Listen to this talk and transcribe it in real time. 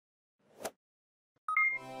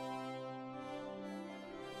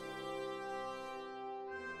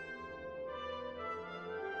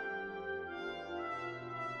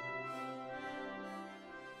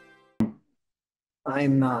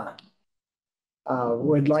I'm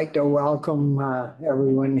would like to welcome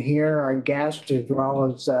everyone here, our guests, as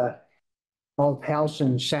well as both House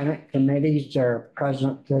and Senate committees are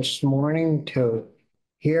present this morning to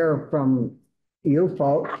hear from you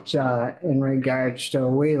folks in regards to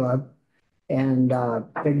WELA. And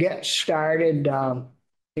to get started, I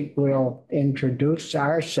think we'll introduce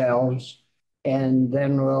ourselves and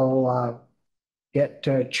then we'll get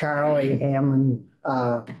to Charlie Hammond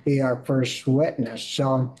be our first witness.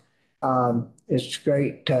 So it's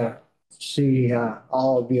great to see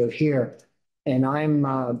all of you here. And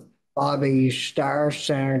I'm Bobby Starr,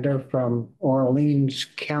 Senator from Orleans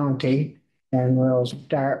County. And we'll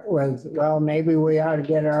start with, well, maybe we ought to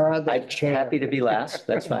get our other chair. Happy to be last.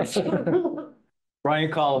 That's fine.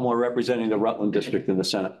 Brian Collmore, representing the Rutland District in the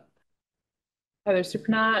Senate. Heather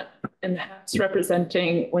Supernat in the House,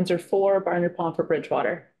 representing Windsor 4, Barnard Pomfret,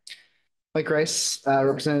 Bridgewater. Mike Rice,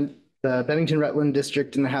 represent the Bennington-Rutland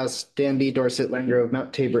District in the House, Danby, Dorset, Landgrove,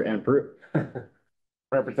 Mount Tabor, and Peru.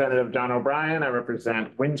 Representative John O'Brien. I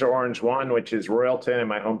represent Windsor Orange 1, which is Royalton, in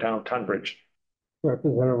my hometown of Tunbridge.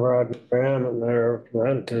 Representative Rodney Graham, and I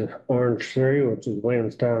represent Orange 3, which is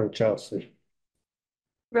Williamstown and Chelsea.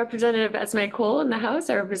 Representative Esme Cole in the House.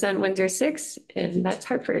 I represent Windsor 6, and that's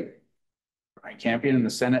Hartford. Brian Campion in the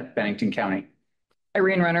Senate, Bennington County.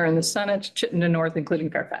 Irene Renner in the Senate, Chittenden North, including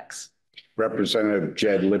Fairfax. Representative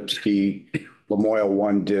Jed Lipsky, Lamoille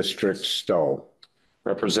 1 District, Stowe.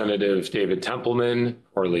 Representative David Templeman,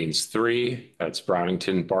 Orleans 3, that's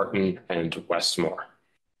Brownington, Barton, and Westmore.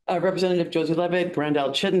 Representative Josie Levitt,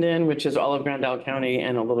 Grandal Chittenden, which is all of Grandal County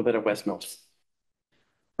and a little bit of West Mills.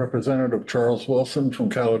 Representative Charles Wilson from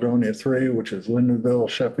Caledonia 3, which is Lindenville,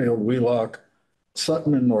 Sheffield, Wheelock,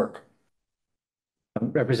 Sutton, and Newark.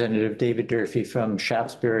 Representative David Durfee from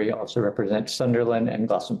Shaftesbury, also represents Sunderland and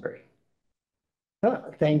Glastonbury.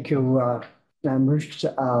 Thank you, members.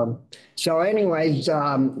 So anyways,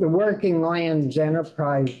 the Working Lands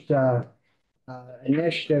Enterprise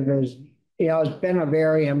Initiative is, it's been a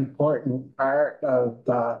very important part of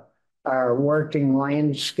our working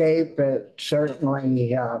landscape. It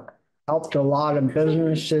certainly helped a lot of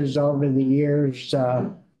businesses over the years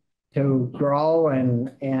to grow,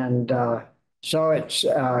 and so it's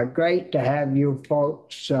great to have you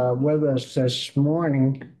folks with us this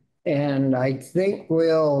morning. And I think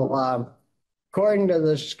we'll, according to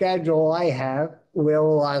the schedule I have,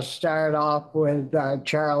 we'll start off with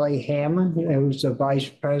Charlie Hammond, who's the Vice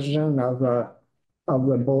President of the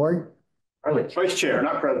board. Vice Chair,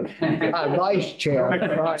 not President. Vice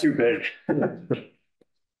Chair. Too big.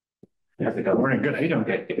 Good morning. Good. How you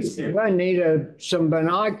doing? I need some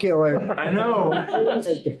binoculars. I know. I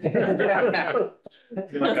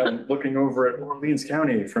feel like I'm looking over at Orleans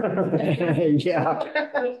County. Yeah.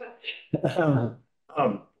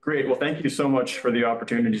 Great. Well, thank you so much for the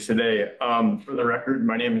opportunity today. For the record,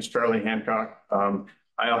 my name is Charlie Hancock.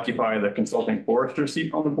 I occupy the consulting forester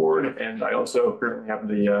seat on the board, and I also currently have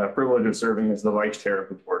the privilege of serving as the vice chair of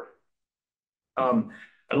the board.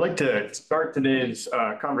 I'd like to start today's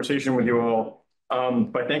conversation with you all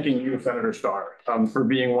by thanking you, Senator Starr, for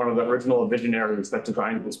being one of the original visionaries that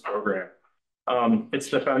designed this program. It's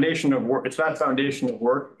the foundation of work. It's that foundation of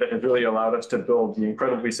work that has really allowed us to build the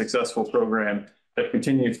incredibly successful program that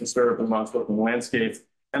continues to serve Vermont's working landscape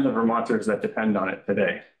and the Vermonters that depend on it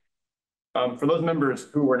today. For those members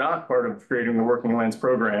who were not part of creating the Working Lands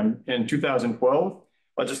program, in 2012,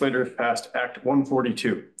 legislators passed Act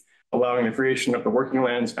 142, allowing the creation of the Working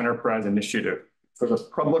Lands Enterprise Initiative for the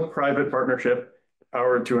public-private partnership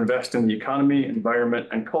powered to invest in the economy, environment,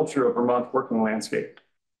 and culture of Vermont's working landscape.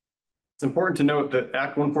 It's important to note that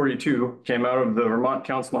Act 142 came out of the Vermont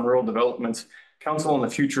Council on Rural Development's Council on the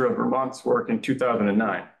Future of Vermont's work in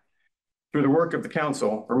 2009. Through the work of the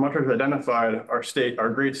council, Vermonters identified our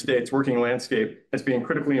great state's working landscape as being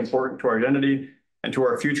critically important to our identity and to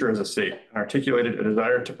our future as a state, and articulated a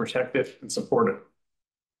desire to protect it and support it.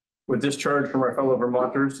 With discharge from our fellow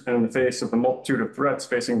Vermonters and in the face of the multitude of threats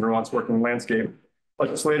facing Vermont's working landscape,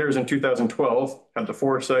 legislators in 2012 had the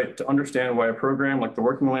foresight to understand why a program like the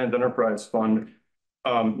Working Lands Enterprise Fund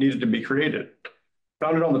needed to be created.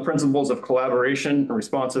 Founded on the principles of collaboration and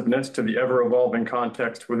responsiveness to the ever-evolving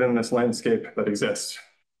context within this landscape that exists.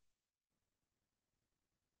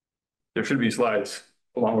 There should be slides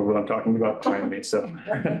along with what I'm talking about behind me, so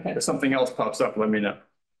if something else pops up, let me know.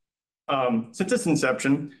 Since its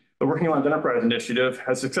inception, the Working Lands Enterprise Initiative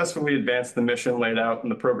has successfully advanced the mission laid out in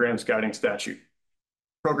the program's guiding statute.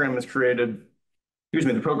 The program was created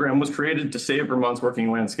to save Vermont's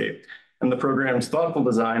working landscape, and the program's thoughtful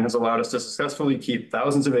design has allowed us to successfully keep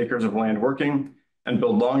thousands of acres of land working and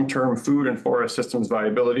build long-term food and forest systems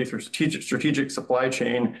viability through strategic supply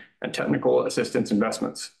chain and technical assistance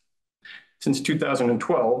investments. Since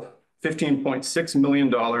 2012, $15.6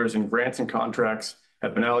 million in grants and contracts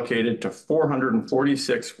have been allocated to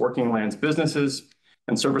 446 working lands businesses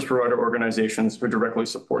and service provider organizations who directly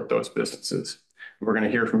support those businesses. We're going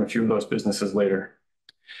to hear from a few of those businesses later.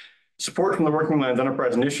 Support from the Working Lands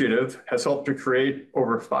Enterprise Initiative has helped to create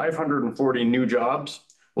over 540 new jobs,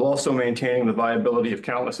 while also maintaining the viability of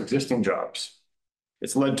countless existing jobs.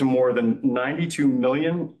 It's led to more than 92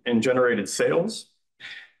 million in generated sales,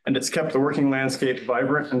 and it's kept the working landscape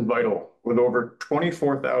vibrant and vital, with over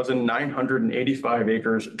 24,985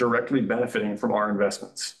 acres directly benefiting from our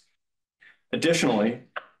investments. Additionally,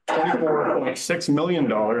 $24.6 million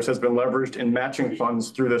has been leveraged in matching funds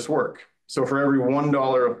through this work. So for every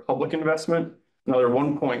 $1 of public investment, another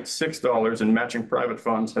 $1.6 in matching private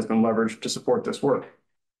funds has been leveraged to support this work.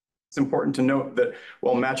 It's important to note that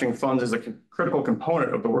while matching funds is a critical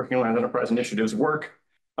component of the Working Lands Enterprise Initiative's work,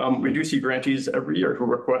 we do see grantees every year who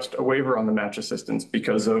request a waiver on the match assistance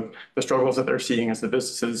because of the struggles that they're seeing as the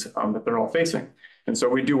businesses that they're all facing. And so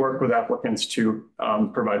we do work with applicants to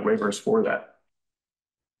provide waivers for that.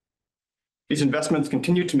 These investments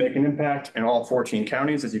continue to make an impact in all 14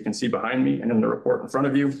 counties, as you can see behind me and in the report in front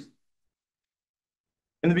of you.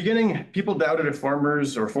 In the beginning, people doubted if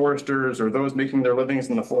farmers or foresters or those making their livings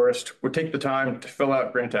in the forest would take the time to fill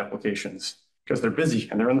out grant applications because they're busy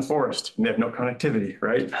and they're in the forest and they have no connectivity,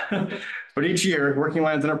 right? But each year, Working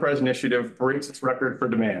Lands Enterprise Initiative breaks its record for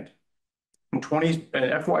demand. In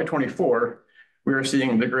FY24, we are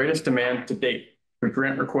seeing the greatest demand to date, with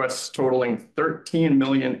grant requests totaling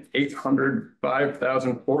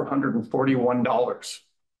 $13,805,441.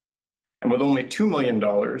 And with only $2 million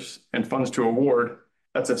in funds to award,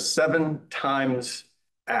 that's a 7 times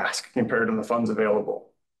ask compared to the funds available.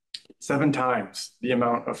 7 times the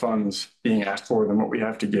amount of funds being asked for than what we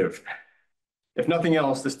have to give. If nothing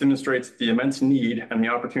else, this demonstrates the immense need and the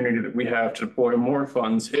opportunity that we have to deploy more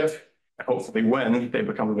funds if, and hopefully when, they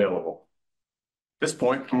become available. At this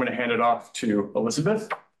point, I'm going to hand it off to Elizabeth.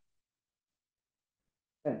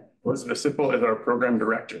 Elizabeth Sipple is our program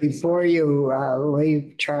director. Before you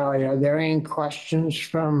leave, Charlie, are there any questions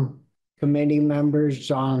from committee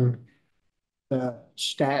members on the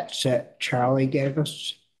stats that Charlie gave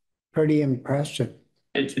us? Pretty impressive.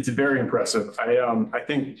 It's very impressive. I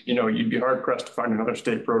think, you'd be hard pressed to find another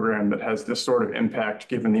state program that has this sort of impact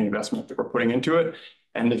given the investment that we're putting into it.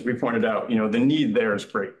 And as we pointed out, the need there is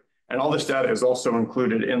great. And all this data is also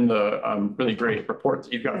included in the really great report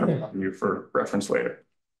that you've got from you for reference later.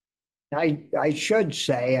 I should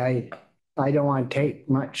say, I don't want to take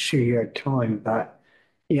much of your time, but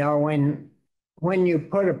when you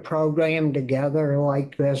put a program together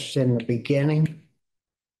like this in the beginning,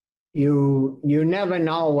 you never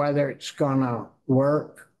know whether it's gonna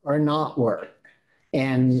work or not work.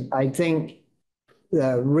 And I think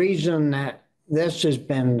the reason that this has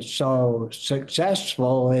been so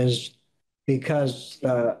successful is because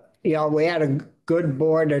we had a good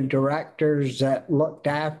board of directors that looked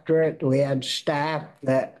after it. We had staff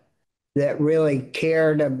that really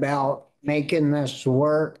cared about making this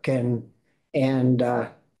work, and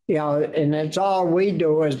it's all we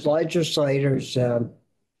do as legislators.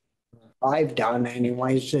 I've done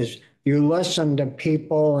anyways, is you listen to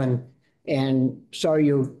people, and so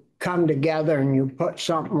you come together and you put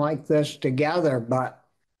something like this together, but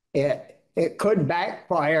it could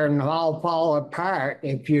backfire and all fall apart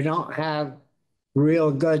if you don't have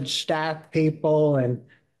real good staff people and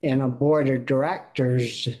a board of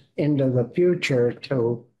directors into the future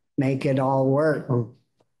to make it all work. And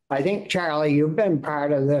I think, Charlie, you've been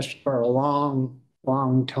part of this for a long,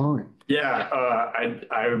 long time. Yeah,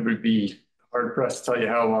 I would be hard pressed to tell you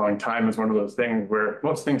how long. Time is one of those things where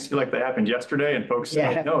most things feel like they happened yesterday and folks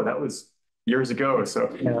say, no, that was years ago.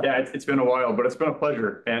 So yeah, it's been a while, but it's been a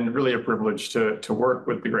pleasure and really a privilege to work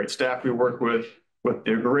with the great staff we work with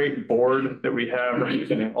the great board that we have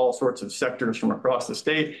representing all sorts of sectors from across the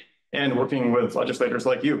state, and working with legislators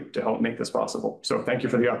like you to help make this possible. So thank you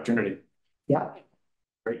for the opportunity. Yeah.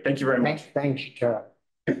 Great. Thank you very much. Thank you, Charlie.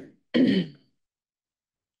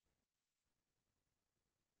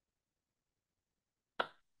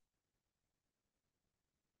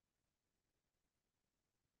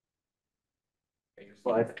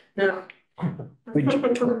 Slide. No. Would you-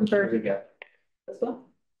 This one?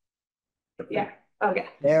 Yeah, okay.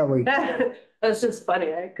 There we go. That's just funny,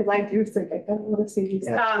 because I do think I kind of want to see these.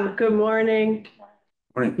 Yeah. Good morning.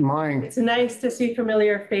 Morning. It's nice to see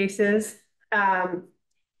familiar faces.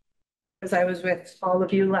 As I was with all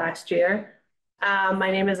of you last year.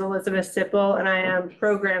 My name is Elizabeth Sipple, and I am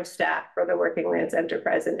program staff for the Working Lands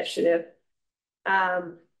Enterprise Initiative. I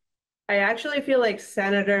actually feel like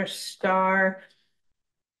Senator Starr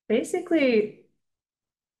basically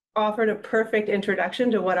offered a perfect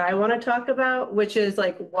introduction to what I want to talk about, which is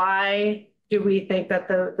like, why do we think that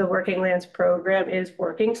the Working Lands program is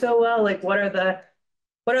working so well? Like, what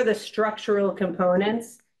are the structural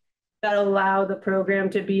components that allow the program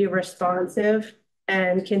to be responsive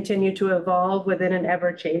and continue to evolve within an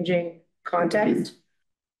ever-changing context?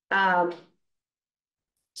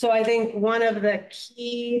 So I think one of the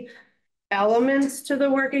key elements to the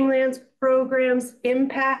Working Lands program's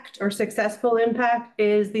impact or successful impact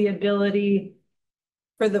is the ability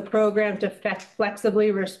for the program to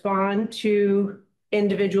flexibly respond to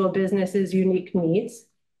individual businesses' unique needs.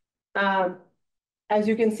 As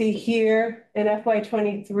you can see here in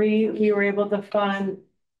FY23, we were able to fund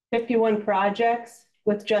 51 projects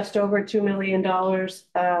with just over $2 million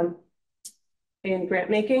in grant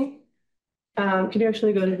making. Can you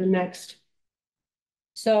actually go to the next?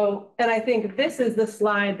 So, and I think this is the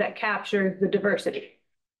slide that captures the diversity.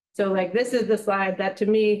 So like, this is the slide that to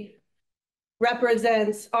me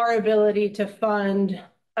represents our ability to fund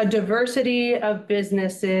a diversity of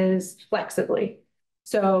businesses flexibly.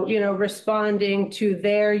 So, you know, responding to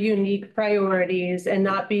their unique priorities and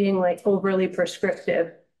not being like overly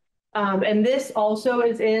prescriptive. And this also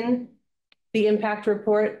is in the impact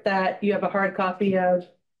report that you have a hard copy of.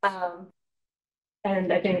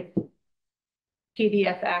 And I think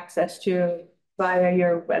PDF access to via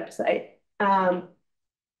your website.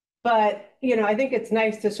 But, you know, I think it's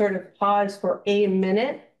nice to sort of pause for a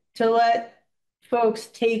minute to let folks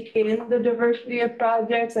take in the diversity of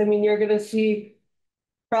projects. I mean, you're going to see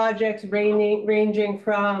projects ranging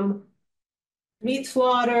from meat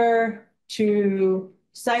slaughter to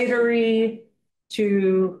cidery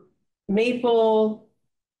to maple,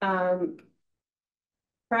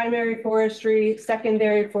 primary forestry,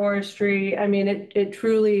 secondary forestry. I mean, it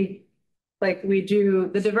truly, like we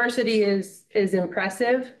do, the diversity is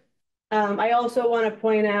impressive. I also want to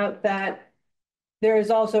point out that there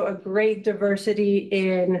is also a great diversity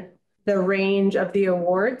in the range of the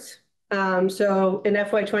awards. So in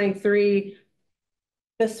FY23,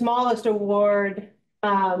 the smallest award,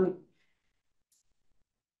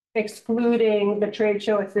 excluding the trade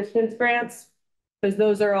show assistance grants, because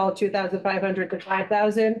those are all 2,500 to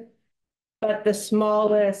 5,000. But the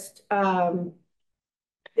smallest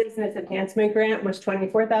business enhancement grant was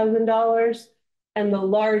 $24,000. And the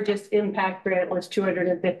largest impact grant was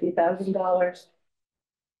 $250,000.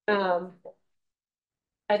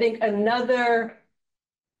 I think another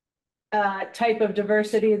type of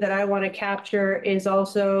diversity that I want to capture is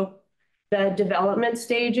also the development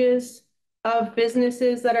stages of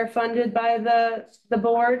businesses that are funded by the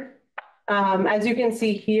board. As you can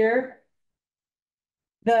see here,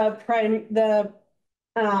 the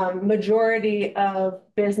majority of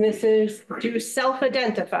businesses do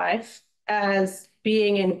self-identify as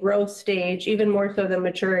being in growth stage, even more so than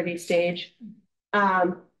maturity stage.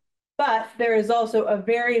 But there is also a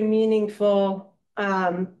very meaningful,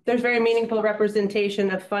 there's very meaningful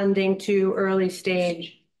representation of funding to early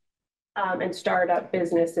stage and startup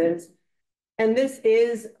businesses. And this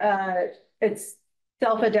is, it's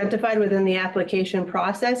self-identified within the application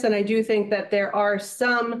process. And I do think that there are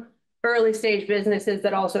some early stage businesses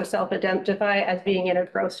that also self-identify as being in a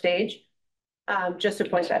growth stage, just to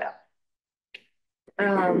point that out.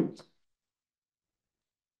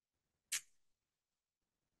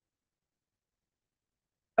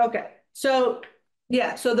 Okay, so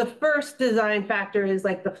yeah, so the first design factor is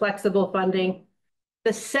like the flexible funding.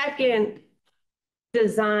 The second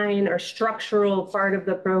design or structural part of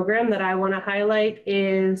the program that I want to highlight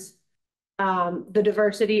is the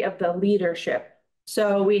diversity of the leadership.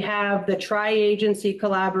 So we have the tri-agency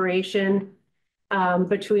collaboration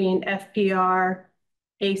between FPR,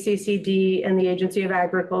 ACCD, and the Agency of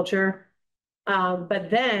Agriculture. But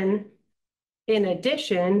then, in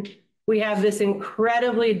addition, we have this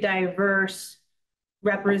incredibly diverse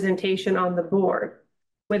representation on the board,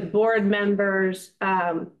 with board members,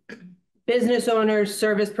 business owners,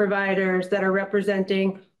 service providers that are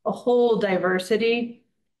representing a whole diversity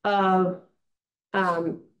of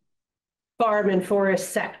farm and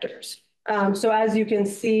forest sectors. So as you can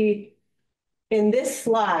see in this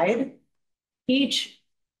slide, each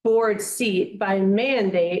board seat by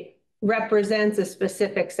mandate represents a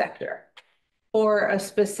specific sector or a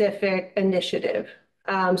specific initiative.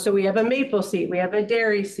 So we have a maple seat, we have a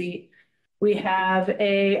dairy seat, we have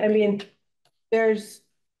I mean, there's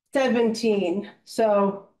 17.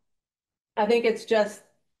 So I think it's just,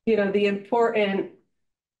 you know, the important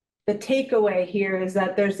the takeaway here is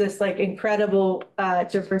that there's this like incredible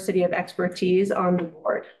diversity of expertise on the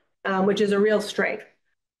board, which is a real strength.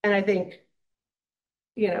 And I think,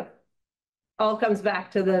 you know, all comes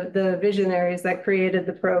back to the visionaries that created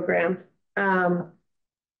the program.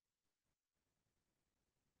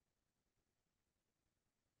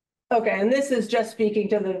 Okay, and this is just speaking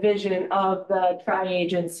to the vision of the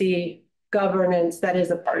tri-agency governance that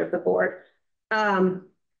is a part of the board.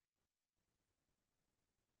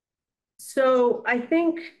 So I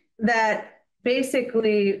think that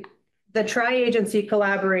basically the tri-agency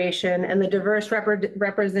collaboration and the diverse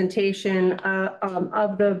representation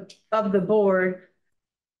of the board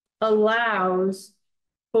allows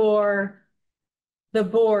for the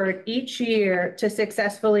board each year to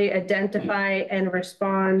successfully identify and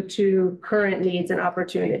respond to current needs and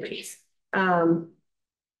opportunities. And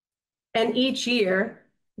each year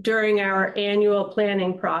during our annual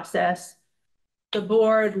planning process, the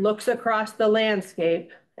board looks across the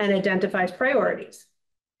landscape and identifies priorities.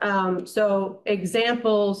 So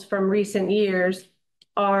examples from recent years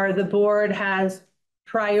are the board has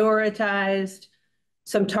prioritized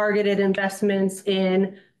some targeted investments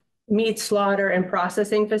in meat slaughter and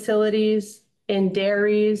processing facilities, in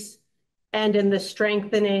dairies, and in the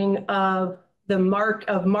strengthening of the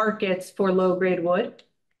markets for low-grade wood.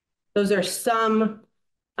 Those are some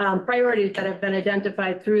priorities that have been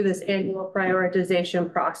identified through this annual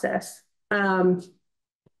prioritization process. I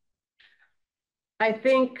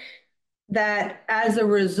think that as a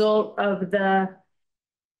result of the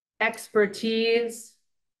expertise,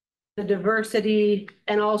 the diversity,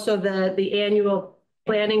 and also the annual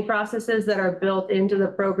planning processes that are built into the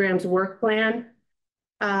program's work plan,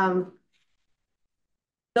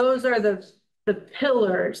 those are the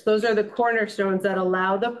pillars, those are the cornerstones that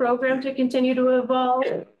allow the program to continue to evolve,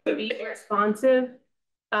 to be responsive.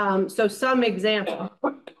 So some examples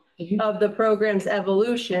of the program's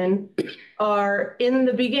evolution are, in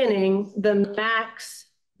the beginning,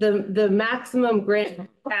 the maximum grant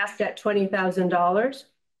capped at $20,000.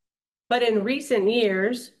 But in recent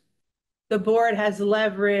years, the board has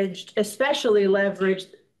especially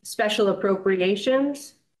leveraged special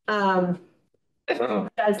appropriations, as the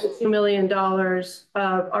 $2 million of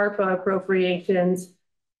ARPA appropriations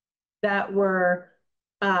that were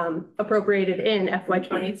appropriated in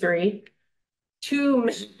FY23 to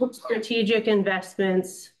make strategic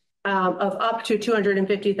investments of up to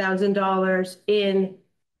 $250,000 in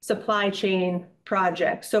supply chain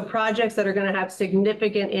projects. So projects that are going to have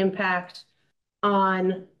significant impact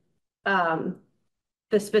on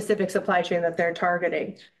the specific supply chain that they're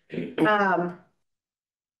targeting.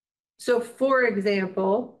 So for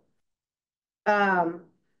example,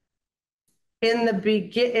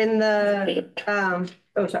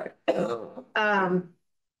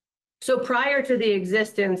 so prior to the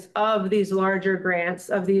existence of these larger grants,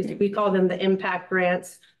 we call them the impact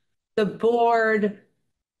grants, the board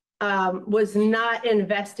was not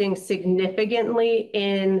investing significantly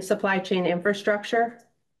in supply chain infrastructure,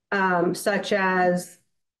 such as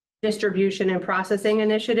distribution and processing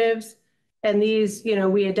initiatives. And these,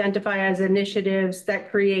 we identify as initiatives that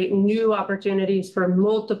create new opportunities for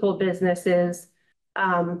multiple businesses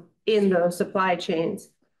in those supply chains.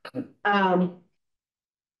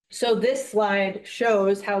 So this slide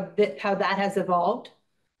shows how that has evolved.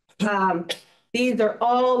 These are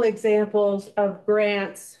all examples of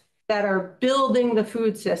grants that are building the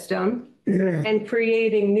food system and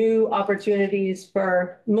creating new opportunities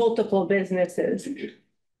for multiple businesses.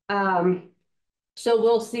 So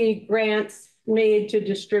we'll see grants made to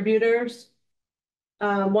distributors.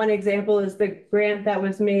 One example is the grant that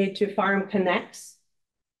was made to Farm Connects,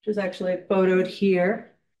 which is actually photoed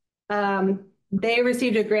here. They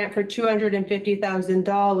received a grant for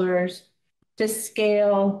 $250,000 to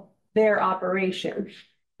scale their operation.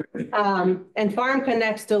 And Farm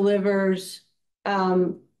Connects delivers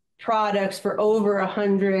products for over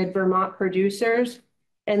 100 Vermont producers.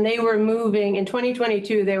 And they were moving, in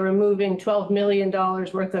 2022, they were moving $12 million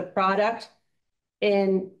worth of product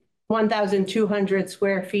in 1,200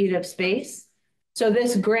 square feet of space. So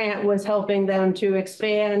this grant was helping them to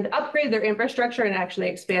upgrade their infrastructure and actually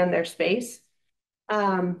expand their space.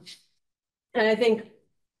 And I think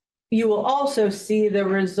you will also see the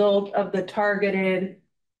result of the targeted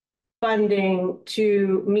funding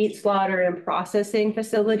to meat slaughter and processing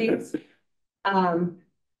facilities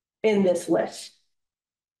in this list.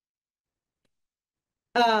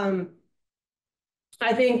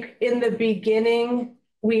 I think in the beginning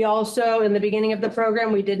of the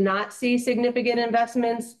program, we did not see significant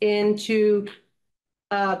investments into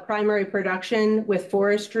primary production with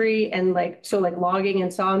forestry and logging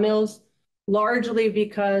and sawmills. largely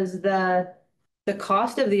because the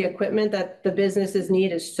cost of the equipment that the businesses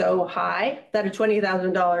need is so high that a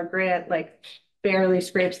 $20,000 grant like barely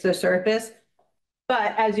scrapes the surface.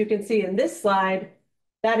 But as you can see in this slide,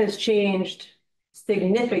 that has changed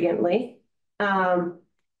significantly. So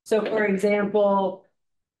for example,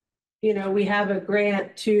 we have a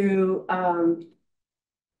grant to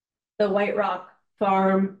the White Rock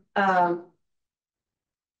Farm.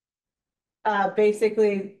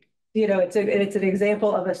 Basically, it's an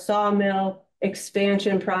example of a sawmill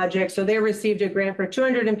expansion project. So they received a grant for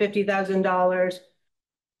 $250,000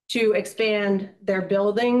 to expand their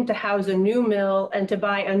building to house a new mill and to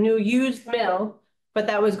buy a new used mill, but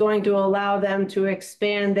that was going to allow them to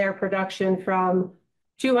expand their production from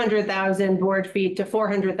 200,000 board feet to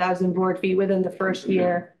 400,000 board feet within the first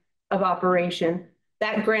year of operation.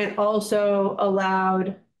 That grant also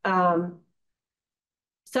allowed some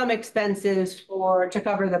expenses to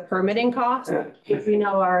cover the permitting costs, which we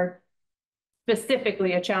know are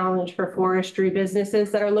specifically a challenge for forestry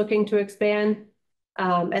businesses that are looking to expand.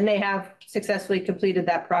 And they have successfully completed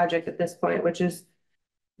that project at this point, which is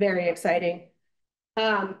very exciting.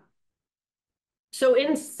 So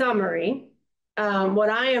in summary, what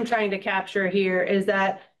I am trying to capture here is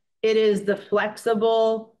that it is the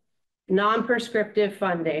flexible, non-prescriptive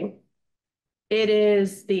funding. It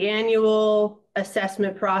is the annual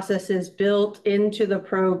assessment processes built into the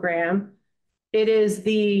program. It is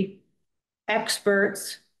the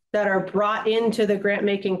experts that are brought into the grant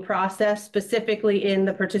making process, specifically in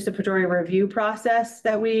the participatory review process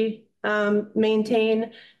that we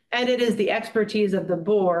maintain. And it is the expertise of the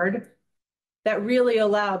board that really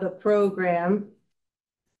allow the program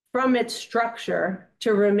from its structure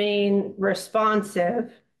to remain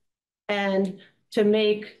responsive and to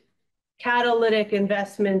make catalytic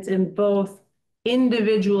investments in both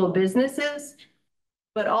individual businesses,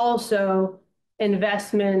 but also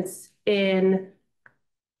investments in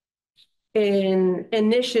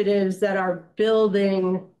initiatives that are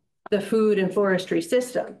building the food and forestry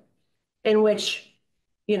system, in which,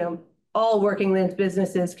 all working lands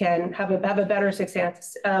businesses can have a better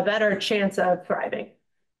success, a better chance of thriving.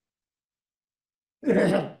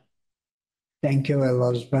 Thank you,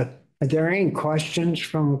 Elizabeth. Are there any questions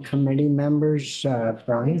from committee members,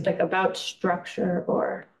 Brian? Like about structure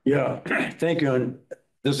or? Yeah, thank you. And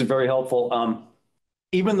this is very helpful.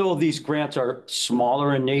 Even though these grants are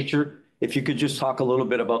smaller in nature, if you could just talk a little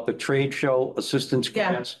bit about the trade show assistance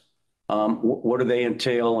grants. What do they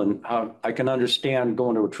entail, and how I can understand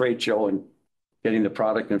going to a trade show and getting the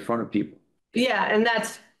product in front of people. Yeah, and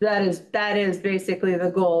that is basically the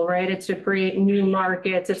goal, right? It's to create new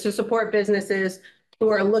markets. It's to support businesses who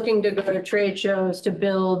are looking to go to trade shows, to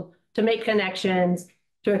make connections,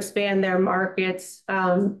 to expand their markets.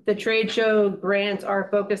 The trade show grants are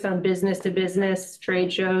focused on business to business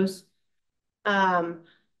trade shows. The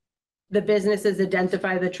businesses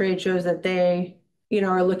identify the trade shows that they,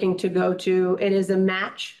 are looking to go to. It is a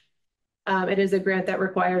match. It is a grant that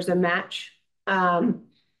requires a match. Are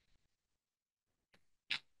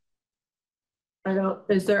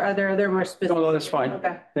there more specific? No, that's fine.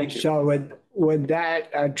 Okay. Thank you. So would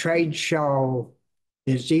that trade show,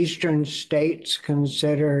 is Eastern States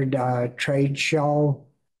considered a trade show?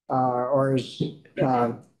 Or is,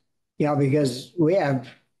 because we have,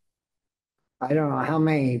 I don't know how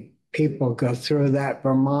many people go through that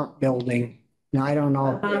Vermont building. Now, I don't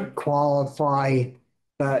know if they qualify,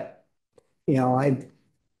 but,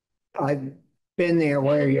 I've been there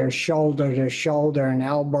where you're shoulder to shoulder and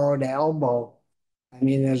elbow to elbow. I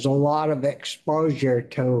mean, there's a lot of exposure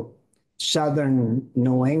to southern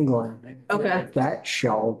New England. Okay. That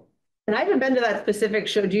show. And I haven't been to that specific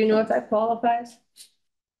show. Do you know if that qualifies?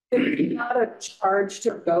 It's not a charge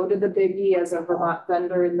to go to the Biggie as a Vermont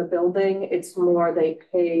vendor in the building. It's more they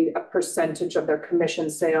pay a percentage of their commission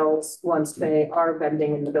sales once they are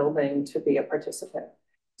vending in the building to be a participant.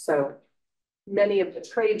 So many of the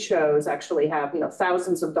trade shows actually have,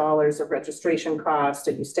 thousands of dollars of registration cost,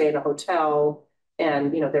 and you stay in a hotel,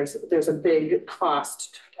 and there's a big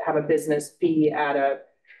cost to have a business be at a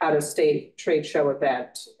out-of-state trade show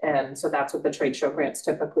event. And so that's what the trade show grants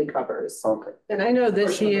typically covers. Okay. And I know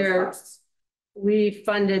this year we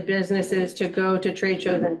funded businesses to go to trade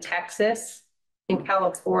shows in Texas, in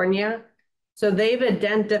California. So they've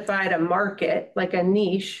identified a market, like a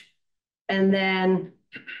niche. And then,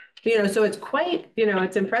 so it's quite,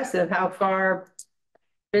 it's impressive how far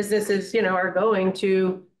businesses, are going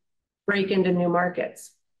to break into new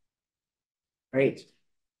markets. Great.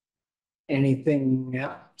 Anything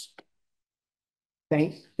else?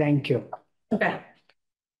 Thank you. Okay.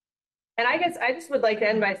 And I guess I just would like to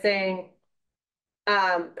end by saying,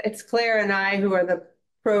 It's Claire and I who are the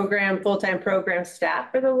full-time program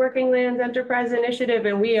staff for the Working Lands Enterprise Initiative,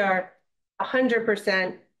 and we are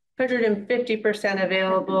 100%, 150%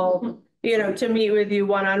 available, to meet with you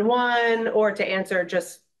one-on-one or to answer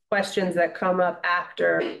just questions that come up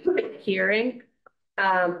after hearing.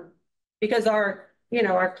 Because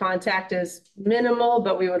our contact is minimal,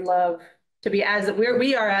 but we would love to be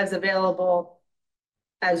we are as available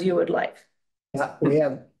as you would like. Yeah, we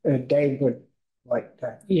have, Dave would like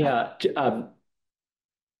that. Yeah,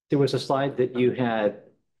 there was a slide that you had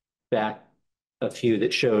back a few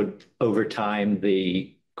that showed over time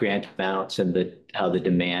the grant amounts and how the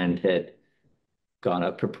demand had gone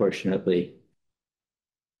up proportionately.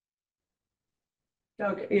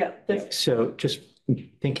 Okay, yeah. So just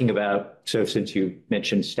thinking about, so since you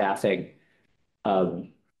mentioned staffing,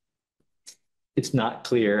 it's not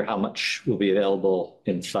clear how much will be available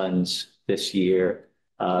in funds this year.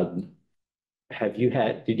 Did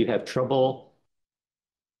you have trouble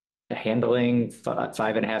handling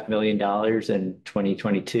 $5.5 million in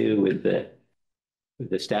 2022 with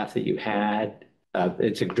the staff that you had?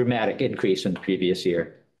 It's a dramatic increase in the previous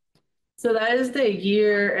year. So that is the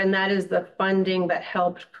year, and that is the funding that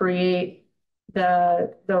helped create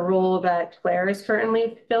the role that Claire is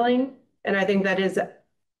currently filling. And I think that is,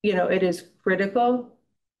 it is critical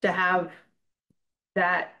to have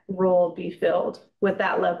that role be filled with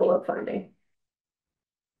that level of funding.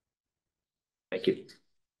 Thank you.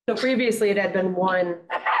 So previously it had been one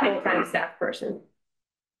full-time staff person.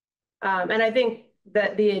 And I think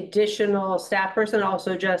that the additional staff person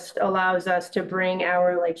also just allows us to bring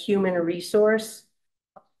our human resource,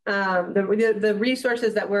 the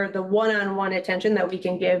resources that we're the one-on-one attention that we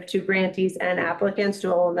can give to grantees and applicants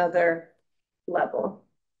to a whole nother level.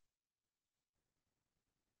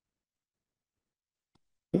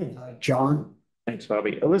 John? Thanks,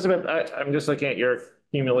 Bobby. Elizabeth, I'm just looking at your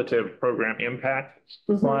cumulative program impact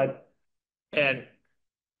slide. And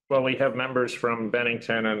well, we have members from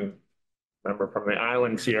Bennington and member from the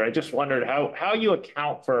islands here. I just wondered how you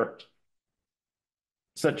account for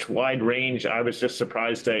such wide range. I was just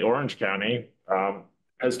surprised that Orange County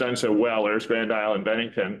has done so well. There's Grand Isle and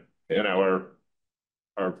Bennington,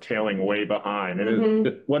 are tailing way behind.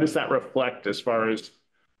 And what does that reflect as far as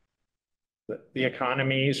the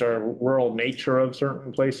economies or rural nature of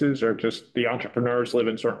certain places, or just the entrepreneurs live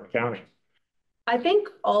in certain counties? I think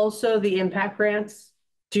also the impact grants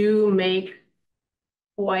do make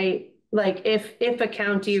if a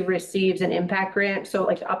county receives an impact grant,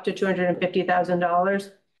 so up to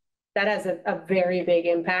 $250,000, that has a very big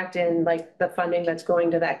impact in the funding that's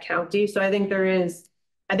going to that county. So I think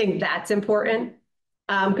that's important,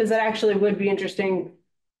 because that actually would be interesting.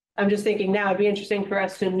 I'm just thinking now it'd be interesting for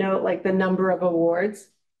us to note the number of awards,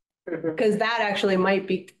 because that actually might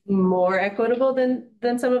be more equitable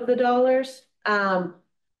than some of the dollars. But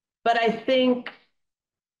I think,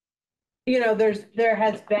 there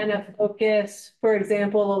has been a focus, for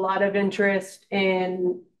example, a lot of interest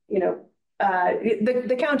in,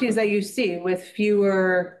 the counties that you see with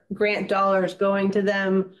fewer grant dollars going to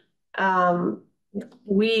them.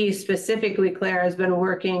 We specifically, Claire, has been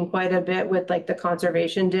working quite a bit with the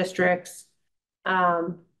conservation districts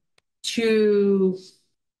to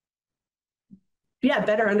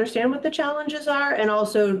better understand what the challenges are, and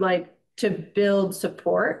also to build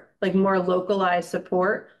support, more localized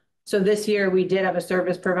support. So this year we did have a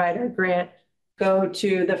service provider grant go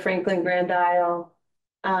to the Franklin Grand Isle.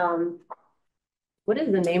 What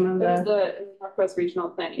is the name of the Northwest Regional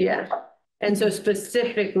Planning? Yeah. And so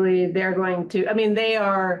specifically they're going to, they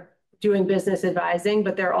are doing business advising,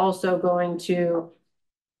 but they're also going to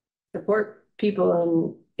support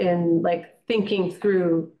people in thinking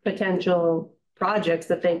through potential projects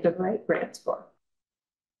that they could write grants for.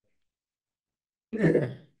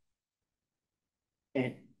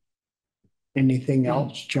 Anything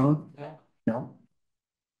else, John? No.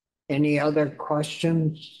 Any other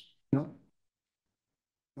questions? No.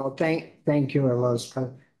 Well, thank you,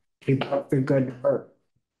 Elizabeth. Keep up the good work.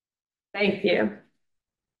 Thank you.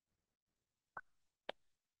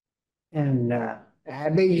 And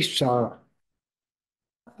Abby, so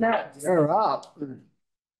you're up.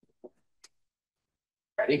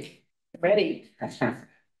 Ready.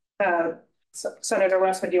 Senator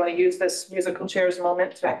Westman, do you want to use this musical chairs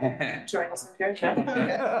moment to join us up here?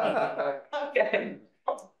 Okay.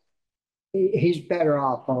 He's better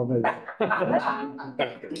off over there.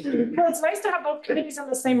 Well, it's nice to have both committees in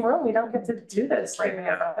the same room. We don't get to do this right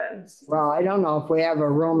now. Well, I don't know if we have a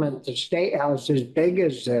room at the State House as big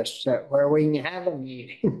as this, where we can have a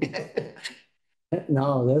meeting.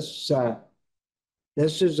 No, this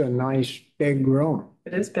is a nice big room.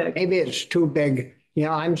 It is big. Maybe it's too big. You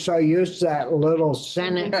know, I'm so used to that little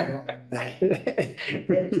Senate room.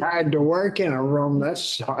 It's hard to work in a room this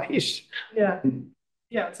size. Yeah.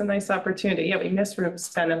 Yeah, it's a nice opportunity. Yeah, we missed rooms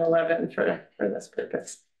 10 and 11 for this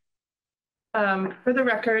purpose. For the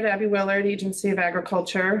record, Abby Willard, Agency of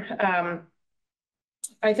Agriculture.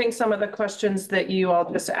 I think some of the questions that you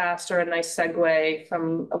all just asked are a nice segue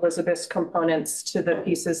from Elizabeth's components to the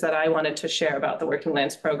pieces that I wanted to share about the Working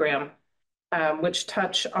Lands Program, which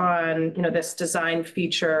touch on, you know, this design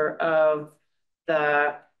feature of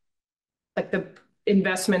the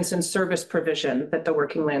investments and service provision that the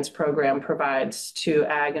Working Lands Program provides to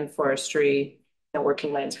ag and forestry and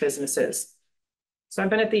working lands businesses. So I've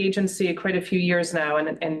been at the agency quite a few years now,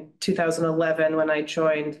 and in 2011, when I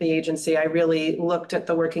joined the agency, I really looked at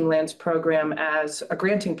the Working Lands Program as a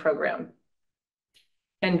granting program.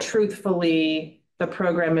 And truthfully, the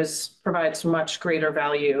program provides much greater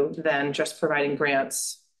value than just providing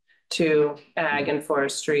grants to ag and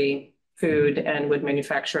forestry, food, and wood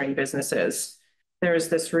manufacturing businesses. There's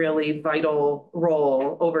this really vital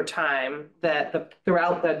role over time that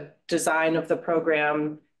throughout the design of the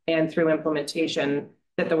program and through implementation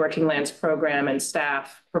that the Working Lands Program and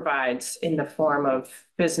staff provides in the form of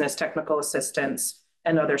business technical assistance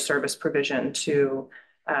and other service provision to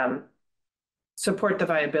support the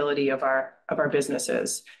viability of our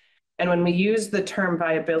businesses. And when we use the term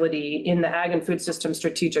viability in the Ag and Food System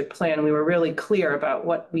Strategic Plan, we were really clear about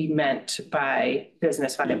what we meant by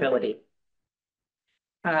business viability.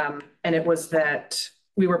 And it was that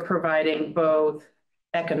we were providing both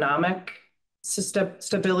economic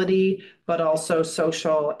stability, but also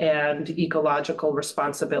social and ecological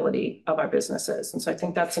responsibility of our businesses. And so I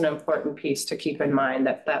think that's an important piece to keep in mind,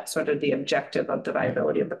 that that's sort of the objective of the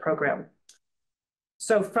viability of the program.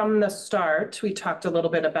 So from the start, we talked a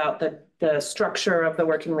little bit about the structure of the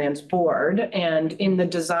Working Lands Board. And in the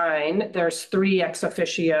design, there's 3 ex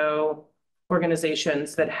officio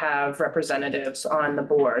organizations that have representatives on the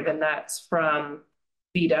board. And that's from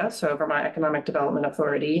VEDA, so Vermont Economic Development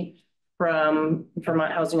Authority, from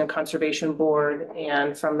Vermont Housing and Conservation Board,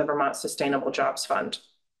 and from the Vermont Sustainable Jobs Fund.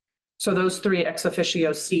 So those 3 ex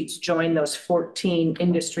officio seats join those 14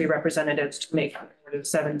 industry representatives to make a board of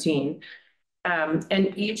 17.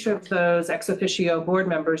 And each of those ex officio board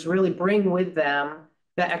members really bring with them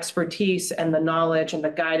the expertise and the knowledge and the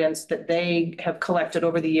guidance that they have collected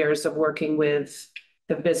over the years of working with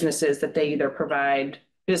the businesses that they either provide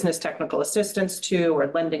business technical assistance to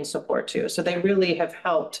or lending support to. So they really have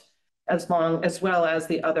helped, as well as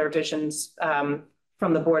the other visions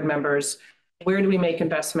from the board members. Where do we make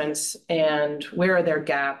investments, and where are there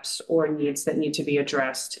gaps or needs that need to be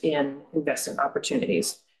addressed in investment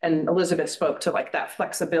opportunities? And Elizabeth spoke to like that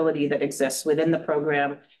flexibility that exists within the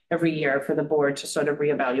program every year for the board to sort of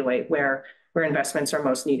reevaluate where investments are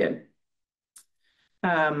most needed.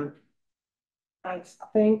 I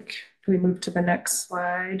think we move to the next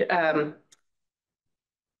slide.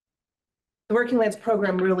 The Working Lands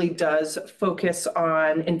Program really does focus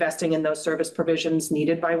on investing in those service provisions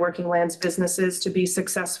needed by working lands businesses to be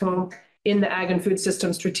successful. In the Ag and Food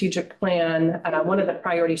System Strategic Plan, one of the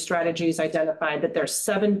priority strategies identified that there's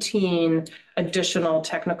 17 additional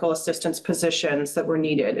technical assistance positions that were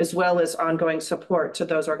needed, as well as ongoing support to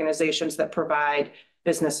those organizations that provide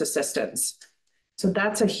business assistance. So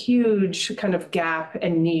that's a huge kind of gap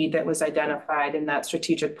and need that was identified in that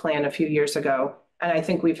strategic plan a few years ago. And I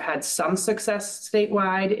think we've had some success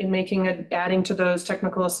statewide in adding to those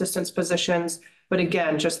technical assistance positions. But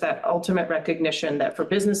again, just that ultimate recognition that for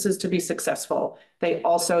businesses to be successful, they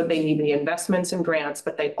need the investments and grants,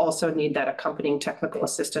 but they also need that accompanying technical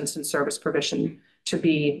assistance and service provision to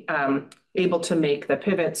be able to make the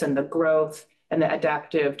pivots and the growth and the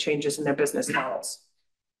adaptive changes in their business models.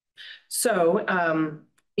 So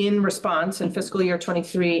in response, in fiscal year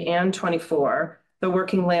 23 and 24, the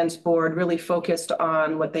Working Lands Board really focused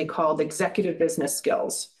on what they called executive business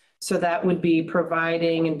skills. So that would be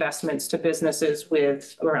providing investments to businesses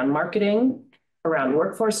around marketing, around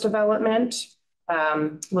workforce development,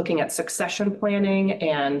 looking at succession planning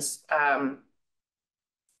and kind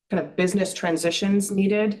of business transitions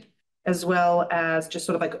needed, as well as just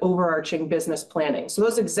sort of like overarching business planning. So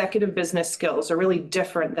those executive business skills are really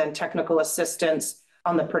different than technical assistance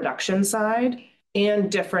on the production side,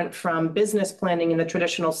 and different from business planning in the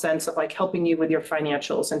traditional sense of like helping you with your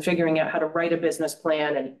financials and figuring out how to write a business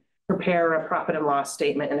plan and prepare a profit and loss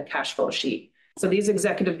statement and a cash flow sheet. So these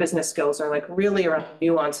executive business skills are like really around the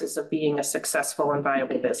nuances of being a successful and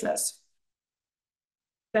viable business.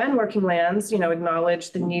 Then Working Lands,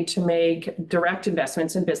 acknowledge the need to make direct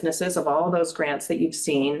investments in businesses of all those grants that you've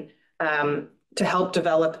seen to help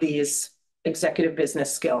develop these executive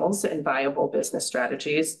business skills and viable business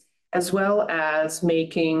strategies, as well as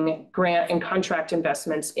making grant and contract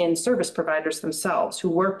investments in service providers themselves who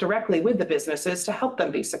work directly with the businesses to help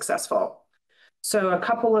them be successful. So a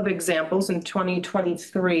couple of examples in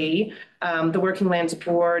 2023, the Working Lands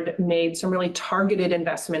Board made some really targeted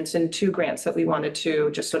investments in 2 grants that we wanted to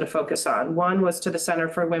just sort of focus on. One was to the Center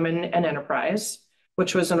for Women and Enterprise,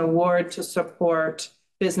 which was an award to support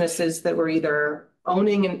businesses that were either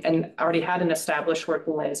owning and already had an established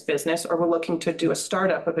working lands business or were looking to do a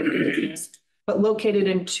startup of a new business, but located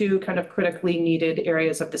in 2 kind of critically needed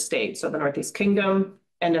areas of the state, so the Northeast Kingdom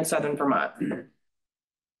and in Southern Vermont.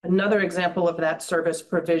 Another example of that service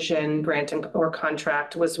provision grant or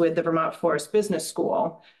contract was with the Vermont Forest Business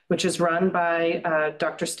School, which is run by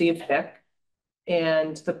Dr. Steve Fick.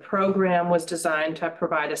 And the program was designed to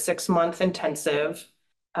provide a 6-month intensive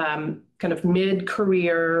kind of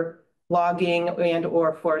mid-career logging and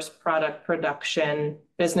or forest product production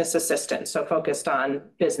business assistance. So focused on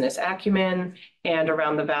business acumen and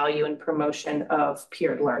around the value and promotion of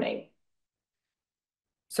peer learning.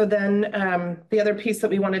 So then the other piece that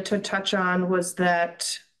we wanted to touch on was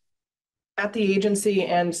that at the agency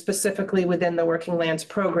and specifically within the Working Lands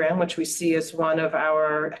program, which we see as one of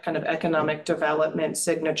our kind of economic development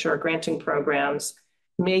signature granting programs,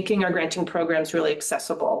 making our granting programs really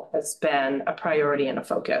accessible has been a priority and a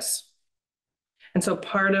focus. And so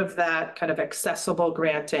part of that kind of accessible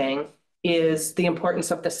granting is the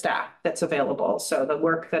importance of the staff that's available. So the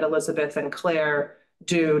work that Elizabeth and Claire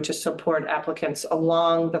do to support applicants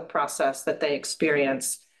along the process that they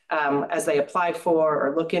experience as they apply for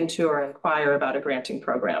or look into or inquire about a granting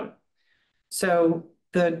program. So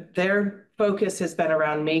their focus has been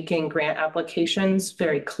around making grant applications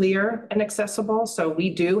very clear and accessible. So we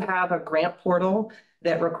do have a grant portal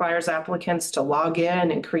that requires applicants to log in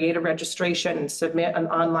and create a registration and submit an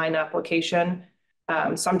online application.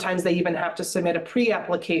 Sometimes they even have to submit a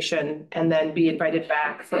pre-application and then be invited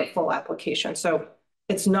back for a full application. So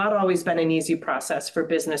it's not always been an easy process for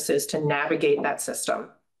businesses to navigate that system.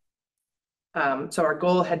 So our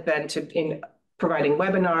goal had been in providing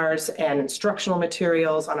webinars and instructional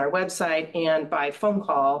materials on our website and by phone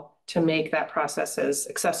call to make that process as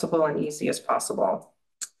accessible and easy as possible.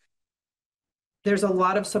 There's a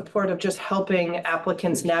lot of support of just helping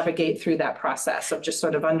applicants navigate through that process of just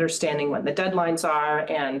sort of understanding when the deadlines are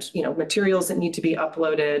and, you know, materials that need to be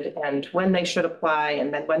uploaded and when they should apply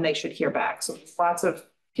and then when they should hear back. So there's lots of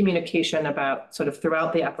communication about sort of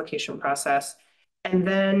throughout the application process. And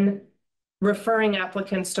then referring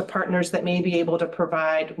applicants to partners that may be able to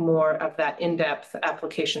provide more of that in-depth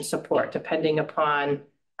application support, depending upon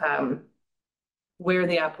where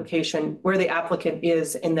the applicant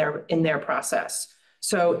is in their process.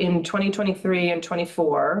 So in 2023 and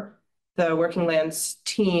 24, the Working Lands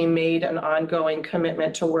team made an ongoing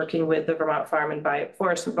commitment to working with the Vermont Farm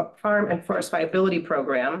and Forest Viability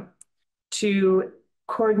Program to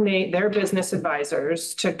coordinate their business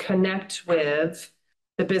advisors to connect with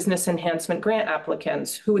the business enhancement grant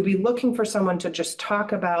applicants who would be looking for someone to just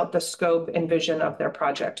talk about the scope and vision of their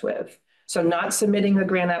project with. So not submitting the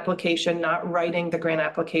grant application, not writing the grant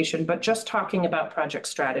application, but just talking about project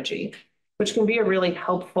strategy, which can be a really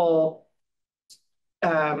helpful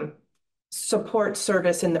support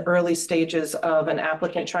service in the early stages of an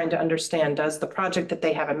applicant trying to understand, does the project that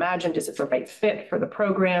they have imagined, is it the right fit for the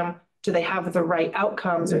program? Do they have the right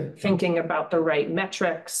outcomes or thinking about the right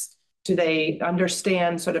metrics? Do they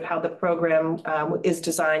understand sort of how the program is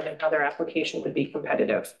designed and how their application would be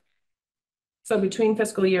competitive? So between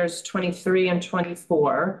fiscal years 23 and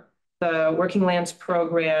 24, the Working Lands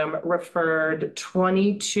program referred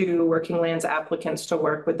 22 Working Lands applicants to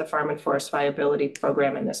work with the Farm and Forest Viability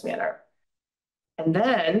Program in this manner. And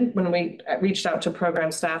then when we reached out to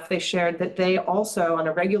program staff, they shared that they also on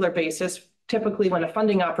a regular basis, typically when a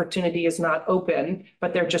funding opportunity is not open,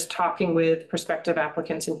 but they're just talking with prospective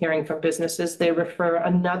applicants and hearing from businesses, they refer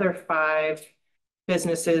another 5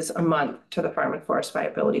 businesses a month to the Farm and Forest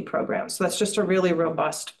Viability Program. So that's just a really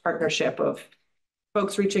robust partnership of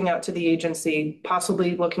folks reaching out to the agency,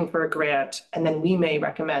 possibly looking for a grant, and then we may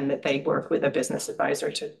recommend that they work with a business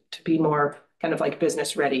advisor to be more kind of like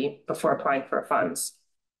business ready before applying for funds.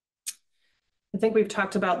 I think we've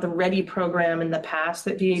talked about the READY program in the past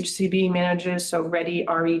that VHCB manages. So READY,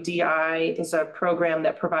 REDI, is a program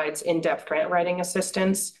that provides in-depth grant writing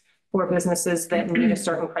assistance for businesses that meet a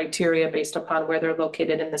certain criteria based upon where they're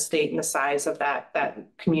located in the state and the size of that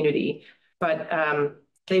community. But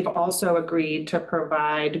they've also agreed to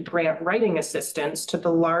provide grant writing assistance to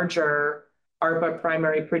the larger ARPA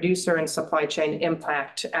primary producer and supply chain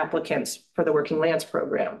impact applicants for the Working Lands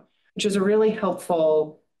program, which is a really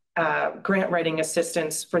helpful grant writing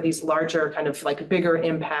assistance for these larger kind of like bigger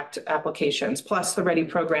impact applications. Plus the READY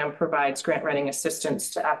program provides grant writing assistance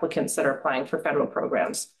to applicants that are applying for federal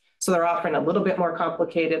programs. So they're offering a little bit more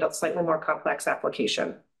complicated, a slightly more complex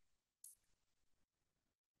application.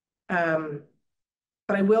 But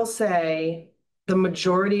I will say the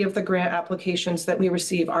majority of the grant applications that we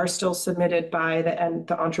receive are still submitted by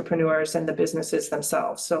the entrepreneurs and the businesses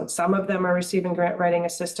themselves. So some of them are receiving grant writing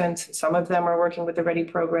assistance, some of them are working with the READY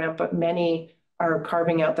program, but many are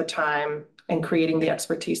carving out the time and creating the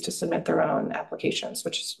expertise to submit their own applications,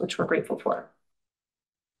 which we're grateful for.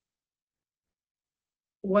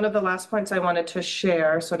 One of the last points I wanted to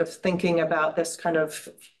share, sort of thinking about this kind of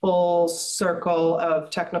full circle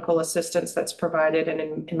of technical assistance that's provided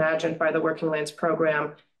and imagined by the Working Lands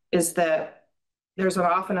program, is that there's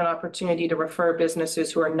often an opportunity to refer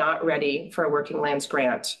businesses who are not ready for a Working Lands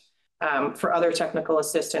grant for other technical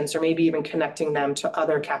assistance, or maybe even connecting them to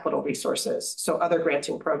other capital resources. So other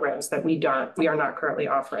granting programs that we are not currently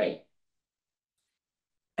offering.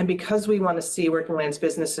 And because we want to see Working Lands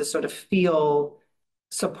businesses sort of feel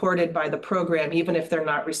supported by the program, even if they're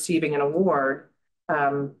not receiving an award,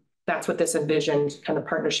 that's what this envisioned kind of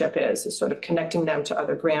partnership is sort of connecting them to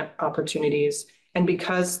other grant opportunities. And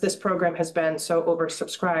because this program has been so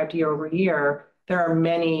oversubscribed year over year, there are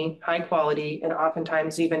many high quality and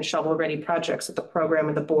oftentimes even shovel ready projects that the program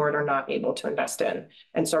and the board are not able to invest in.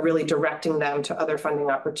 And so really directing them to other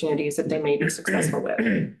funding opportunities that they may be successful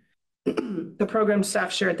with. The program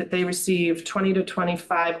staff shared that they receive 20 to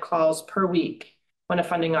 25 calls per week when a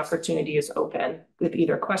funding opportunity is open, with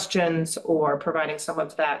either questions or providing some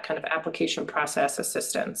of that kind of application process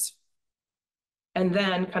assistance. And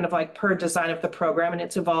then kind of like per design of the program, and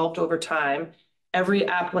it's evolved over time, every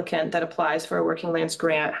applicant that applies for a Working Lands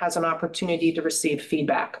grant has an opportunity to receive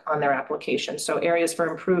feedback on their application. So areas for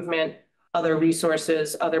improvement, other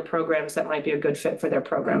resources, other programs that might be a good fit for their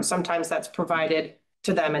program. Sometimes that's provided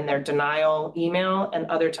to them in their denial email, and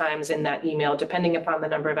other times in that email, depending upon the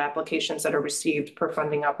number of applications that are received per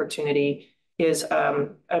funding opportunity, is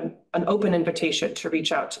an open invitation to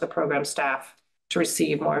reach out to the program staff to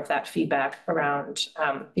receive more of that feedback around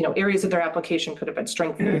areas of their application could have been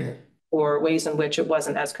strengthened or ways in which it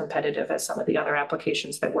wasn't as competitive as some of the other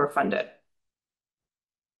applications that were funded.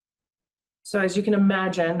 So as you can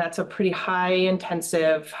imagine, that's a pretty high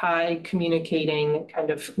intensive, high communicating kind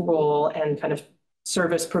of role and kind of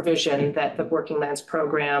service provision that the Working Lands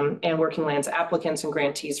program and Working Lands applicants and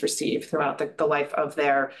grantees receive throughout the life of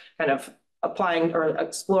their kind of applying or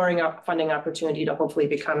exploring a funding opportunity to hopefully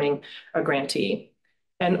becoming a grantee.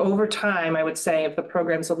 And over time, I would say of the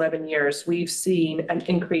program's 11 years, we've seen an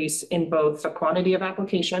increase in both the quantity of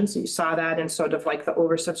applications. You saw that in sort of like the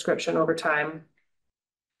oversubscription over time,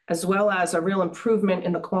 as well as a real improvement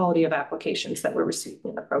in the quality of applications that we're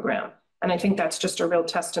receiving in the program. And I think that's just a real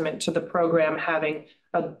testament to the program having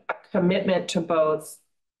a commitment to both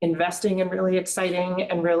investing in really exciting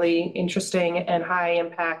and really interesting and high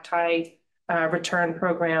impact, high return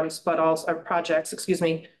programs, but also projects,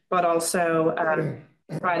 but also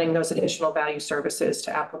providing those additional value services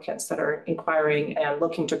to applicants that are inquiring and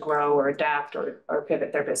looking to grow or adapt or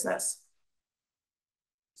pivot their business.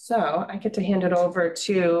 So I get to hand it over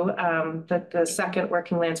to the second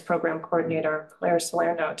Working Lands Program Coordinator, Claire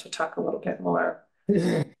Salerno, to talk a little bit more.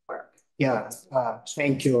 Yeah,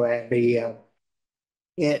 thank you, Abby.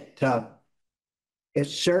 It's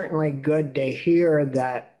certainly good to hear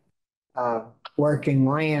that Working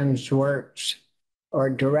Lands works or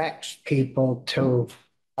directs people to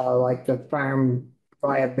like the farm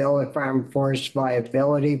forest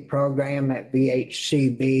viability program at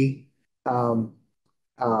VHCB.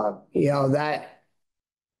 That,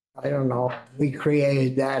 I don't know, we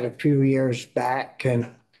created that a few years back, and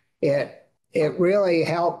it really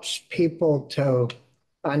helps people to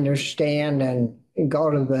understand and go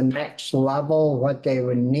to the next level, what they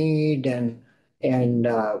would need, and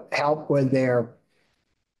help with their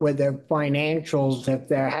financials. If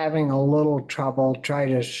they're having a little trouble, try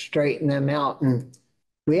to straighten them out. And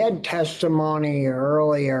we had testimony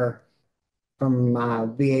earlier from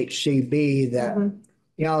VHCB that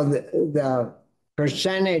the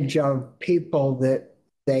percentage of people that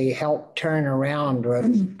they helped turn around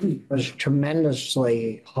was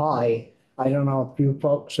tremendously high. I don't know if you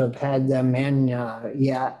folks have had them in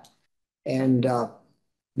yet. And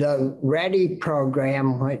the READY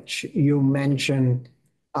program, which you mentioned,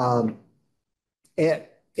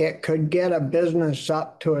 it could get a business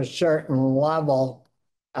up to a certain level,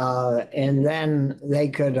 and then they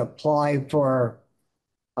could apply for,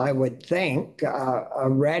 I would think, a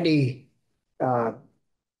READY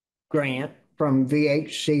grant from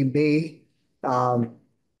VHCB.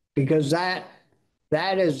 because that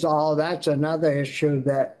is all, that's another issue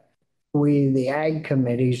that we, the ag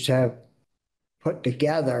committees, have put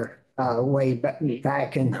together way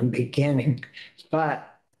back in the beginning. But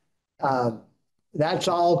that's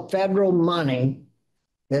all federal money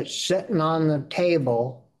that's sitting on the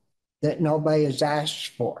table that nobody has asked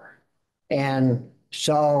for. And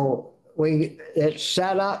so it's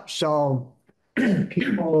set up so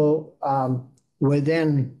people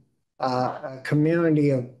within a community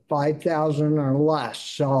of 5,000 or less.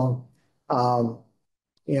 So,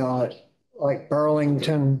 you know, like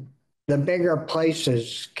Burlington, the bigger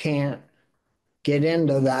places can't get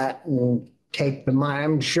into that and take the money.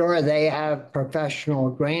 I'm sure they have professional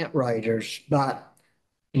grant writers, but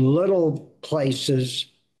little places,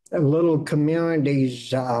 little communities,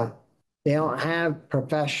 they don't have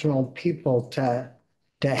professional people to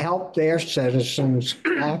help their citizens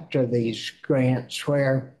after these grants,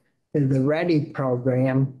 where the READY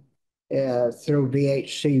program through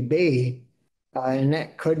VHCB, and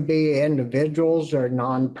that could be individuals or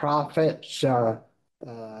nonprofits,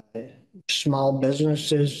 small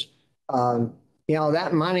businesses. You know,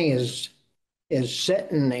 that money is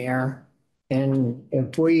sitting there, and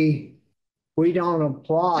if we don't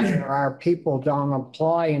apply, or our people don't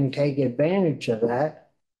apply and take advantage of that,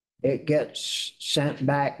 it gets sent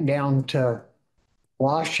back down to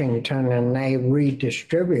Washington and they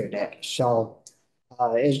redistribute it. So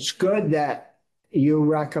it's good that you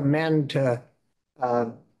recommend to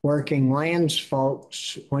working lands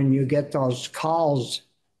folks, when you get those calls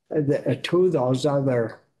to those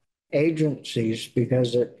other agencies,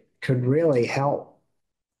 because it could really help.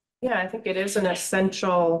 Yeah, I think it is an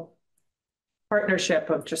essential partnership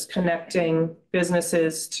of just connecting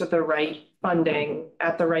businesses to the right funding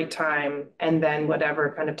at the right time, and then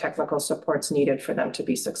whatever kind of technical support's needed for them to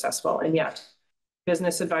be successful. And yeah,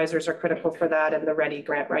 business advisors are critical for that, and the READY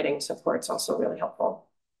grant writing support's also really helpful.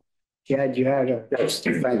 Jed, you had a... Yes,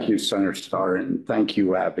 thank you, Senator Starr, and thank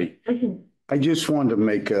you, Abby. I just wanted to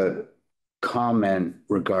make a comment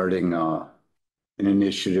regarding an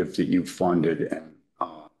initiative that you funded and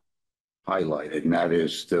highlighted, and that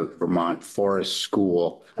is the Vermont Forest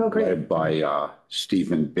School led by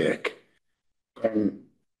Stephen Bick. And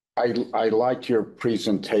I liked your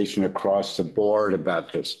presentation across the board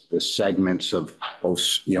about the segments of both,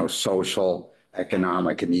 you know, social,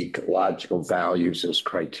 economic, and ecological values as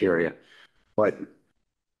criteria. But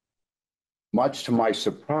much to my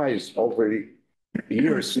surprise, over the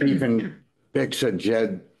years, Stephen Bick said,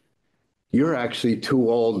 "Jed, you're actually too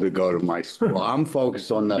old to go to my school. I'm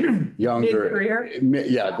focused on the younger, mid-career?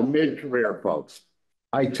 The mid-career folks."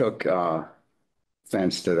 I took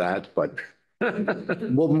offense to that, but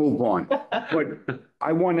we'll move on. But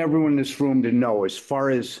I want everyone in this room to know, as far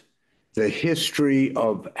as the history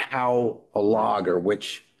of how a logger,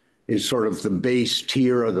 which is sort of the base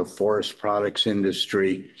tier of the forest products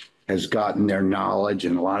industry, has gotten their knowledge,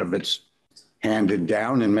 and a lot of it's handed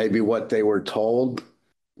down, and maybe what they were told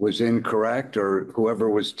was incorrect, or whoever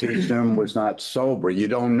was teaching them was not sober. You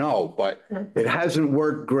don't know, but it hasn't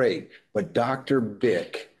worked great. But Dr.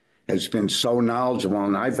 Bick has been so knowledgeable,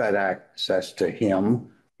 and I've had access to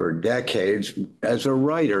him for decades as a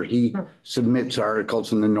writer. He submits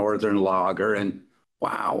articles in the Northern Logger, and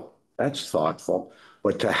wow, that's thoughtful.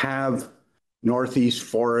 But to have Northeast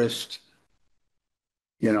Forest,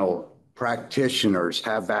 you know, practitioners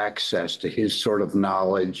have access to his sort of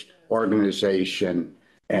knowledge, organization,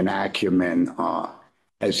 and acumen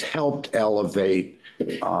has helped elevate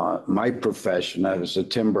my profession as a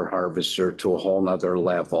timber harvester to a whole nother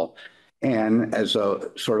level. And as a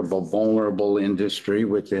sort of a vulnerable industry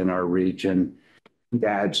within our region, it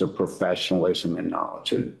adds a professionalism and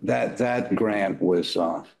knowledge. That grant was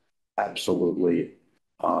absolutely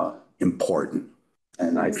important.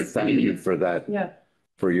 And I thank you for that,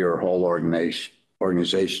 for your whole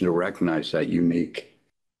organization to recognize that unique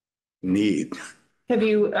need. Have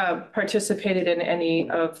you participated in any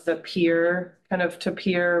of the peer, kind of to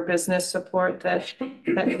peer business support that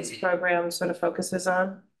this program sort of focuses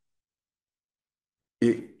on?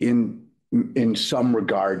 In some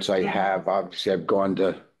regards, I have. Obviously, I've gone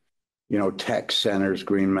to, you know, tech centers,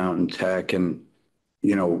 Green Mountain Tech, and,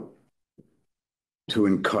 you know,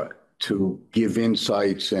 to give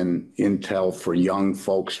insights and intel for young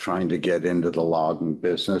folks trying to get into the logging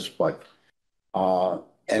business. But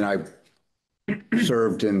and I've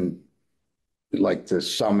served in, like, the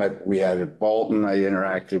summit we had at Bolton. I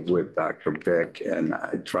interacted with Dr. Bick, and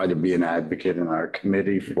I try to be an advocate in our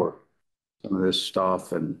committee for some of this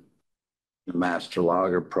stuff and the master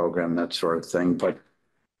logger program, that sort of thing. But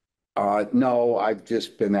no, I've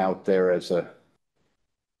just been out there as a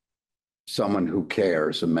someone who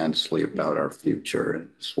cares immensely about our future in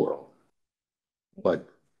this world. But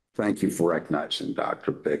thank you for recognizing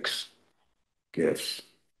Dr. Bick's gifts.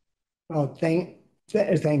 Well, thank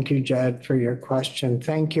you, Jed, for your question.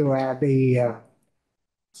 Thank you, Abby.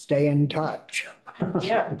 Stay in touch.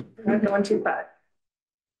 Yeah, not going too far.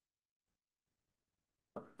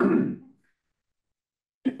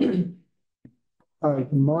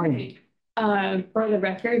 Good morning. For the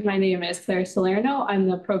record, my name is Claire Salerno. I'm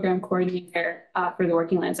the program coordinator for the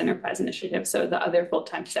Working Lands Enterprise Initiative, so the other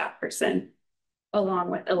full-time staff person,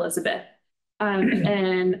 along with Elizabeth.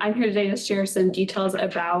 And I'm here today to share some details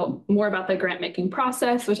more about the grant making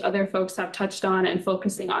process, which other folks have touched on, and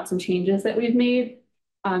focusing on some changes that we've made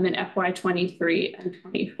in FY 23 and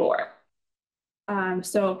 24.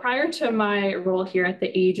 So prior to my role here at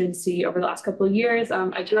the agency over the last couple of years,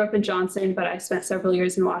 I grew up in Johnson, but I spent several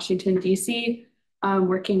years in Washington, D.C.,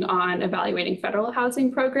 working on evaluating federal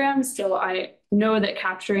housing programs. So I know that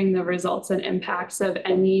capturing the results and impacts of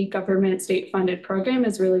any government state-funded program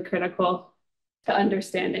is really critical to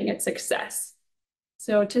understanding its success.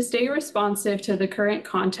 So to stay responsive to the current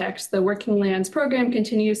context, the Working Lands program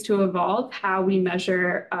continues to evolve how we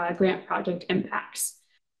measure grant project impacts.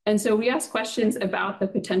 And so we ask questions about the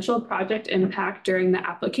potential project impact during the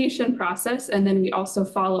application process, and then we also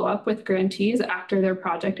follow up with grantees after their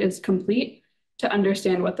project is complete to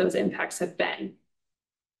understand what those impacts have been.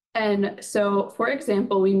 And so, for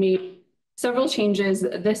example, we made several changes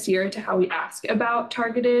this year to how we ask about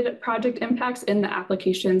targeted project impacts in the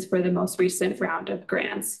applications for the most recent round of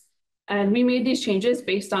grants. And we made these changes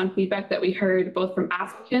based on feedback that we heard both from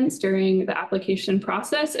applicants during the application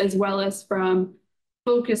process, as well as from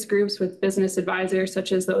focus groups with business advisors,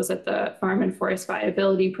 such as those at the Farm and Forest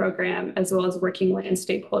Viability Program, as well as working land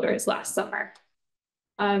stakeholders last summer.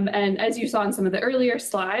 And as you saw in some of the earlier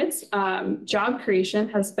slides, job creation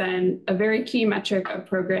has been a very key metric of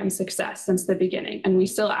program success since the beginning. And we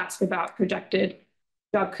still ask about projected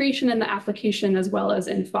job creation in the application, as well as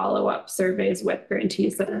in follow-up surveys with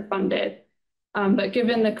grantees that are funded. But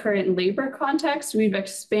given the current labor context, we've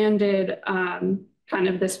expanded kind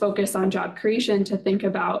of this focus on job creation to think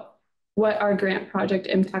about what our grant project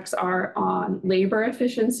impacts are on labor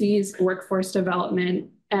efficiencies, workforce development,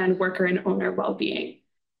 and worker and owner well-being.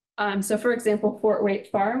 So for example, Fort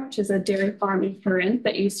Waite Farm, which is a dairy farm in Corinth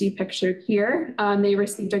that you see pictured here, they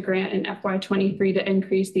received a grant in FY 23 to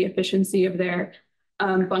increase the efficiency of their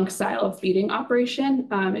bunk style feeding operation.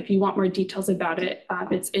 If you want more details about it,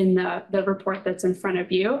 it's in the report that's in front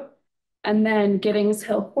of you. And then Giddings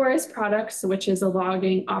Hill Forest Products, which is a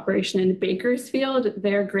logging operation in Bakersfield,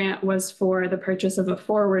 their grant was for the purchase of a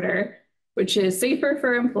forwarder, which is safer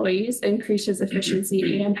for employees, increases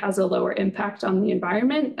efficiency, and has a lower impact on the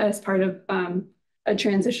environment as part of a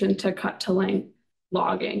transition to cut-to-length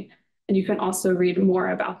logging. And you can also read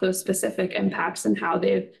more about those specific impacts and how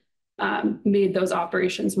they've made those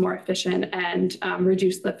operations more efficient and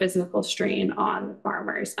reduced the physical strain on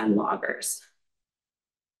farmers and loggers.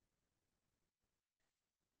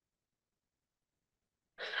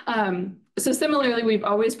 So similarly, we've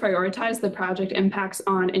always prioritized the project impacts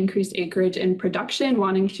on increased acreage in production,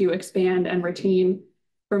 wanting to expand and retain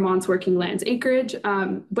Vermont's working lands acreage.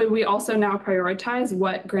 But we also now prioritize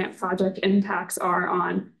what grant project impacts are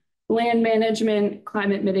on land management,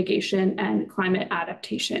 climate mitigation, and climate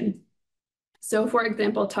adaptation. So for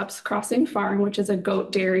example, Tubbs Crossing Farm, which is a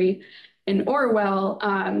goat dairy in Orwell,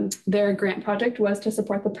 their grant project was to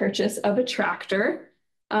support the purchase of a tractor.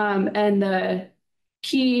 And the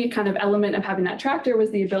key kind of element of having that tractor was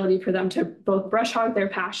the ability for them to both brush hog their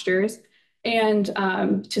pastures and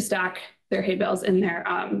to stack their hay bales in their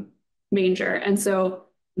manger. And so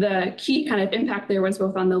the key kind of impact there was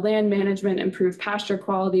both on the land management, improved pasture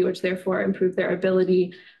quality, which therefore improved their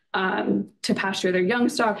ability to pasture their young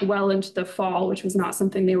stock well into the fall, which was not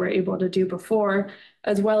something they were able to do before,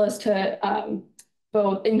 as well as to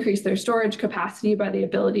both increase their storage capacity by the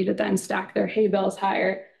ability to then stack their hay bales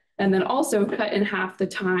higher, and then also cut in half the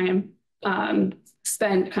time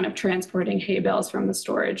spent kind of transporting hay bales from the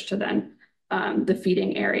storage to then the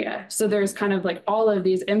feeding area. So there's kind of like all of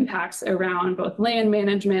these impacts around both land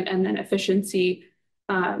management and then efficiency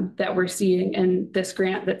that we're seeing in this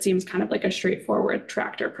grant that seems kind of like a straightforward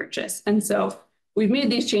tractor purchase. And so we've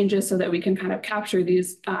made these changes so that we can kind of capture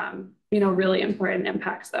these really important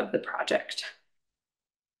impacts of the project.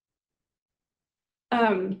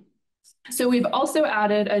 So we've also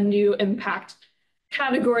added a new impact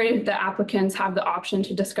category that applicants have the option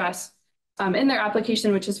to discuss in their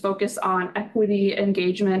application, which is focused on equity,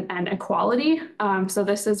 engagement, and equality. So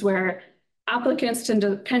this is where applicants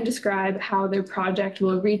can describe how their project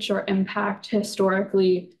will reach or impact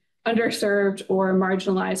historically underserved or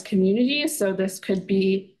marginalized communities. So this could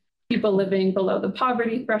be people living below the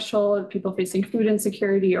poverty threshold, people facing food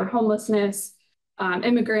insecurity or homelessness,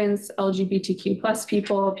 immigrants, LGBTQ plus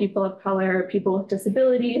people, people of color, people with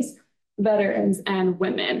disabilities, veterans, and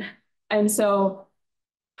women. And so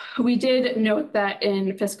we did note that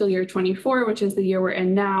in fiscal year 24, which is the year we're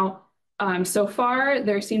in now, so far,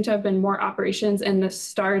 there seem to have been more operations in the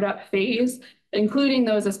startup phase, including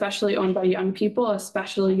those especially owned by young people,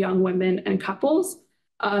 especially young women and couples.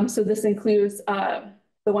 So this includes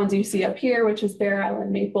the ones you see up here, which is Bear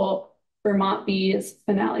Island Maple, Vermont Bees,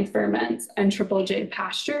 Finale Ferments, and Triple J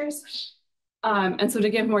Pastures. And so to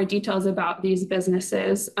give more details about these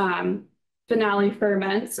businesses, Finale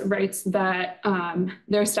Ferments writes that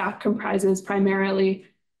their staff comprises primarily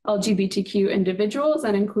LGBTQ individuals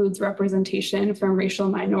and includes representation from racial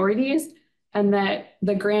minorities, and that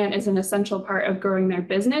the grant is an essential part of growing their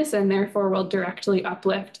business and therefore will directly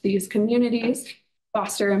uplift these communities,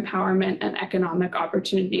 foster empowerment and economic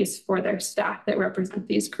opportunities for their staff that represent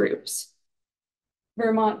these groups.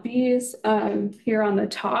 Vermont Bees, here on the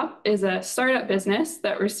top, is a startup business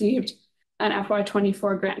that received an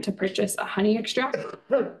FY24 grant to purchase a honey extract.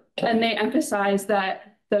 And they emphasize that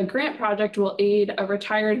the grant project will aid a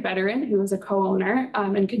retired veteran who is a co-owner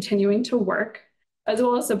in continuing to work, as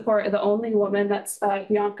well as support the only woman, that's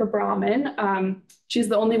Bianca Brahman. She's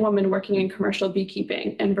the only woman working in commercial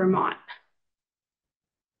beekeeping in Vermont.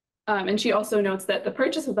 And she also notes that the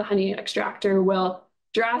purchase of the honey extractor will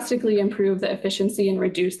drastically improve the efficiency and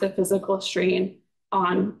reduce the physical strain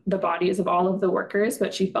on the bodies of all of the workers.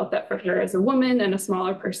 But she felt that for her as a woman and a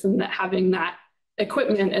smaller person, that having that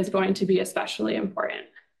equipment is going to be especially important.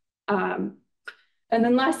 And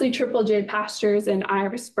then lastly, Triple J Pastures in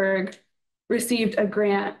Irisburg received a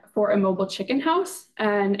grant for a mobile chicken house.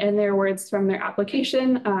 And in their words from their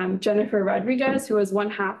application, Jennifer Rodriguez, who was one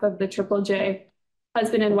half of the Triple J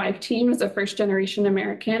husband and wife team, is a first-generation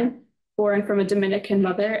American born from a Dominican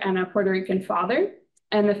mother and a Puerto Rican father.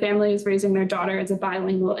 And the family is raising their daughter as a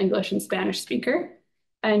bilingual English and Spanish speaker.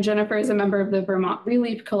 And Jennifer is a member of the Vermont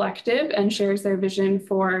Relief Collective and shares their vision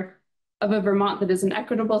of a Vermont that is an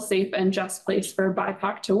equitable, safe, and just place for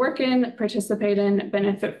BIPOC to work in, participate in,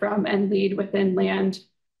 benefit from, and lead within land,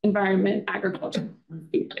 environment, agriculture,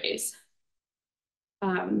 and food ways.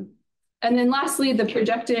 And then lastly, the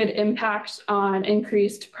projected impact on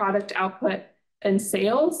increased product output and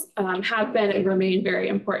sales have been and remain very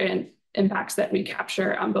important impacts that we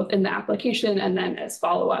capture both in the application and then as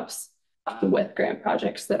follow-ups with grant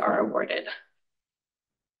projects that are awarded.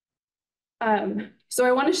 So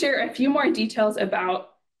I want to share a few more details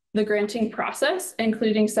about the granting process,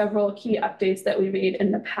 including several key updates that we made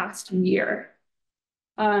in the past year.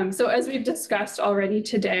 So as we've discussed already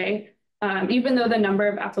today, even though the number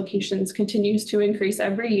of applications continues to increase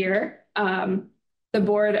every year, the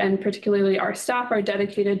board and particularly our staff are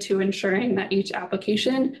dedicated to ensuring that each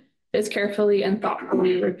application is carefully and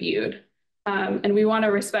thoughtfully reviewed. And we want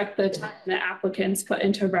to respect the time that applicants put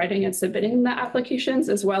into writing and submitting the applications,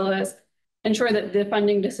 as well as ensure that the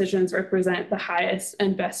funding decisions represent the highest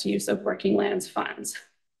and best use of Working Lands funds.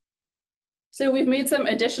 So we've made some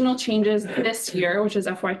additional changes this year, which is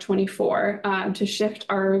FY24, to shift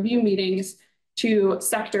our review meetings to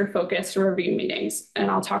sector-focused review meetings. And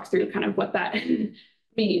I'll talk through kind of what that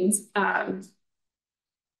means.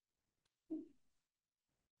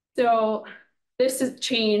 So this is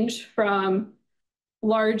change from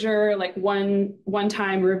larger, like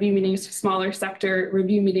one-time review meetings to smaller sector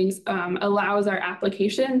review meetings allows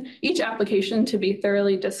each application to be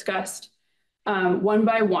thoroughly discussed one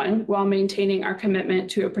by one while maintaining our commitment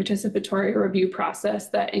to a participatory review process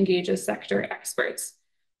that engages sector experts.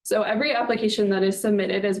 So every application that is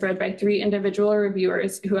submitted is read by 3 individual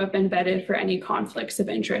reviewers who have been vetted for any conflicts of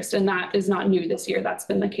interest. And that is not new this year. That's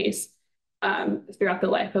been the case throughout the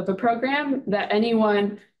life of a program, that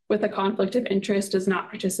anyone with a conflict of interest does not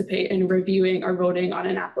participate in reviewing or voting on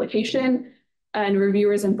an application. And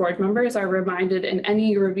reviewers and board members are reminded in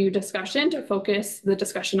any review discussion to focus the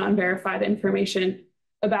discussion on verified information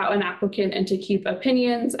about an applicant and to keep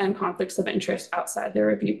opinions and conflicts of interest outside the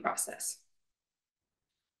review process.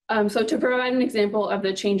 So to provide an example of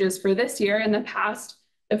the changes for this year, in the past,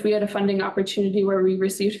 if we had a funding opportunity where we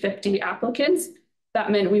received 50 applicants,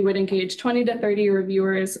 that meant we would engage 20 to 30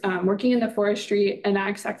 reviewers working in the forestry and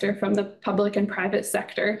ag sector from the public and private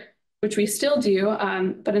sector, which we still do.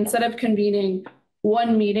 But instead of convening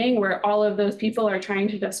one meeting where all of those people are trying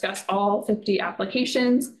to discuss all 50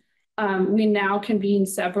 applications, we now convene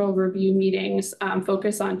several review meetings,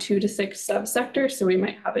 focus on 2 to 6 subsectors. So we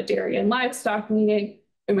might have a dairy and livestock meeting,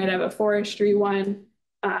 we might have a forestry one,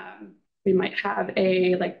 We might have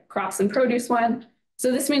a like cross and produce one.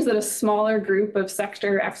 So this means that a smaller group of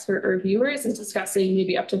sector expert reviewers is discussing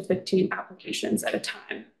maybe up to 15 applications at a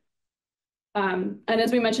time. And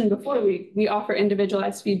as we mentioned before, we offer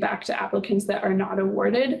individualized feedback to applicants that are not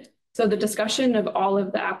awarded. So the discussion of all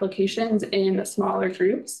of the applications in smaller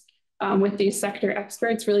groups with these sector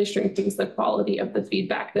experts really strengthens the quality of the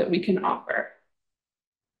feedback that we can offer.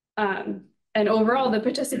 And overall, the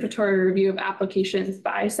participatory review of applications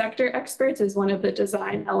by sector experts is one of the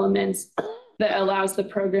design elements that allows the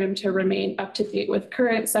program to remain up to date with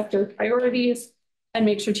current sector priorities and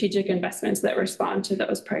make strategic investments that respond to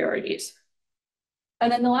those priorities.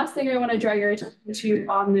 And then the last thing I want to draw your attention to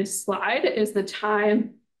on this slide is the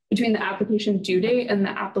time between the application due date and the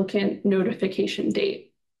applicant notification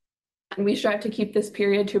date. And we strive to keep this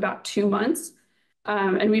period to about 2 months.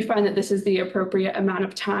 And we find that this is the appropriate amount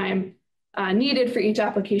of time needed for each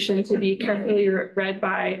application to be carefully read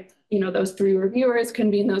by, those 3 reviewers,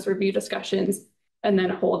 convene those review discussions, and then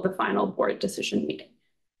hold the final board decision meeting.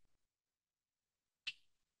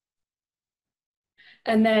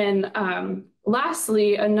 And then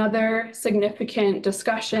lastly, another significant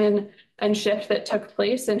discussion and shift that took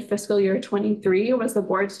place in fiscal year 23 was the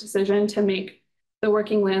board's decision to make the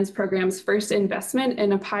Working Lands program's first investment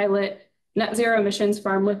in a pilot net zero emissions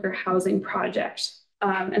farm worker housing project.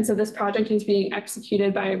 And so this project is being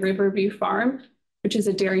executed by Riverview Farm, which is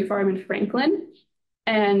a dairy farm in Franklin.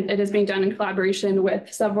 And it is being done in collaboration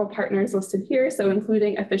with several partners listed here. So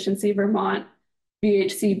including Efficiency Vermont,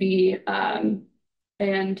 VHCB,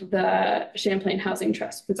 and the Champlain Housing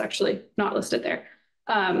Trust, was actually not listed there.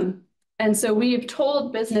 And so we've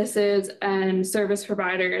told businesses and service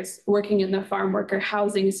providers working in the farm worker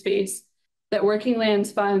housing space that Working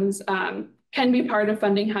Lands funds can be part of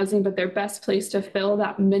funding housing, but they're best placed to fill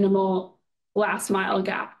that minimal last mile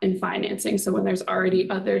gap in financing. So when there's already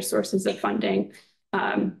other sources of funding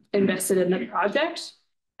invested in the project.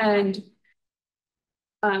 And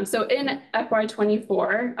so in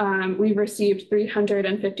FY24, we've received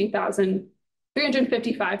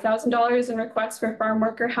 $355,000 in requests for farm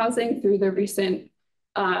worker housing through the recent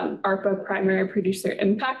ARPA Primary Producer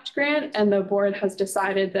Impact Grant. And the board has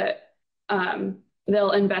decided that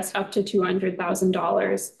they'll invest up to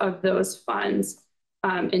 $200,000 of those funds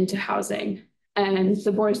into housing. And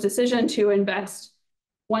the board's decision to invest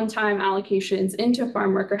one-time allocations into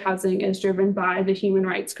farm worker housing is driven by the human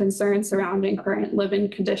rights concerns surrounding current living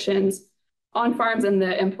conditions on farms and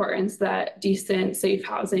the importance that decent, safe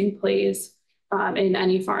housing plays in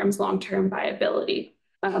any farm's long-term viability.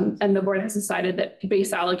 And the board has decided that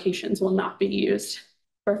base allocations will not be used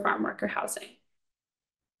for farm worker housing.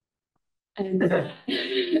 And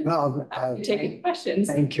Well, taking questions.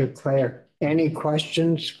 Thank you, Claire. Any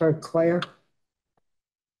questions for Claire?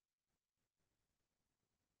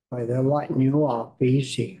 Well, they're letting you off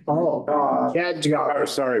easy. Oh, Dad's got Oh,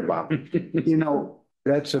 sorry, Bob.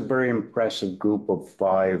 That's a very impressive group of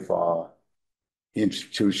 5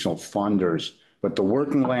 institutional funders, but the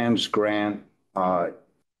Working Lands grant on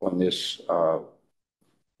this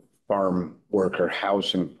farm worker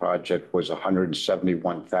housing project was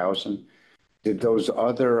 $171,000. Did those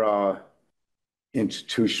other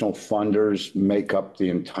institutional funders make up the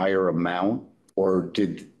entire amount, or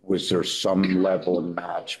was there some level of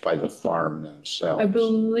match by the farm themselves? I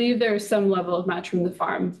believe there's some level of match from the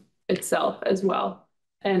farm itself as well.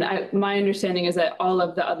 And my understanding is that all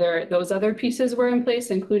of those other pieces were in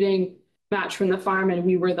place, including match from the farm, and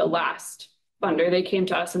we were the last funder. They came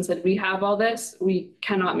to us and said, we have all this, we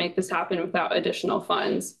cannot make this happen without additional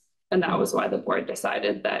funds. And that was why the board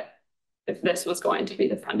decided that if this was going to be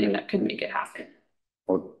the funding that could make it happen.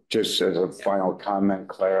 Well, just as a final comment,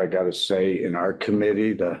 Claire, I got to say, in our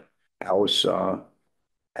committee, the House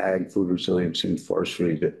Ag, Food Resilience and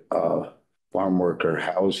Forestry, farm worker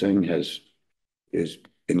housing is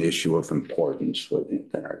an issue of importance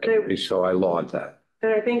within our committee. So I laud that.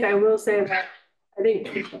 And I think I will say that I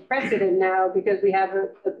think it's precedent now because we have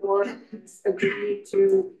the board agreed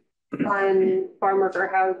to fund farm worker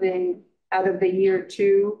housing out of the year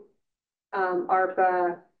 2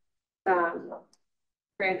 ARPA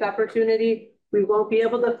grant opportunity. We won't be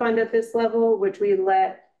able to fund at this level, which we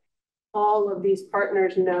let all of these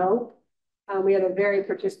partners know. We had a very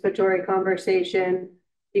participatory conversation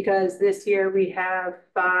because this year we have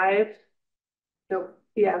 5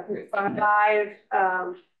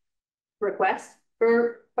 requests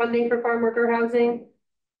for funding for farm worker housing.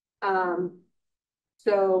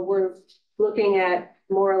 So we're looking at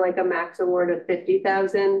more like a max award of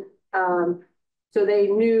 50,000. So they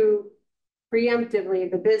knew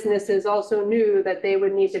preemptively, the businesses also knew that they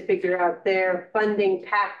would need to figure out their funding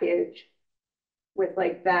package with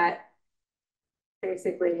like that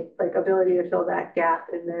basically like ability to fill that gap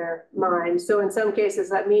in their mind. So in some cases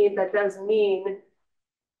that does mean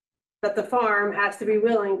that the farm has to be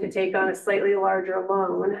willing to take on a slightly larger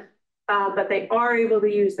loan, but they are able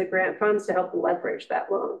to use the grant funds to help leverage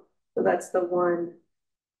that loan. So that's the one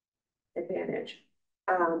advantage.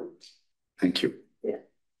 Thank you. Yeah.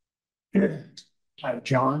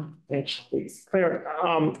 John? Thanks. Claire,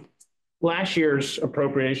 last year's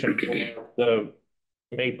appropriation for the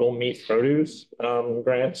Maple Meat Produce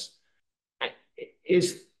grants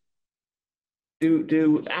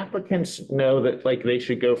do applicants know that like they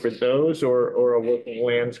should go for those or a working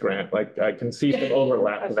lands grant? Like I can see some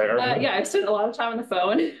overlap there. Yeah, I've spent a lot of time on the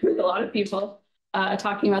phone with a lot of people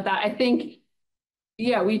talking about that. I think,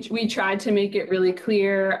 yeah, we tried to make it really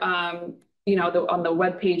clear, you know, on the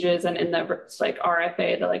web pages and in the like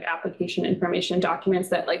RFA, the like application information documents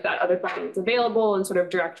that like that other funding is available, and sort of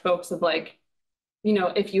direct folks of like, you know,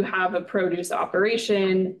 if you have a produce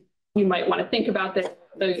operation, you might want to think about this.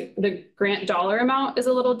 The grant dollar amount is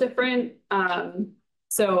a little different.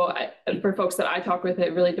 So for folks that I talk with,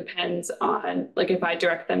 it really depends on like if I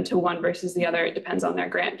direct them to one versus the other, it depends on their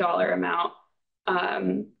grant dollar amount,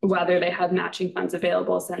 whether they have matching funds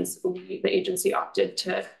available, since the agency opted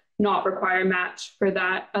to not require match for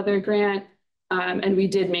that other grant. And we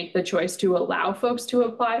did make the choice to allow folks to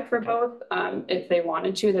apply for both if they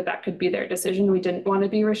wanted to, that could be their decision. We didn't want to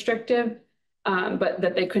be restrictive, but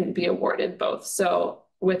that they couldn't be awarded both. So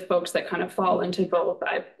with folks that kind of fall into both,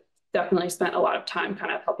 I've definitely spent a lot of time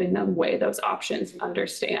kind of helping them weigh those options and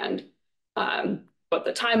understand what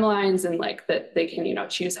the timelines and like that they can, you know,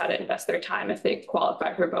 choose how to invest their time if they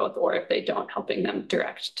qualify for both, or if they don't, helping them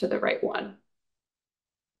direct to the right one.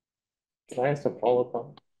 Can I ask a follow-up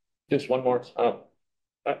on just one more? What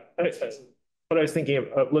I was thinking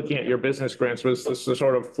of looking at your business grants was this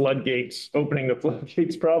sort of floodgates, opening the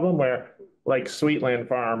floodgates problem, where like Sweetland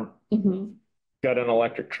Farm got an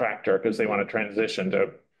electric tractor because they want to transition to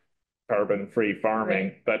carbon-free farming.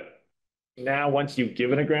 Right. But now once you've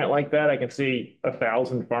given a grant like that, I can see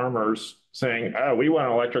 1,000 farmers saying, oh, we want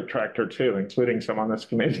an electric tractor too, including some on this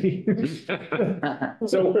committee.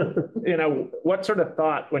 So, you know, what sort of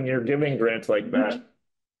thought when you're giving grants like that,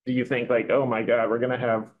 do you think like, oh my God, we're going to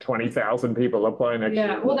have 20,000 people apply next year?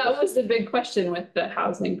 Yeah, well, that was the big question with the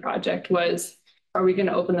housing project was, are we going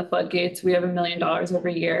to open the floodgates? We have $1 million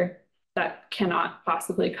every year that cannot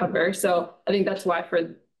possibly cover. So I think that's why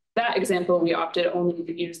for that example, we opted only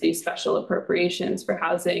to use these special appropriations for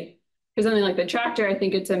housing. Because something like the tractor, I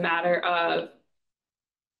think it's a matter of,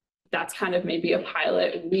 that's kind of maybe a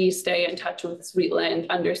pilot. We stay in touch with Sweetland,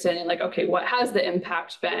 understanding like, okay, what has the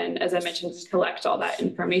impact been? As I mentioned, we collect all that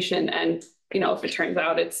information. And, you know, if it turns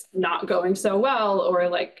out it's not going so well, or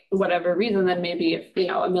like whatever reason, then maybe if, you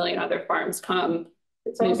know, 1 million other farms come,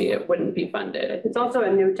 maybe it wouldn't be funded. It's also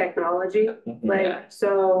a new technology,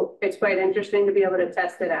 so it's quite interesting to be able to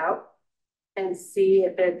test it out and see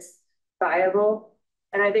if it's viable.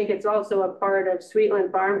 And I think it's also a part of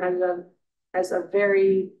Sweetland Farm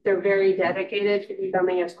they're very dedicated to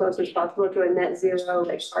becoming as close as possible to a net zero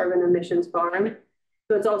like carbon emissions farm.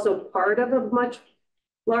 So it's also part of a much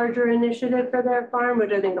larger initiative for their farm,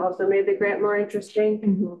 which I think also made the grant more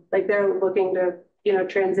interesting. Like they're looking to, you know,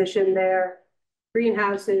 transition their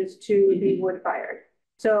greenhouses to be wood fired.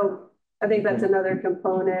 So I think that's another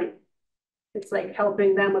component. It's like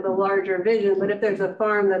helping them with a larger vision. But if there's a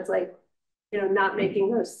farm that's like, you know, not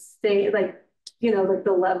making those like, you know, like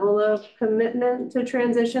the level of commitment to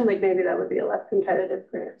transition, like maybe that would be a less competitive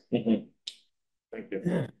grant. Thank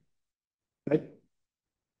you. Good.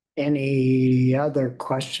 Any other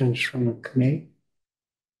questions from the committee?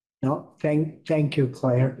 No, thank you,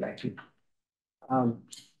 Claire. Thank you.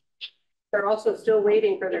 They're also still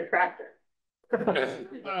waiting for their tractor.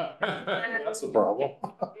 That's the problem.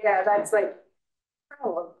 Yeah, that's like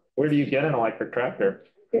problem. Where do you get an electric tractor?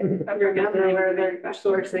 I don't know where they're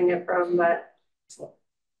sourcing it from, but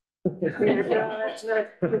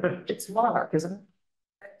it's Mark, isn't it?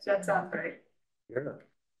 That sounds right. Yeah.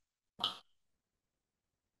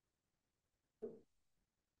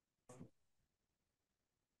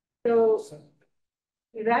 So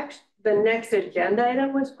we've actually, the next agenda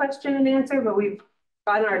item was question and answer, but we've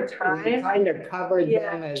on our time. We kind of covered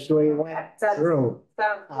them as we went through.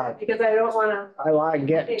 Because I don't want to. I want to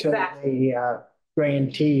get to the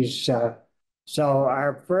grantees. So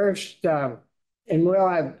our first, and we'll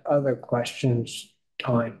have other questions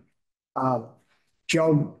time.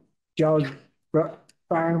 Joe's Brook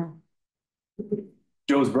Farm.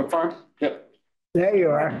 Joe's Brook Farm? Yep. There you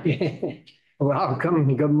are.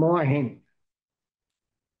 Welcome. Good morning.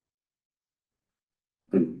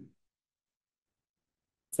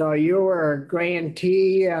 So you were a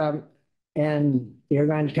grantee, and you're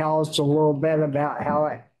going to tell us a little bit about how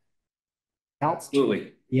it helps.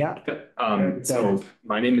 Absolutely. Yeah. So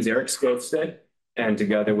my name is Eric Skofstad, and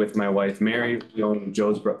together with my wife, Mary, we own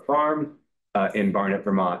Joe's Brook Farm in Barnet,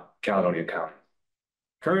 Vermont, Caledonia County.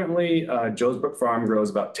 Currently, Joe's Brook Farm grows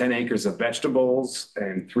about 10 acres of vegetables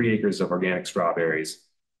and 3 acres of organic strawberries.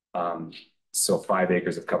 So 5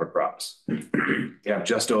 acres of cover crops. We have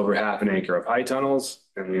just over half an acre of high tunnels,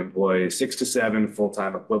 and we employ 6 to 7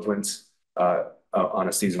 full-time equivalents on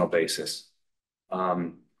a seasonal basis.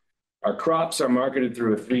 Our crops are marketed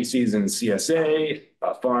through a 3-season CSA,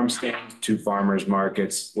 a farm stand, 2 farmers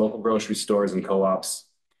markets, local grocery stores and co-ops,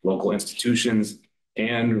 local institutions,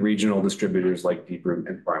 and regional distributors like Deep Root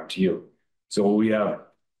and Farm to You. So we have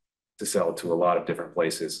to sell to a lot of different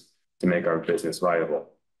places to make our business viable.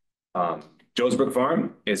 Joe's Brook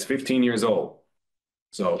Farm is 15 years old.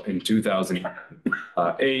 So in 2008,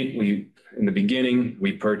 in the beginning,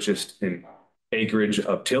 we purchased an acreage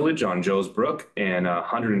of tillage on Joe's Brook and a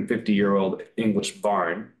 150-year-old English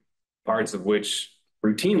barn, parts of which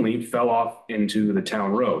routinely fell off into the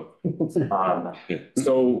town road.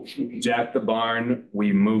 So we jacked the barn,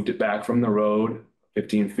 we moved it back from the road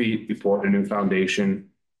 15 feet, we poured a new foundation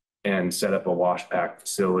and set up a wash pack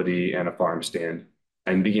facility and a farm stand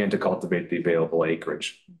and began to cultivate the available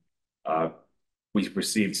acreage. We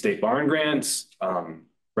received state barn grants,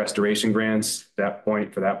 restoration grants at that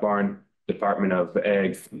point for that barn, Department of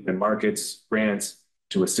Ag and Markets grants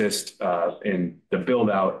to assist in the build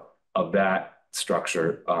out of that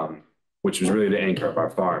structure, which was really the anchor of our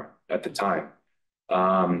farm at the time.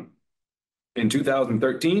 In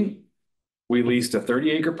 2013, we leased a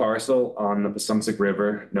 30-acre parcel on the Passumpsic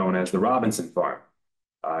River known as the Robinson Farm.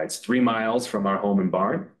 It's 3 miles from our home and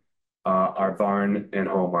barn. Our barn and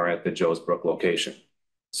home are at the Joe's Brook location.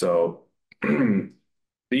 So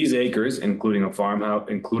these acres, included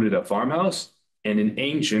a farmhouse and an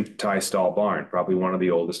ancient tie stall barn, probably one of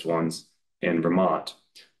the oldest ones in Vermont.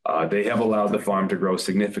 They have allowed the farm to grow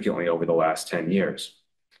significantly over the last 10 years.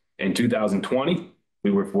 In 2020,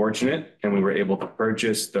 we were fortunate and we were able to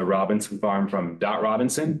purchase the Robinson Farm from Dot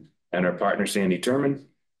Robinson and our partner, Sandy Turman.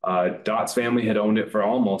 Dot's family had owned it for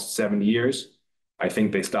almost 70 years. I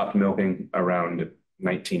think they stopped milking around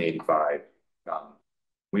 1985.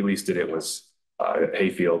 We leased it, it was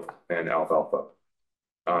hayfield and alfalfa.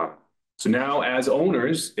 So now as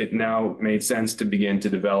owners, it now made sense to begin to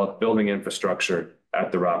develop building infrastructure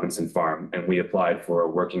at the Robinson Farm, and we applied for a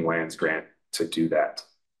working lands grant to do that.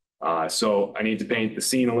 So I need to paint the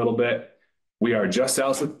scene a little bit. We are just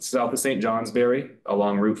south of St. Johnsbury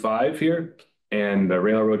along Route 5 here, and the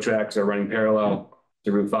railroad tracks are running parallel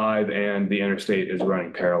to Route 5, and the interstate is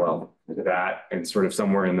running parallel to that, and sort of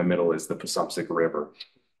somewhere in the middle is the Passumpsic River.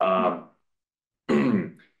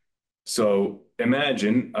 So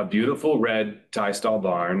imagine a beautiful red tie stall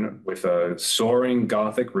barn with a soaring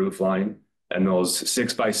Gothic roofline and those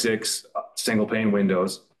 6x6 single pane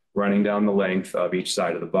windows running down the length of each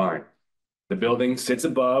side of the barn. The building sits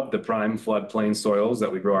above the prime floodplain soils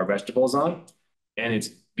that we grow our vegetables on, and it's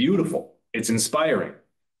beautiful. It's inspiring.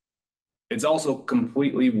 It's also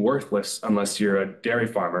completely worthless unless you're a dairy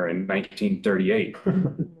farmer in 1938.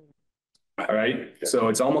 All right, so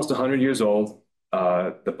it's almost 100 years old.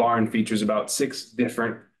 The barn features about 6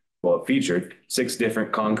 different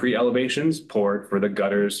concrete elevations poured for the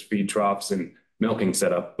gutters, feed troughs, and milking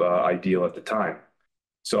setup ideal at the time.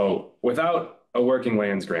 So without a working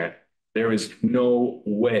lands grant, there is no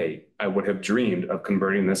way I would have dreamed of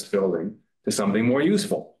converting this building to something more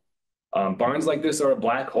useful. Barns like this are a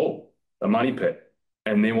black hole, a money pit,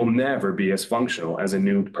 and they will never be as functional as a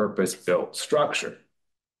new purpose-built structure.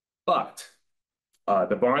 But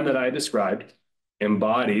the barn that I described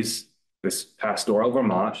embodies this pastoral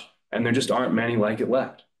Vermont, and there just aren't many like it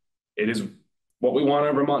left. It is what we want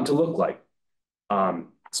our Vermont to look like.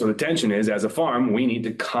 So the tension is, as a farm, we need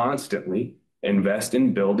to constantly invest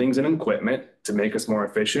in buildings and equipment to make us more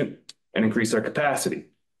efficient and increase our capacity.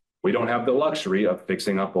 We don't have the luxury of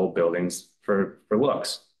fixing up old buildings for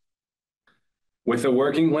looks. With a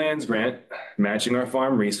working lands grant matching our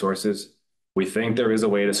farm resources, we think there is a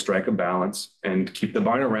way to strike a balance and keep the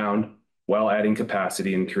barn around while adding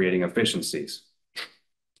capacity and creating efficiencies.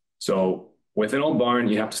 So with an old barn,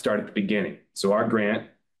 you have to start at the beginning. So our grant,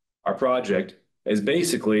 our project, is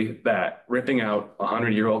basically that, ripping out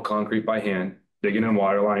 100-year-old concrete by hand, digging in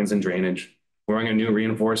water lines and drainage, pouring a new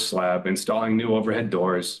reinforced slab, installing new overhead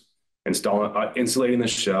doors, insulating the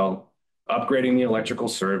shell, upgrading the electrical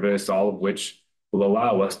service, all of which will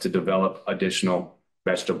allow us to develop additional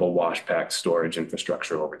vegetable wash pack storage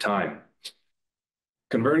infrastructure over time.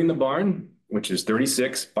 Converting the barn which is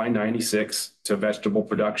 36 by 96 to vegetable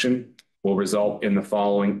production, will result in the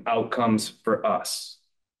following outcomes for us.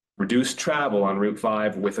 Reduced travel on Route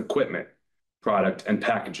 5 with equipment, product, and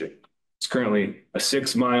packaging. It's currently a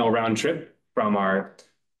 6-mile round trip from our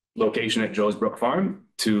location at Joe's Brook Farm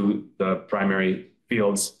to the primary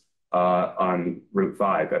fields on Route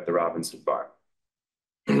 5 at the Robinson Farm.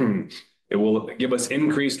 It will give us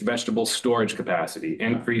increased vegetable storage capacity,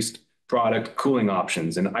 increased product cooling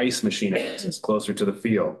options, and ice machine access closer to the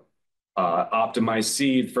field, optimized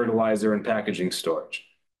seed, fertilizer, and packaging storage.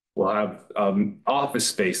 We'll have office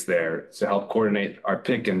space there to help coordinate our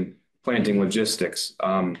pick and planting logistics,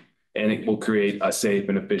 and it will create a safe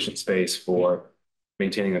and efficient space for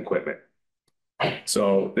maintaining equipment.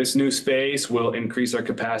 So this new space will increase our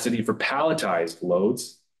capacity for palletized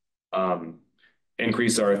loads,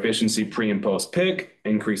 increase our efficiency pre and post pick,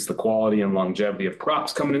 increase the quality and longevity of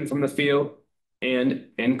crops coming in from the field, and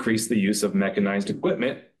increase the use of mechanized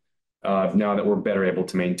equipment now that we're better able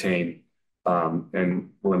to maintain and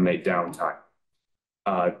eliminate downtime.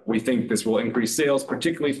 We think this will increase sales,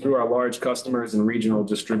 particularly through our large customers and regional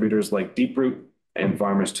distributors like Deep Root and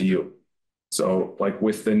Farmers to You. So like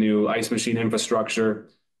with the new ice machine infrastructure,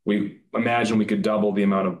 we imagine we could double the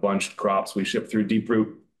amount of bunched crops we ship through Deep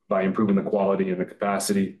Root by improving the quality and the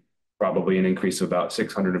capacity, probably an increase of about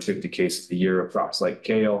 650 cases a year of crops like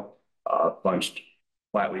kale, bunched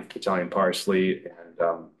flatleaf Italian parsley,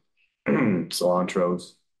 and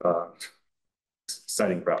cilantros,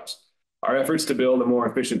 exciting crops. Our efforts to build a more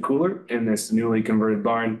efficient cooler in this newly converted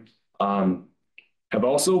barn have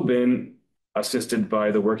also been assisted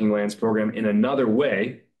by the Working Lands program in another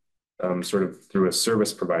way, sort of through a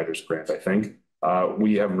service providers grant, I think.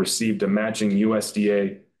 We have received a matching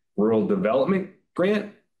USDA Rural Development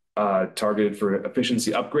Grant targeted for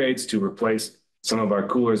efficiency upgrades to replace some of our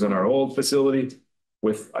coolers in our old facility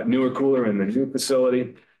with a newer cooler in the new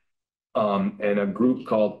facility. And a group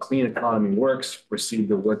called Clean Economy Works received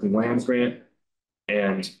the Working Lands Grant,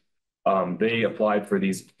 and they applied for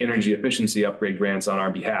these energy efficiency upgrade grants on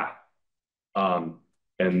our behalf,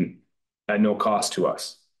 and at no cost to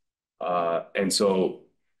us. And so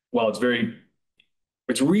while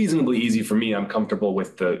it's reasonably easy for me, I'm comfortable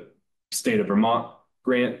with the state of Vermont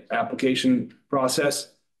grant application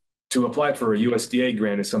process. To apply for a USDA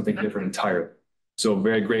grant is something different entirely. So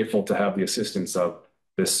very grateful to have the assistance of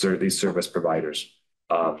these service providers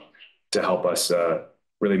to help us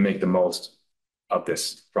really make the most of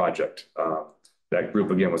this project. That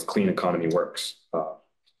group again was Clean Economy Works,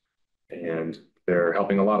 and they're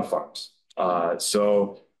helping a lot of farms.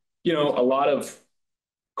 So, you know, a lot of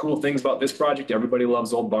cool things about this project. Everybody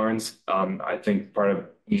loves old barns. I think one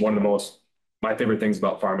of my favorite things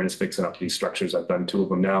about farming is fixing up these structures. I've done 2 of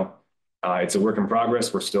them now. It's a work in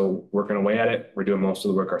progress. We're still working away at it. We're doing most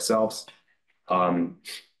of the work ourselves.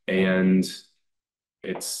 And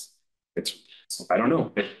it's, I don't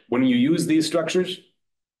know, when you use these structures,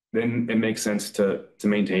 then it makes sense to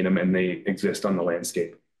maintain them, and they exist on the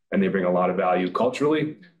landscape, and they bring a lot of value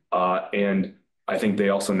culturally. And I think they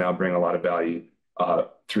also now bring a lot of value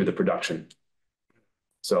through the production.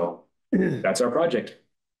 So that's our project.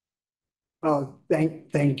 Well,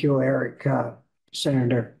 thank you, Eric.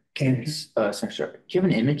 Senator Keynes. Senator, do you have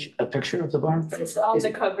an image, a picture of the barn? It's on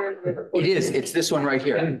the cover. It is. It's this one right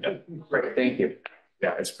here. Great, thank you.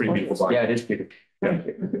 Yeah, it's pretty beautiful barn. Yeah, it is beautiful.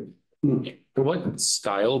 Yeah. What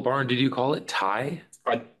style barn did you call it? Thai?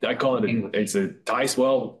 I call it it's a Thai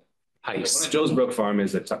swell. Heist. Joe's Brook Farm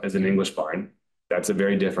is an English barn. That's a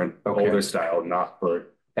very different, older style, not for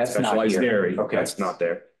specialized dairy. Okay. That's not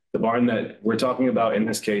there. The barn that we're talking about in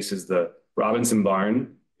this case is the Robinson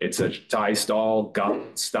barn. It's a Thai style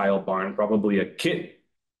barn, probably a kit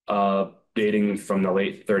dating from the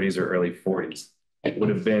late 30s or early 40s. It would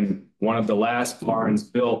have been one of the last barns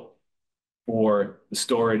built for the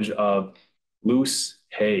storage of loose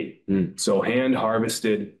hay. So hand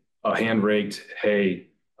harvested, hand raked hay,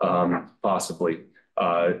 possibly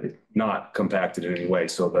not compacted in any way.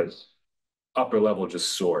 So the upper level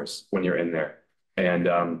just soars when you're in there. And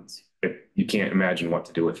you can't imagine what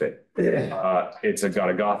to do with it. It's got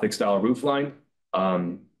a Gothic style roof line,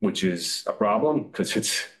 which is a problem because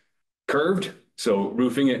it's curved. So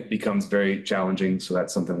roofing it becomes very challenging. So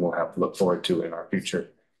that's something we'll have to look forward to in our future.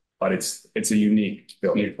 But it's a unique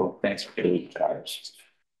building. Beautiful. Thanks for getting the cars.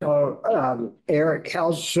 So, Eric,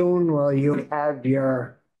 how soon will you have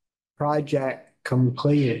your project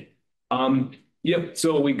completed? Yep.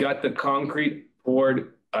 So we got the concrete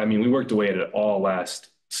poured. I mean, we worked away at it all last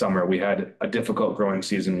summer. We had a difficult growing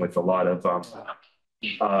season with a lot of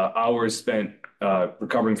hours spent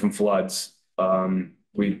recovering from floods.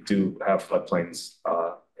 We do have floodplains.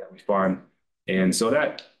 We farm And so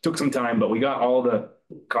that took some time, but we got all the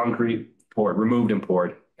concrete removed and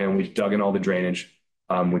poured, and we dug in all the drainage.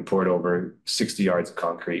 We poured over 60 yards of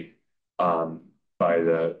concrete before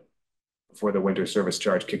the winter service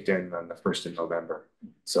charge kicked in on the 1st of November.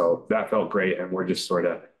 So that felt great, and we're just sort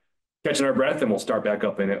of catching our breath, and we'll start back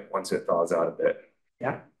up in it once it thaws out a bit.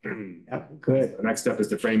 Yeah. Yeah, good. The next step is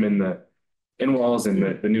to frame in the in walls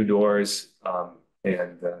and the new doors,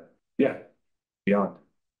 yeah, beyond.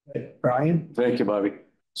 Brian? Thank you, Bobby.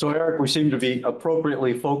 So Eric, we seem to be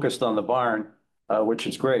appropriately focused on the barn, which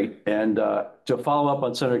is great. And to follow up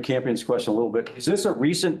on Senator Campion's question a little bit, is this a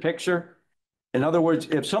recent picture? In other words,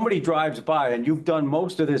 if somebody drives by and you've done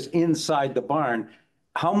most of this inside the barn,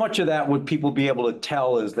 how much of that would people be able to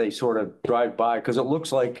tell as they sort of drive by? Because it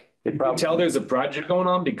looks like it probably. You can tell there's a project going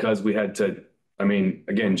on because we had to, I mean,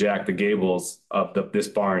 again, jack the gables of this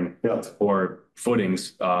barn or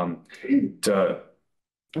footings to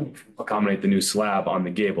accommodate the new slab on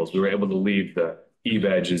the gables. We were able to leave the eave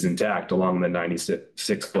edges intact along the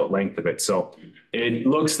 96-foot length of it. So it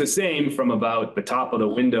looks the same from about the top of the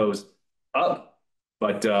windows up,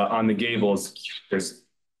 but on the gables, there's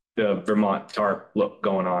the Vermont tarp look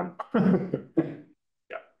going on for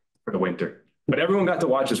the winter. But everyone got to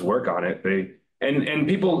watch us work on it. And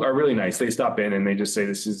people are really nice. They stop in and they just say,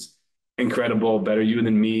 this is incredible, better you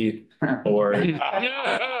than me, or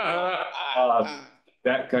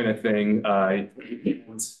that kind of thing.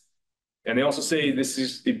 And they also say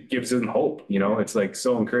it gives them hope. You know, it's like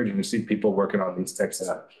so encouraging to see people working on these types of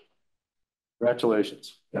stuff.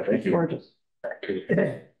 Congratulations. Yeah, thank you. Gorgeous.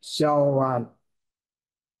 So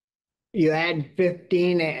you had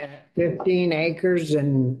 15 acres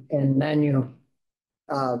and then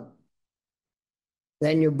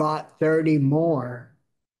you bought 30 more.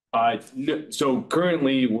 So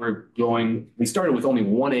currently we started with only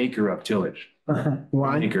 1 acre of tillage.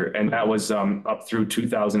 1 acre, and that was up through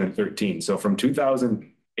 2013. So from 2008-9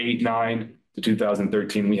 to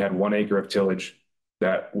 2013, we had 1 acre of tillage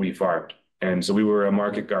that we farmed. And so we were a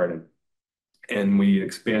market garden. And we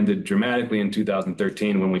expanded dramatically in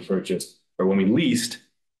 2013 when we leased,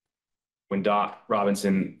 when Dot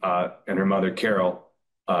Robinson and her mother Carol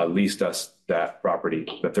leased us that property,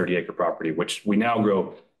 the 30-acre property, which we now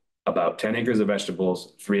grow about 10 acres of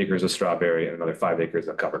vegetables, 3 acres of strawberry, and another 5 acres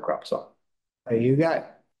of cover crops on. You've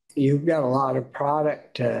got a lot of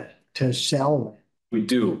product to sell. We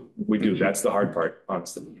do. That's the hard part,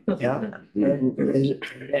 honestly. Yeah.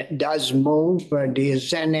 It does move, but do you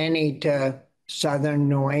send any to southern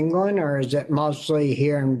New England, or is it mostly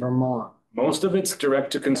here in Vermont? Most of it's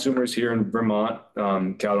direct to consumers here in Vermont,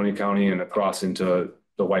 Caledonia County, and across into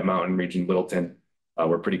the White Mountain region, Littleton.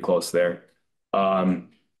 We're pretty close there. And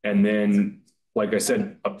then, like I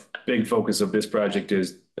said, a big focus of this project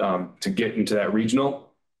is to get into that regional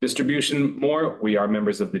distribution more. We are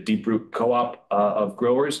members of the Deep Root Co-op of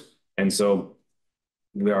growers. And so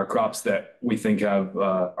there are crops that we think have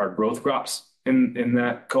are growth crops in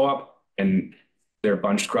that co-op, and they're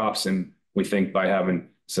bunched crops. And we think by having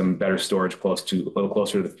some better storage a little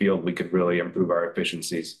closer to the field, we could really improve our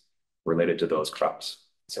efficiencies related to those crops.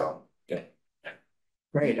 So, yeah.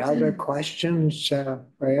 Great. Other questions for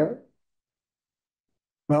you?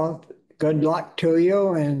 Well, good luck to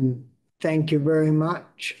you, and thank you very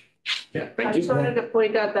much. Yeah, I just wanted to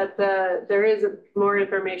point out that there is more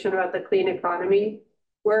information about the Clean Economy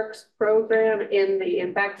Works program in the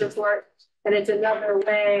impact report. And it's another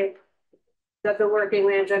way that the Working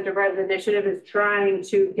Lands Enterprise Initiative is trying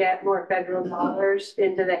to get more federal dollars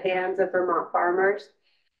into the hands of Vermont farmers.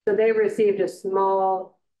 So they received a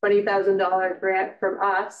small $20,000 grant from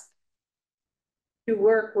us to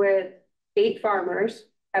work with 8 farmers,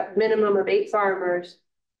 at minimum of 8 farmers,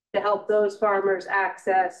 to help those farmers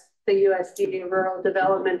access the USDA rural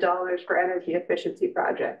development dollars for energy efficiency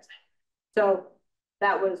projects. So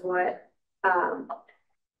that was what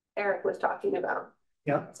Eric was talking about.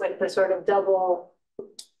 Yeah. It's like the sort of double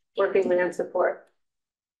working land support.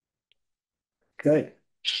 Good.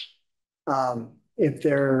 If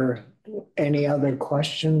there are any other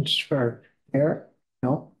questions for Eric?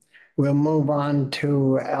 No? We'll move on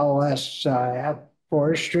to LSF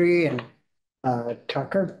Forestry and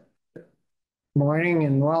Tucker. Morning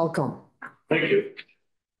and welcome. Thank you.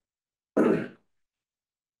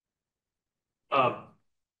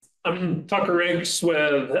 I'm Tucker Riggs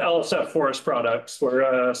with LSF Forest Products.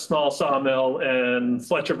 We're a small sawmill in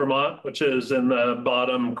Fletcher, Vermont, which is in the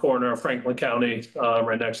bottom corner of Franklin County,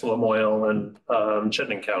 right next to Lamoille and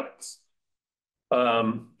Chittenden counties.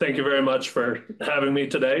 Thank you very much for having me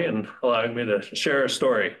today and allowing me to share a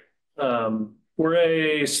story. We're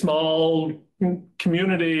a small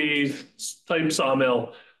community type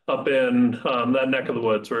sawmill up in that neck of the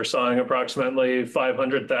woods. We're sawing approximately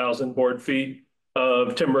 500,000 board feet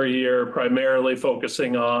of timber a year, primarily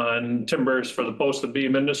focusing on timbers for the post and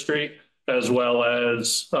beam industry, as well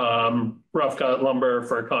as rough cut lumber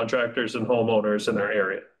for contractors and homeowners in our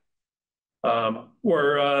area.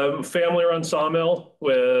 We're a family-run sawmill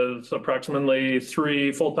with approximately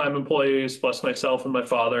 3 full-time employees, plus myself and my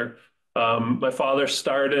father. My father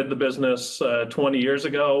started the business 20 years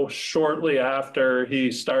ago. Shortly after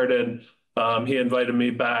he started, he invited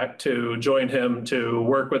me back to join him, to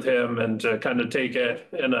work with him, and to kind of take it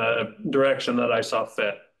in a direction that I saw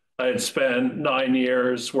fit. I had spent 9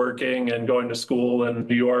 years working and going to school in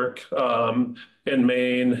New York, in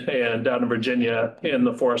Maine, and down in Virginia in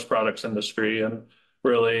the forest products industry, and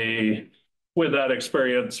really, with that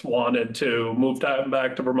experience, wanted to move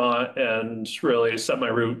back to Vermont and really set my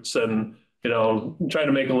roots and, try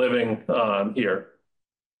to make a living here.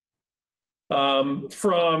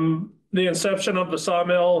 From the inception of the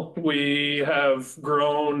sawmill, we have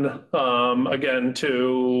grown, again,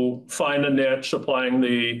 to find a niche supplying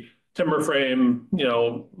the timber frame,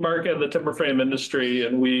 market, the timber frame industry,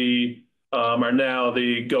 and we are now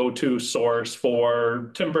the go-to source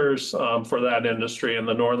for timbers for that industry in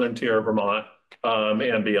the northern tier of Vermont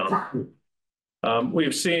and beyond.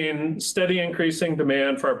 We've seen steady increasing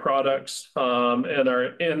demand for our products and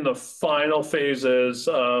are in the final phases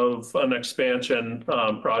of an expansion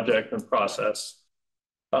project and process.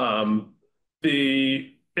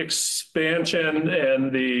 The expansion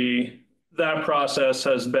and that process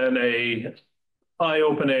has been a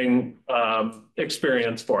eye-opening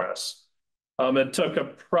experience for us. It took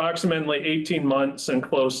approximately 18 months and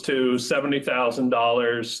close to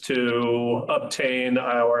 $70,000 to obtain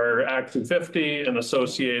our Act 250 and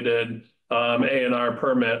associated A&R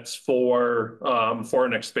permits for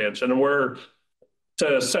an expansion. And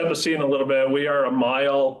to set the scene a little bit, we are a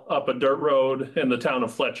mile up a dirt road in the town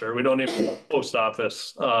of Fletcher. We don't even have a post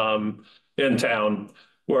office in town,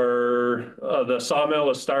 where the sawmill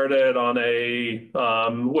was started on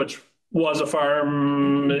which was a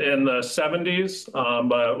farm in the 70s,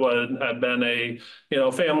 but had been a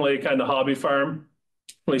family kind of hobby farm.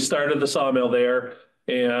 We started the sawmill there,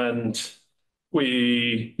 and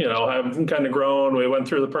we have kind of grown. We went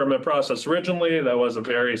through the permit process originally. That was a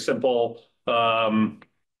very simple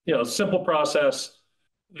simple process.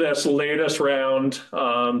 This latest round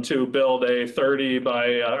to build a 50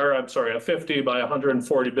 by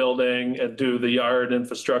 140 building and do the yard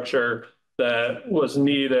infrastructure that was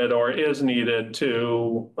needed or is needed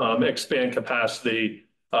to expand capacity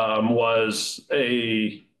was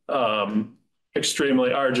a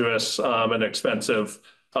extremely arduous and expensive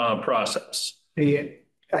process. I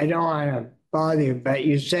don't want to bother you, but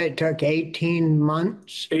you said it took 18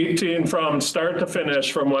 months? 18 from start to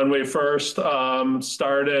finish, from when we first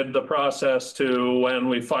started the process to when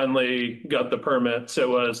we finally got the permits. It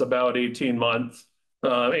was about 18 months.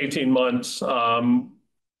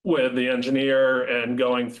 With the engineer and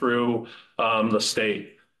going through the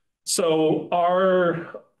state. So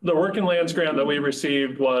the Working Lands grant that we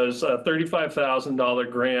received was a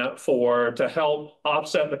 $35,000 grant to help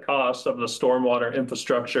offset the cost of the stormwater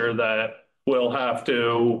infrastructure that we'll have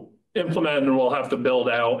to implement and we'll have to build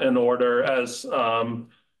out in order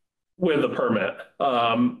with the permit.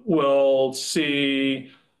 We'll see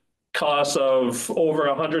costs of over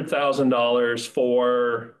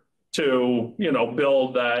 $100,000 to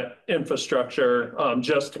build that infrastructure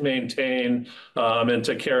just to maintain and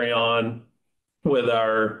to carry on with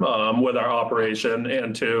our operation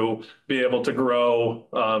and to be able to grow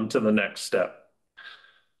to the next step.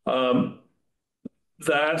 That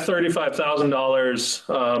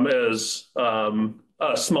 $35,000 is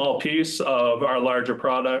a small piece of our larger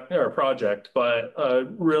project, but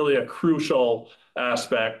really a crucial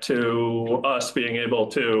aspect to us being able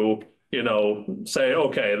to say,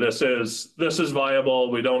 okay, this is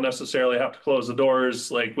viable. We don't necessarily have to close the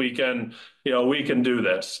doors. Like we can do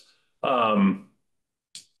this.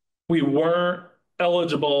 We weren't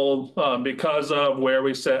eligible because of where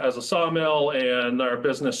we sit as a sawmill and our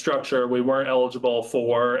business structure. We weren't eligible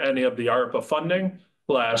for any of the ARPA funding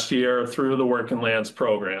last year through the Working Lands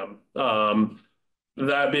program.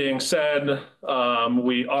 That being said,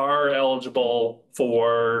 we are eligible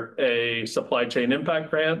for a supply chain impact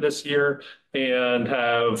grant this year and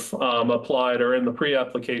have applied or in the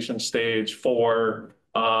pre-application stage for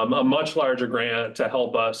a much larger grant to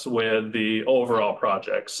help us with the overall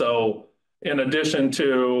project. So in addition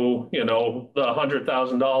to, the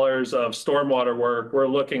 $100,000 of stormwater work, we're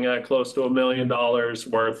looking at close to $1 million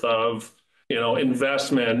worth of,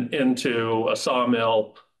 investment into a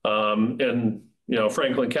sawmill in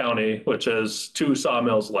Franklin County, which has 2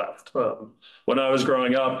 sawmills left. When I was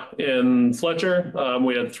growing up in Fletcher,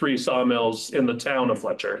 we had 3 sawmills in the town of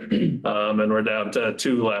Fletcher, and we're down to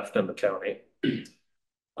 2 left in the county.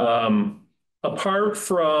 Apart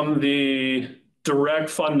from the direct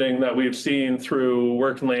funding that we've seen through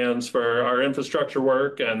Working Lands for our infrastructure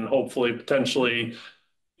work and hopefully potentially,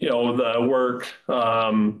 the work,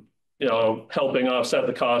 helping offset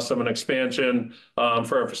the cost of an expansion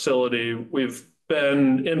for our facility, we've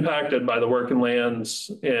been impacted by the Working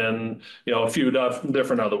Lands in, a few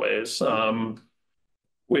different other ways.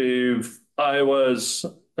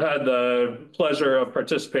 Had the pleasure of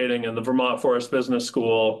participating in the Vermont Forest Business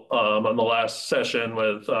School on the last session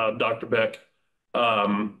with Dr. Bick.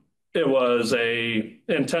 It was a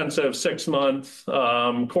intensive 6-month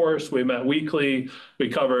course. We met weekly. We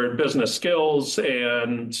covered business skills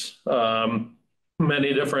and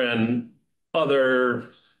many different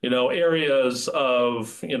other areas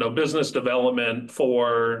of business development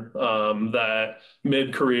for that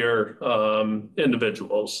mid-career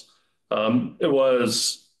individuals.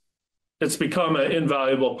 It's become an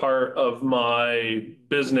invaluable part of my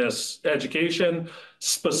business education,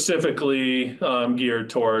 specifically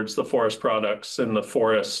geared towards the forest products and the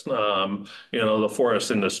forest, the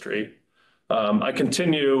forest industry.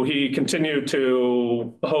 He continued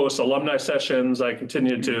to host alumni sessions. I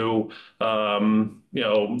continue to,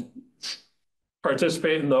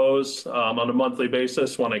 participate in those on a monthly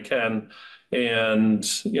basis when I can. And,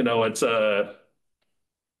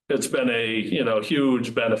 it's been a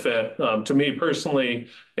huge benefit to me personally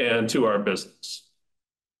and to our business.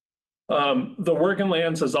 The Working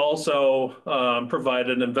Lands has also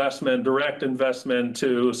provided direct investment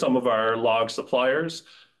to some of our log suppliers,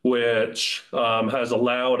 which has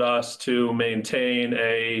allowed us to maintain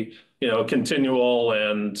a continual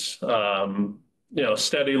and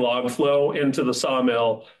steady log flow into the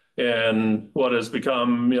sawmill in what has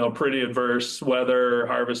become pretty adverse weather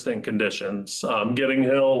harvesting conditions. Getting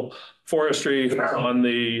Hill Forestry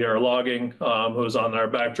or logging, who's on our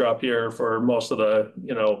backdrop here for most of the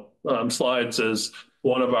slides, is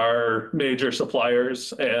one of our major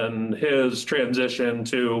suppliers, and his transition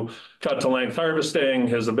to cut to length harvesting,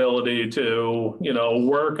 his ability to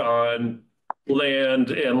work on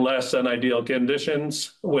land in less than ideal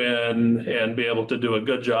conditions and be able to do a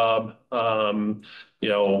good job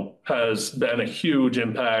has been a huge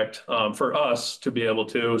impact for us to be able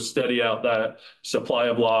to steady out that supply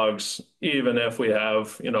of logs, even if we have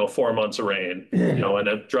 4 months of rain, and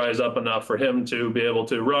it dries up enough for him to be able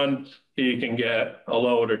to run. He can get a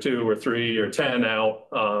load or 2 or 3 or 10 out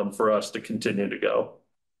for us to continue to go.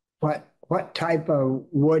 What type of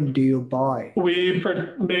wood do you buy? We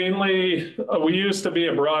used to be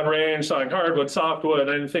a broad range, so like hardwood, softwood,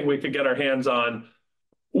 anything we could get our hands on.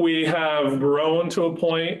 We have grown to a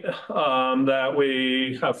point that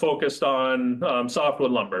we have focused on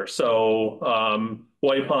softwood lumber. So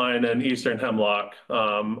white pine and eastern hemlock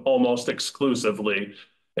almost exclusively.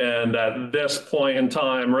 And at this point in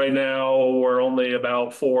time, right now, we're only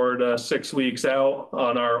about 4 to 6 weeks out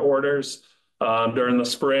on our orders. During the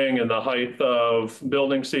spring and the height of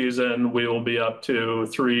building season, we will be up to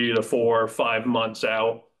 3 to 4, 5 months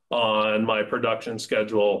out on my production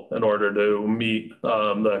schedule in order to meet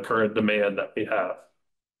the current demand that we have.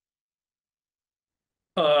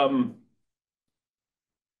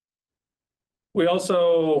 We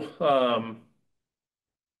also,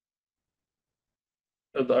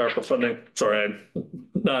 the ARPA funding, sorry,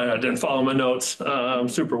 I didn't follow my notes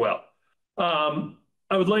super well.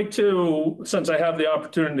 I would like to, since I have the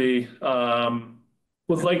opportunity,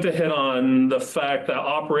 would like to hit on the fact that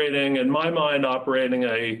in my mind, operating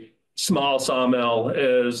a small sawmill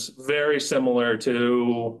is very similar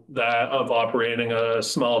to that of operating a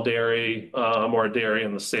small dairy or a dairy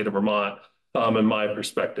in the state of Vermont, in my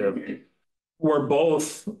perspective.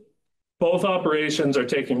 Both operations are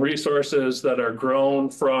taking resources that are grown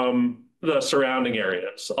from the surrounding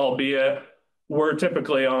areas, albeit we're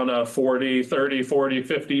typically on a 30, 40,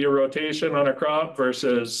 50-year rotation on a crop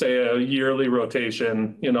versus, say, a yearly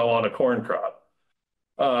rotation, on a corn crop.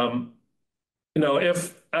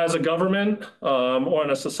 If as a government or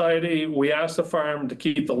in a society, we ask the farm to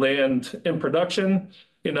keep the land in production,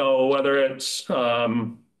 whether it's,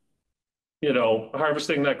 harvesting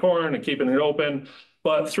that corn and keeping it open,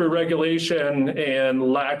 but through regulation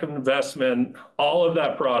and lack of investment, all of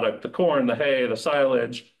that product, the corn, the hay, the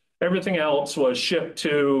silage, everything else was shipped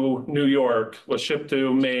to New York, was shipped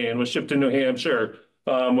to Maine, was shipped to New Hampshire,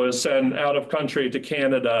 was sent out of country to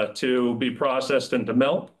Canada to be processed into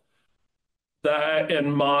milk. That,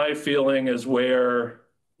 in my feeling, is where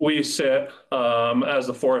we sit as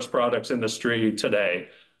the forest products industry today.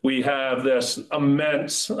 We have this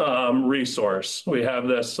immense resource. We have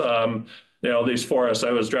this, these forests.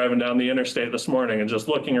 I was driving down the interstate this morning and just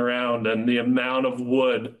looking around, and the amount of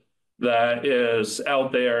wood that is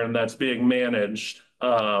out there and that's being managed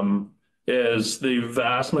is the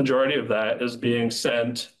vast majority of that is being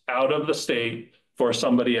sent out of the state for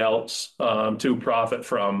somebody else to profit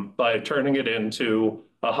from by turning it into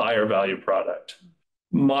a higher value product.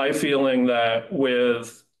 My feeling that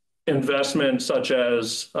with investments such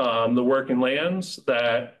as the working lands,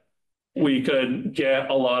 that we could get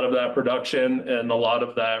a lot of that production and a lot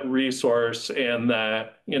of that resource and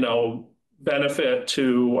that, benefit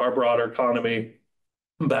to our broader economy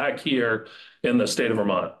back here in the state of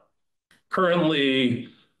Vermont. Currently,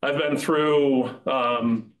 I've been through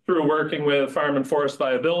working with Farm and Forest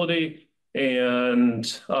Viability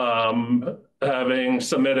and having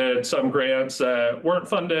submitted some grants that weren't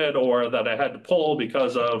funded or that I had to pull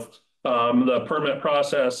because of the permit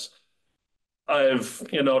process. I've,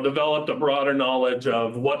 developed a broader knowledge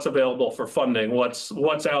of what's available for funding,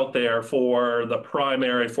 what's out there for the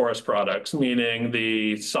primary forest products, meaning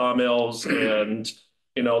the sawmills and,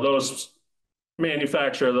 those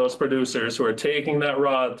those producers who are taking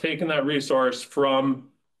that resource from,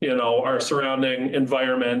 our surrounding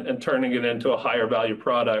environment and turning it into a higher value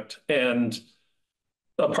product. And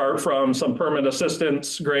apart from some permit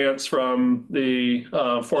assistance grants from the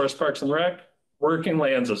Forest Parks and Rec, Working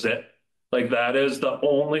Lands is it. Like that is the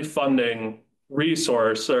only funding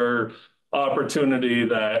resource or opportunity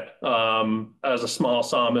that as a small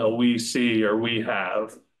sawmill we see or we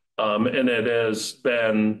have. And it has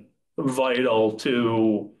been vital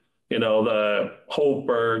to, the hope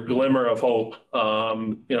or glimmer of hope,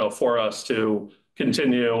 for us to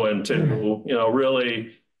continue and to,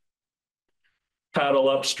 really paddle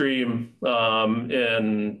upstream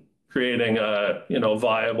in creating a,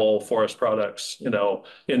 viable forest products,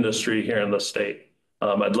 industry here in the state.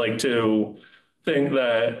 I'd like to think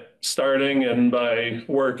that starting and by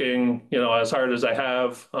working, as hard as I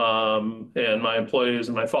have, and my employees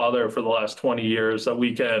and my father for the last 20 years, that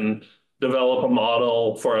we can develop a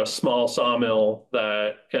model for a small sawmill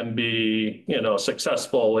that can be,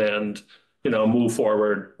 successful and, move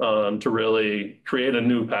forward to really create a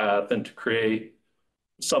new path and to create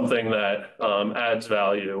something that adds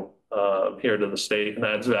value here to the state and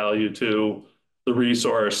adds value to the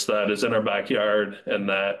resource that is in our backyard and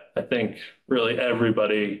that I think really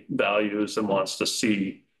everybody values and wants to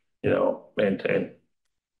see, maintain.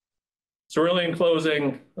 So really in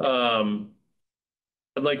closing,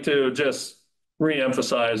 I'd like to just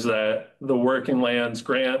reemphasize that the Working Lands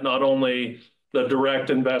grant, not only the direct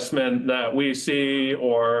investment that we see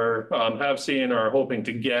or have seen or are hoping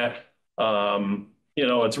to get,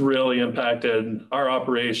 it's really impacted our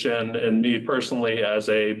operation and me personally as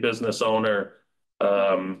a business owner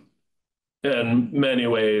in many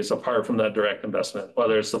ways apart from that direct investment,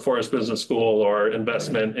 whether it's the Forest Business School or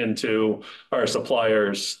investment into our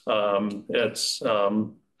suppliers. It's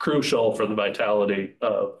crucial for the vitality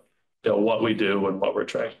of what we do and what we're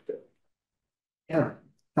trying to do. Yeah.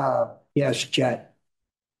 Yes, Chet.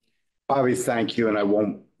 Bobby, thank you, and I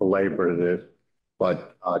won't belabor this,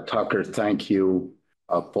 but Tucker, thank you.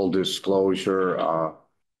 Full disclosure, I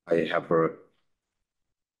have a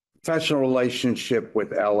professional relationship with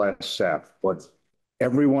LSF, but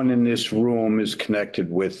everyone in this room is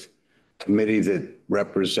connected with a committee that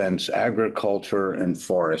represents agriculture and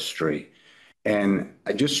forestry. And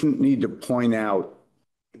I just need to point out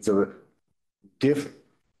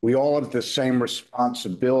we all have the same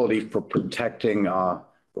responsibility for protecting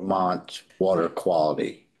Vermont's water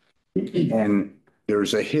quality. And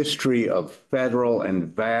there's a history of federal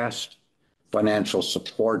and vast financial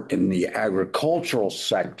support in the agricultural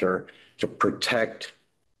sector to protect,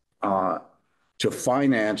 to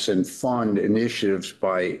finance and fund initiatives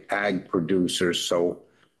by ag producers. So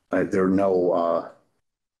there are no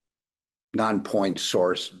non-point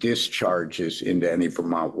source discharges into any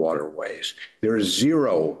Vermont waterways. There is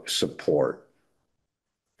zero support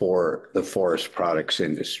for the forest products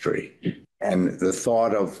industry. And the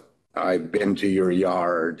thought of, I've been to your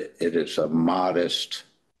yard, it is a modest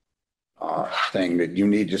thing that you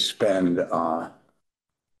need to spend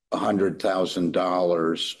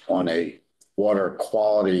 $100,000 on a water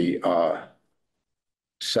quality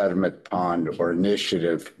sediment pond or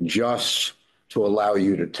initiative just to allow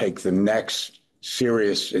you to take the next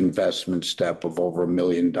serious investment step of over $1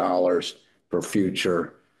 million for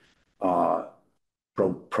future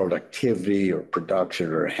productivity or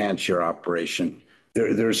production or enhance your operation.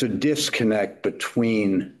 There's a disconnect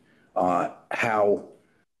between how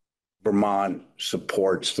Vermont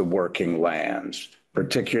supports the working lands.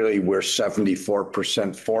 Particularly, we're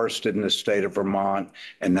 74% forested in the state of Vermont,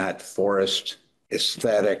 and that forest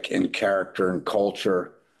aesthetic and character and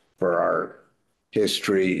culture for our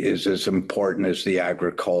history is as important as the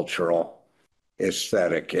agricultural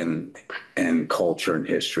aesthetic and culture and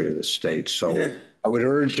history of the state. So I would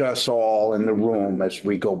urge us all in the room as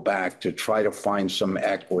we go back to try to find some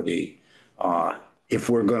equity if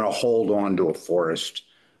we're going to hold on to a forest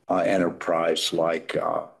enterprise like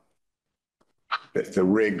the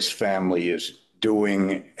Riggs family is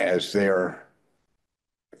doing, as they're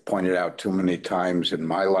pointed out too many times in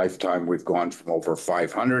my lifetime. We've gone from over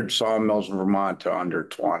 500 sawmills in Vermont to under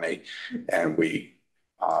 20, and we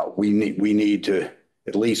need to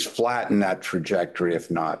at least flatten that trajectory, if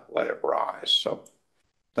not let it rise. So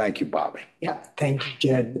thank you, Bobby. Yeah, thank you,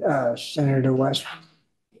 Jed. Senator West.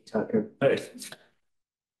 Tucker.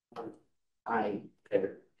 I had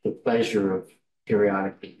the pleasure of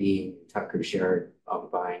periodically being in Tucker's yard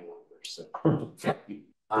buying lumber. So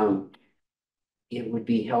it would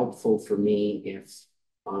be helpful for me if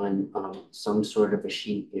on some sort of a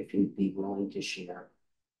sheet, if you'd be willing to share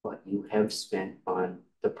what you have spent on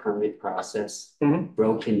the permit process,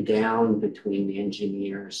 broken down between the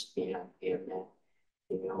engineers and then,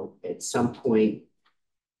 you know, at some point,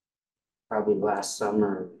 probably last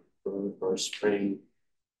summer or spring,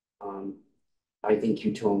 I think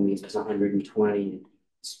you told me it was 120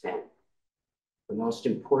 spent. The most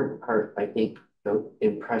important part, I think, the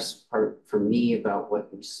impressive part for me about what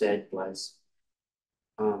you said was,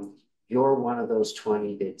 you're one of those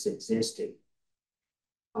 20 that's existing.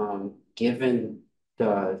 Given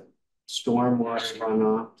the stormwater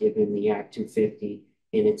runoff, given the Act 250,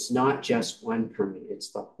 and it's not just one permit,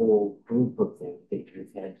 it's the whole group of them that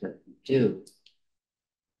you've had to do.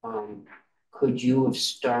 Could you have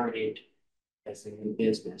started as a new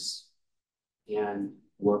business and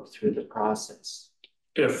worked through the process?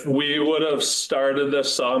 If we would have started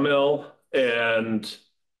this sawmill and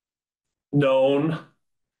known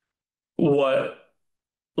what,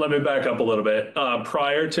 let me back up a little bit.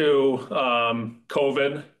 Prior to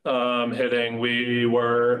COVID hitting, we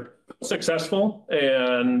were successful,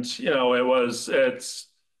 and you know, it's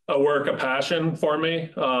a work of passion for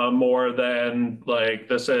me, more than like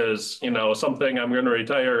this is, you know, something I'm going to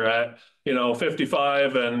retire at, you know,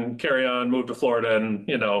 55 and carry on, move to Florida and,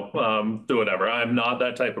 you know, do whatever. I'm not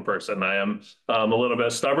that type of person. I am a little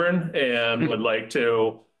bit stubborn and would like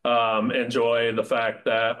to enjoy the fact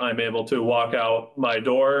that I'm able to walk out my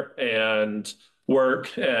door and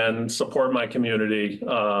work and support my community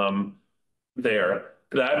there.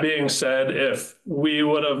 That being said, if we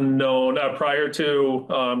would have known prior to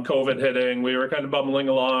COVID hitting, we were kind of bumbling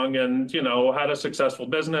along and, you know, had a successful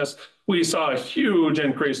business. We saw a huge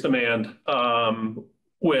increased demand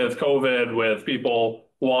with COVID, with people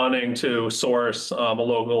wanting to source a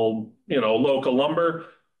local lumber.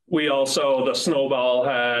 We also, the snowball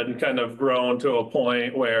had kind of grown to a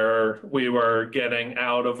point where we were getting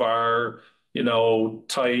out of our, you know,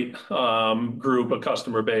 tight group of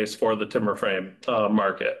customer base for the timber frame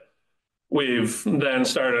market. We've then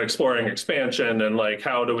started exploring expansion and like,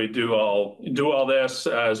 how do we do all this,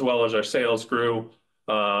 as well as our sales grew,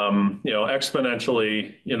 you know,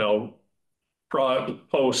 exponentially, you know,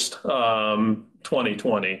 post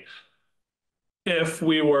 2020. If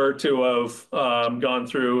we were to have gone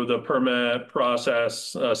through the permit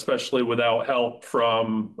process, especially without help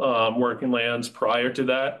from Working Lands prior to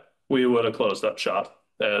that, we would have closed up shop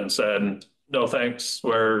and said, no thanks,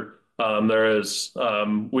 where there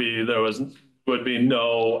would be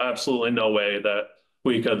absolutely no way that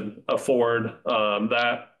we could afford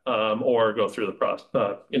that or go through the process,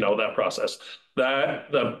 you know, that process.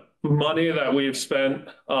 The money that we've spent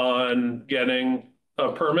on getting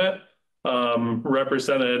a permit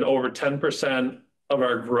represented over 10% of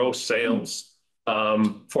our gross sales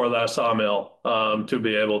for that sawmill to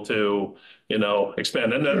be able to, you know,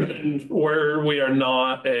 expand. And where we are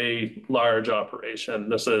not a large operation,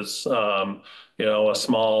 this is, you know, a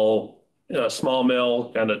small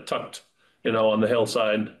mill kind of tucked, you know, on the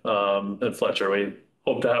hillside in Fletcher. We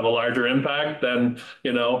hope to have a larger impact than,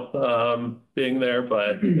 you know, being there,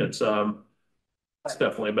 but it's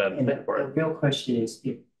definitely been. The real question is,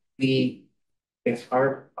 if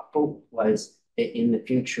our hope was that in the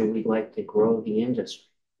future we'd like to grow the industry.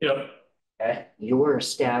 Yep. You're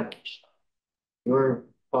established. You're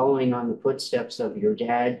following on the footsteps of your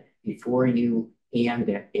dad before you and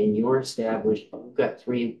you're established. You've got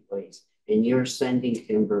 3 employees and you're sending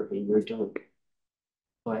timber and you're doing it.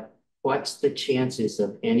 But what's the chances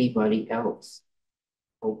of anybody else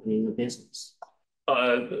opening a business?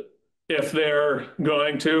 if they're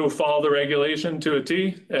going to follow the regulation to a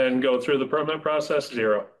T and go through the permit process,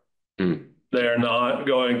 zero. They're not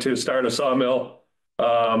going to start a sawmill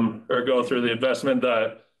or go through the investment.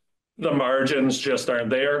 That the margins just aren't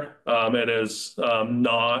there. It is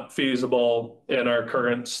not feasible in our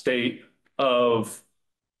current state of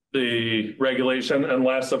the regulation,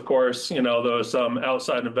 unless, of course, you know, there was some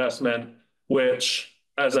outside investment, which,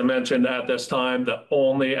 as I mentioned at this time, the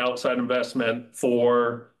only outside investment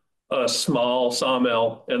for a small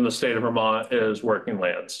sawmill in the state of Vermont is working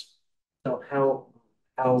lands. So how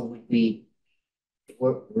would we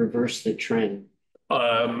reverse the trend?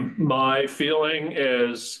 My feeling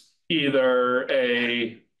is either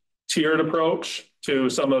a tiered approach to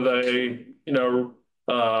some of the, you know,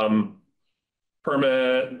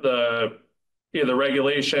 permit, the either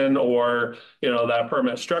regulation or, you know, that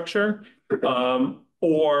permit structure,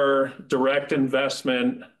 or direct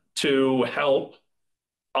investment to help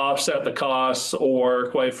offset the costs, or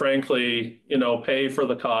quite frankly, you know, pay for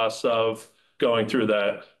the costs of going through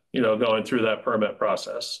that, you know, going through that permit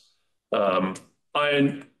process.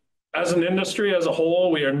 As an industry as a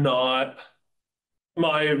whole, we are not,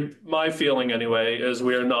 my feeling anyway, is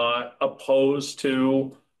we are not opposed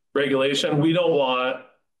to regulation. We don't want,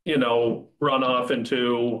 you know, runoff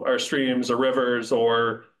into our streams or rivers,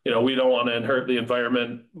 or, you know, we don't want to hurt the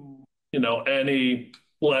environment, you know, any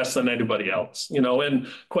less than anybody else, you know, and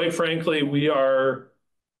quite frankly, we are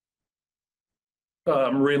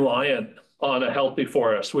reliant on a healthy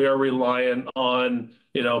forest. We are reliant on,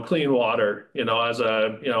 you know, clean water, you know, as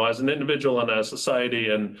a, you know, as an individual and as a society.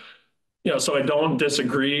 And, you know, so I don't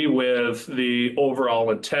disagree with the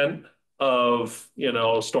overall intent of, you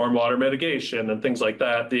know, stormwater mitigation and things like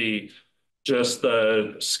that. Just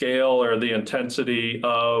the scale or the intensity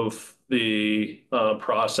of the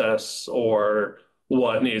process or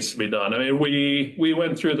what needs to be done. I mean, we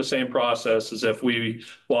went through the same process as if we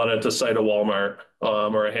wanted to site a Walmart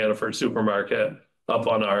or a Hannaford supermarket up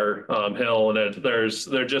on our hill, and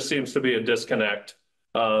there just seems to be a disconnect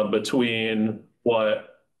between what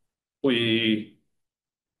we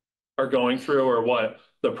are going through or what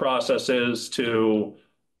the process is to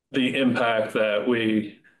the impact that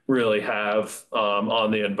we really have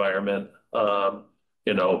on the environment,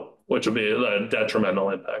 you know, which will be a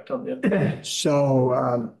detrimental impact on the environment.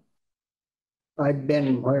 So I've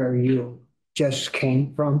been where you just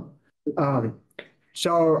came from.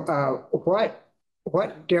 So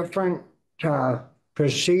what different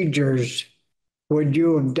procedures would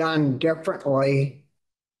you have done differently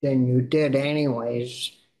than you did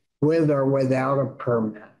anyways, with or without a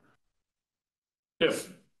permit?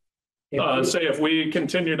 Say if we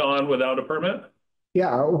continued on without a permit?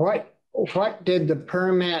 Yeah, what did the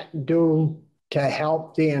permit do to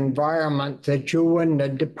help the environment that you wouldn't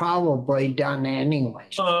have probably done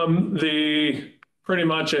anyways? Pretty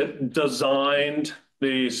much it designed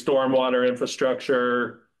the stormwater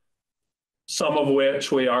infrastructure, some of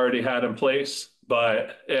which we already had in place,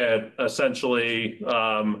 but it essentially,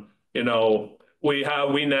 you know,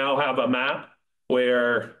 we now have a map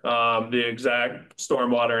where the exact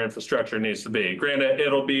stormwater infrastructure needs to be. Granted,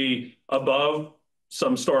 it'll be above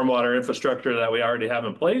some stormwater infrastructure that we already have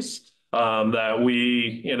in place, that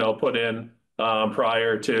we, you know, put in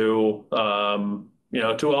prior to, you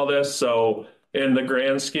know, to all this. So in the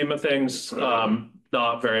grand scheme of things,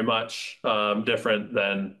 not very much different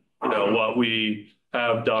than, you know, what we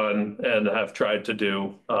have done and have tried to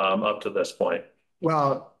do up to this point.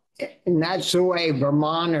 Well, and that's the way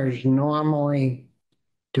Vermonters normally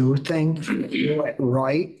do things, do it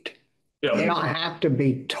right. Yeah. They don't have to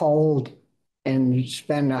be told and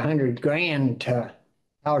spend $100,000 to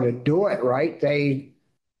how to do it right.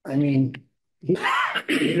 I mean, you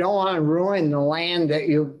don't want to ruin the land that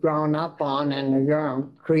you've grown up on and you're going to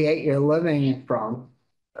create your living from.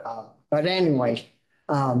 But anyway,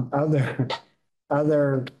 other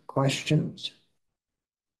questions?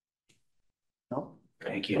 No?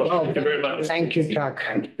 Thank you. Well, Thank you very much. Thank you, Chuck.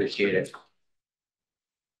 I appreciate it.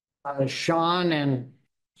 Sean and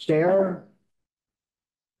Sarah?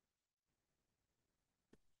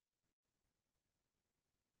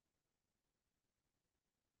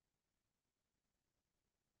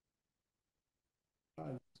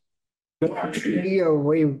 Good to see you.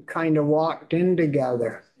 We kind of walked in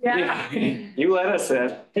together. Yeah. You let us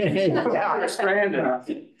in. Yeah. We're stranded.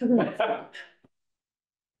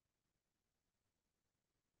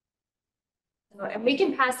 And we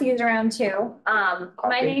can pass these around too.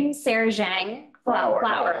 My name's Sarah Zhang,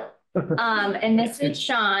 Flower. And this is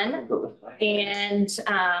Sean. And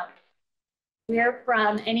we're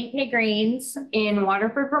from NEK Greens in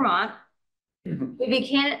Waterford, Vermont. We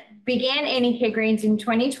began NEK grains in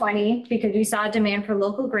 2020 because we saw demand for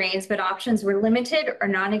local grains, but options were limited or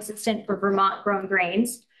non-existent for Vermont grown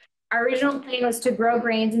grains. Our original plan was to grow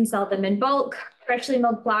grains and sell them in bulk. Freshly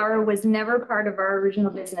milled flour was never part of our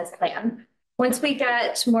original business plan. Once we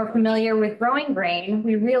got more familiar with growing grain,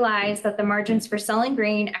 we realized that the margins for selling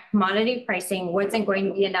grain at commodity pricing wasn't going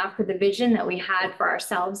to be enough for the vision that we had for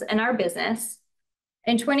ourselves and our business.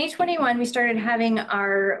 In 2021, we started having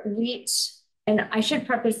our wheat, and I should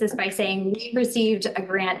preface this by saying we received a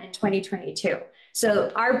grant in 2022.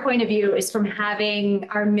 So our point of view is from having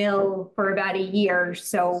our mill for about a year.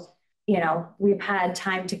 So, you know, we've had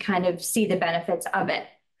time to kind of see the benefits of it.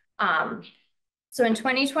 So in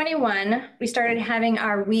 2021, we started having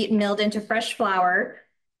our wheat milled into fresh flour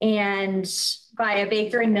and by a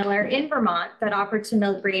baker and miller in Vermont that offered to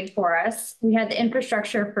mill grain for us. We had the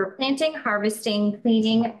infrastructure for planting, harvesting,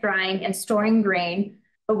 cleaning, drying, and storing grain,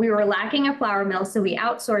 but we were lacking a flour mill, so we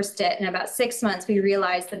outsourced it. In about 6 months, we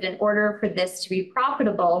realized that in order for this to be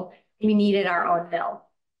profitable, we needed our own mill.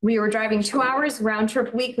 We were driving 2 hours round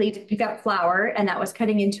trip weekly to pick up flour, and that was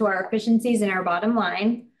cutting into our efficiencies and our bottom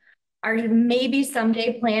line. Our maybe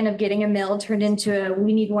someday plan of getting a mill turned into a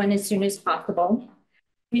we need one as soon as possible.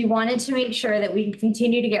 We wanted to make sure that we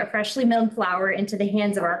continue to get freshly milled flour into the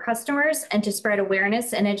hands of our customers and to spread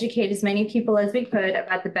awareness and educate as many people as we could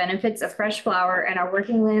about the benefits of fresh flour, and our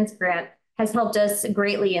Working Lands grant has helped us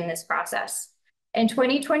greatly in this process. In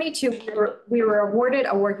 2022, we were awarded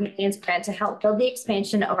a Working Lands grant to help build the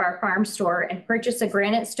expansion of our farm store and purchase a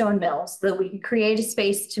granite stone mill so that we could create a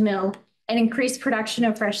space to mill and increase production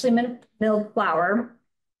of freshly milled flour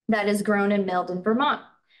that is grown and milled in Vermont.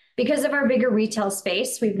 Because of our bigger retail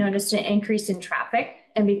space, we've noticed an increase in traffic.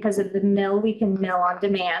 And because of the mill, we can mill on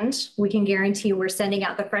demand. We can guarantee we're sending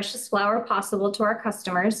out the freshest flour possible to our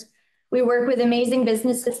customers. We work with amazing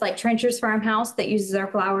businesses like Trencher's Farmhouse that uses our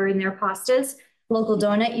flour in their pastas. Local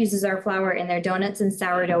Donut uses our flour in their donuts and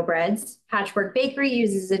sourdough breads. Patchwork Bakery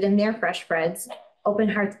uses it in their fresh breads. Open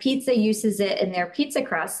Hearth Pizza uses it in their pizza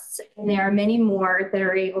crusts. And there are many more that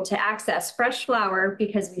are able to access fresh flour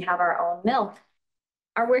because we have our own mill.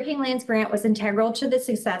 Our Working Lands grant was integral to the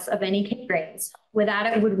success of NEK Grains. Without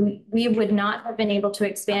it, we would not have been able to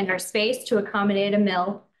expand our space to accommodate a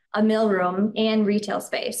mill room, and retail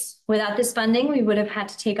space. Without this funding, we would have had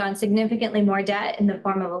to take on significantly more debt in the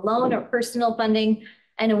form of a loan or personal funding,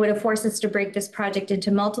 and it would have forced us to break this project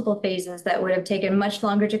into multiple phases that would have taken much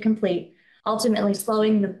longer to complete, ultimately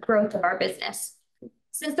slowing the growth of our business.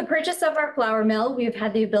 Since the purchase of our flour mill, we have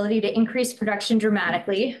had the ability to increase production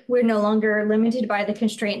dramatically. We're no longer limited by the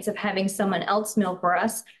constraints of having someone else mill for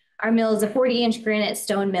us. Our mill is a 40-inch granite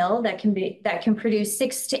stone mill that can produce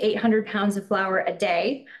 600 to 800 pounds of flour a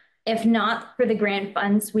day. If not for the grant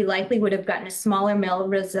funds, we likely would have gotten a smaller mill,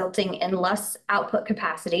 resulting in less output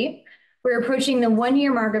capacity. We're approaching the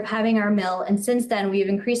 1-year mark of having our mill, and since then, we have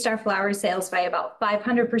increased our flour sales by about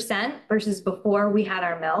 500% versus before we had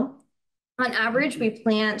our mill. On average, we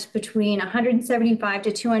plant between 175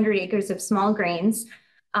 to 200 acres of small grains,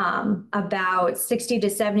 about 60 to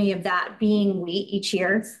 70 of that being wheat each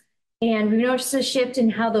year. And we've noticed a shift in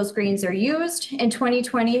how those grains are used. In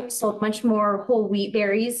 2020, we sold much more whole wheat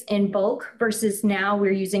berries in bulk versus now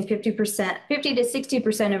we're using 50 to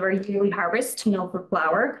 60% of our yearly harvest to mill for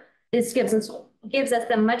flour. This gives us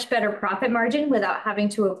a much better profit margin without having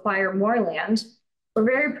to acquire more land. We're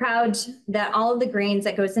very proud that all of the grains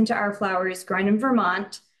that goes into our flour is grown in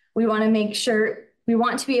Vermont. We want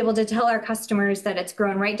to be able to tell our customers that it's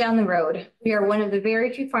grown right down the road. We are one of the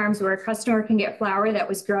very few farms where a customer can get flour that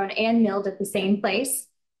was grown and milled at the same place.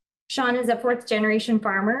 Sean is a 4th-generation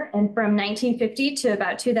farmer, and from 1950 to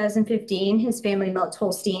about 2015, his family milked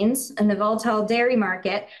Holsteins, and the volatile dairy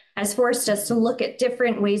market has forced us to look at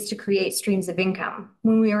different ways to create streams of income.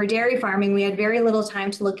 When we were dairy farming, we had very little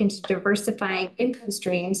time to look into diversifying income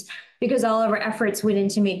streams because all of our efforts went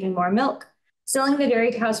into making more milk. Selling the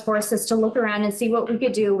dairy cows forced us to look around and see what we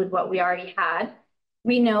could do with what we already had.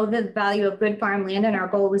 We know the value of good farmland, and our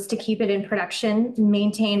goal was to keep it in production,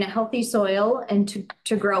 maintain a healthy soil, and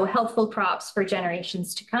to grow healthful crops for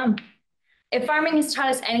generations to come. If farming has taught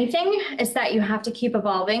us anything, it's that you have to keep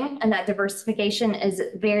evolving, and that diversification is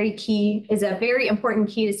a very important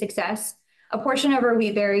key to success. A portion of our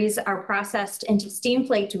wheat berries are processed into steam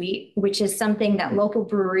flaked wheat, which is something that local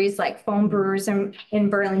breweries like Foam Brewers in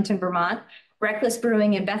Burlington, Vermont, Reckless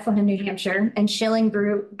Brewing in Bethlehem, New Hampshire, and Schilling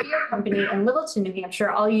Beer Company in Littleton, New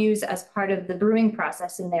Hampshire all use as part of the brewing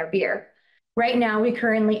process in their beer. Right now, we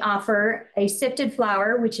currently offer a sifted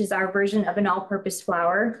flour, which is our version of an all-purpose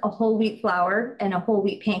flour, a whole wheat flour, and a whole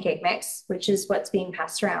wheat pancake mix, which is what's being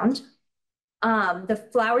passed around. The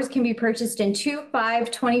flowers can be purchased in 2,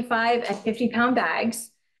 5, 25, and 50-pound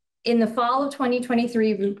bags. In the fall of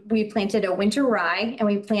 2023, we planted a winter rye, and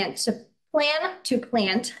we plan to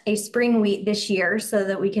plant a spring wheat this year so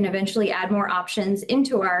that we can eventually add more options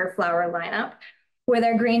into our flower lineup. With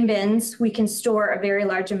our grain bins, we can store a very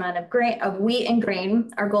large amount of wheat and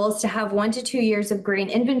grain. Our goal is to have 1 to 2 years of grain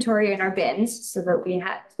inventory in our bins so that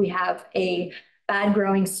we have a bad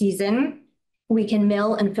growing season. We can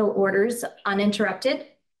mill and fill orders uninterrupted.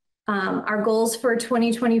 Our goals for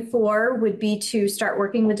 2024 would be to start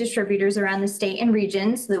working with distributors around the state and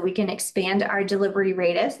region so that we can expand our delivery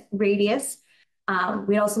radius.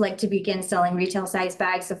 We'd also like to begin selling retail size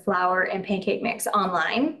bags of flour and pancake mix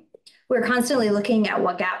online. We're constantly looking at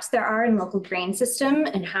what gaps there are in local grain system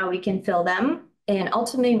and how we can fill them. And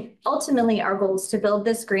ultimately, our goal is to build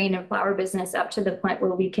this grain and flour business up to the point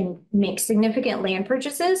where we can make significant land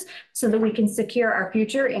purchases so that we can secure our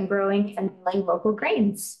future in growing and milling local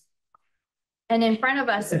grains. And in front of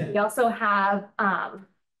us, we also have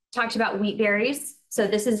talked about wheat berries. So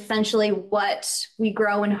this is essentially what we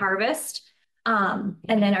grow and harvest. And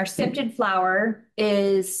then our sifted flour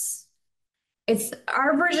it's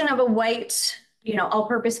our version of a white,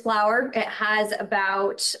 all-purpose flour. It has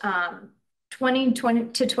about 20 to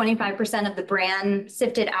 25% of the bran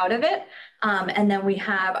sifted out of it. And then we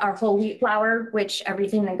have our whole wheat flour, which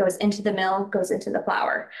everything that goes into the mill goes into the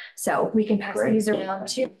flour. So we can pass these around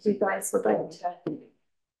too, if you guys would like to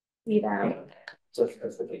see them.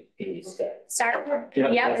 Start with,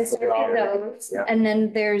 it's those. And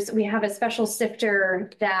then we have a special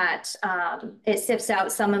sifter that it sifts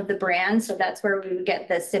out some of the bran. So that's where we would get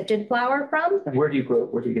the sifted flour from. Where do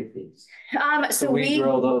you get these? So we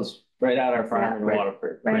grow those right at our farm in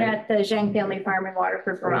Waterford. Right at the Zhang family farm in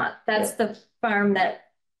Waterford, Vermont. That's the farm that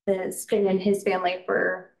has been in his family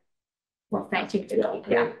for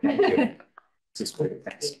 1950. Yeah.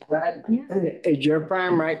 Is your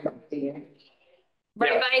farm right?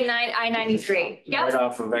 Right by I-93. Yep. Right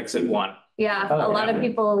off of exit 1. Yeah, a lot of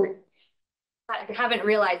people haven't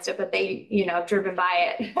realized it, but they, have driven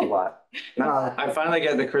by it. A lot. I finally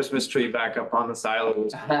got the Christmas tree back up on the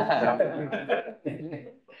silos. How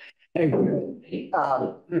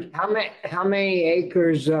many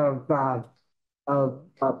acres of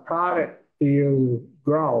product do you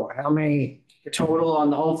grow? How many total on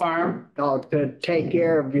the whole farm? To take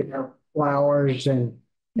care of your flowers and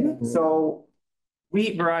so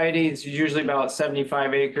wheat varieties usually about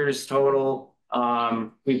 75 acres total.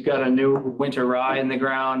 We've got a new winter rye in the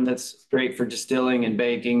ground that's great for distilling and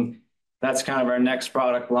baking. That's kind of our next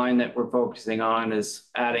product line that we're focusing on, is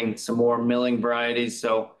adding some more milling varieties.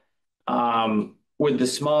 So with the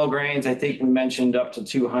small grains, I think we mentioned up to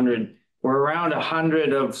 200. We're around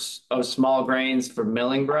 100 of small grains for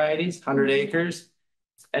milling varieties, 100 acres.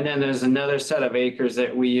 And then there's another set of acres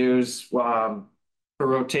that we use for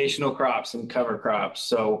rotational crops and cover crops.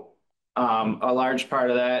 So a large part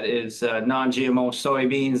of that is non-GMO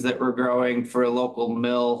soybeans that we're growing for a local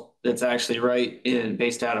mill that's actually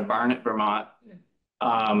based out of Barnet, Vermont.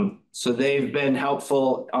 So they've been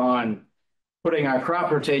helpful on putting our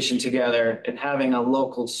crop rotation together and having a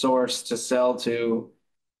local source to sell to.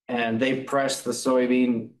 And they press the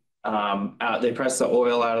soybean out, they press the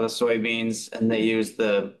oil out of the soybeans, and they use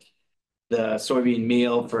the soybean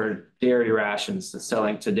meal for dairy rations,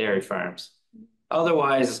 selling to dairy farms.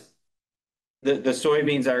 Otherwise, the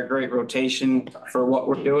soybeans are a great rotation for what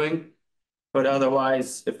we're doing. But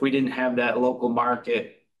otherwise, if we didn't have that local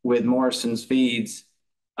market with Morrison's Feeds,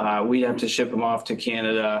 we'd have to ship them off to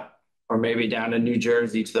Canada or maybe down to New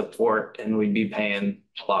Jersey to the port, and we'd be paying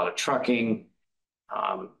a lot of trucking.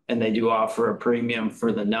 And they do offer a premium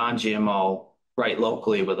for the non-GMO right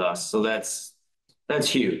locally with us. So that's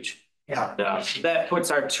huge. Yeah. That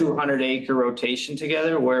puts our 200-acre rotation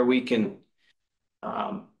together where we can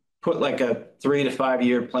put like a 3 to 5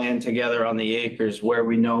 year plan together on the acres where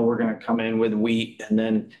we know we're going to come in with wheat, and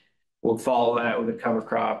then we'll follow that with a cover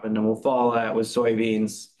crop, and then we'll follow that with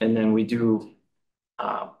soybeans. And then we do,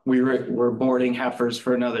 we're boarding heifers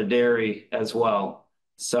for another dairy as well.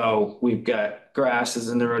 So we've got grasses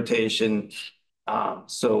in the rotation.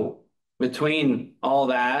 So between all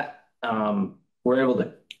that, we're able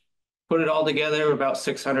to put it all together, about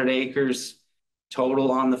 600 acres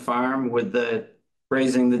total on the farm with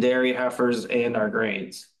raising the dairy heifers and our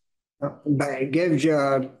grains. But it gives you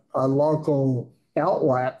a local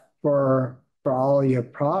outlet for all your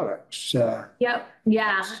products. Yep.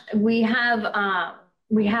 Yeah. We have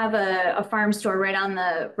a farm store right on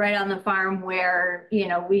the farm where,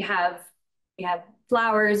 we have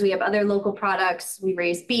flowers, we have other local products, we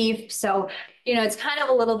raise beef. So, you know, it's kind of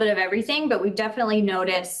a little bit of everything, but we've definitely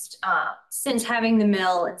noticed since having the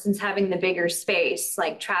mill and since having the bigger space,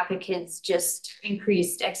 like traffic has just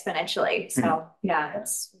increased exponentially. So yeah,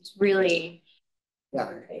 it's really. Yeah.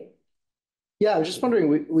 Yeah, I was just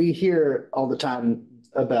wondering, we hear all the time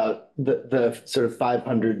about the sort of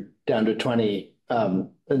 500 down to 20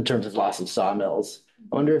 in terms of loss of sawmills.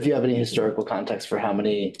 I wonder if you have any historical context for how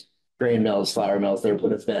many grain mills, flour mills there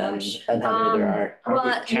would have been and how many there are.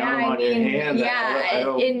 Well, yeah, I mean,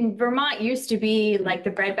 yeah, in Vermont used to be like the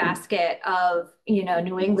breadbasket of, you know,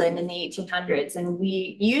 New England in the 1800s. And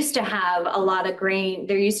we used to have a lot of grain.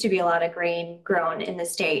 There used to be a lot of grain grown in the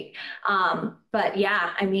state. But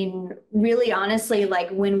yeah, I mean, really honestly, like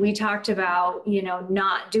when we talked about, you know,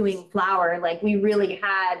 not doing flour, like we really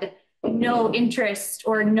had no interest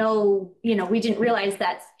or no, you know, we didn't realize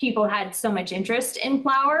that people had so much interest in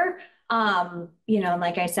flour. You know,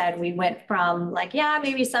 like I said, we went from like, yeah,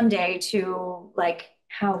 maybe someday to like,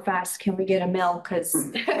 how fast can we get a mill? Because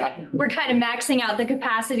we're kind of maxing out the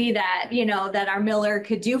capacity that, you know, that our miller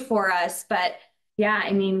could do for us. But yeah,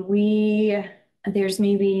 I mean, there's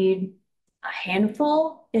maybe a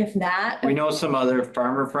handful, if that. We know some other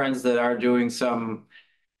farmer friends that are doing some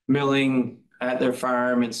milling at their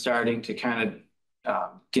farm and starting to kind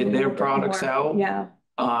of get their products out. Yeah.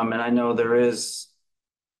 And I know there is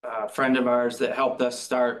a friend of ours that helped us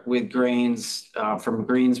start with grains from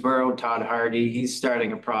Greensboro, Todd Hardy. He's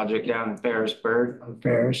starting a project down in Ferrisburg.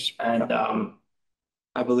 Ferris. And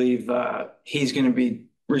I believe he's going to be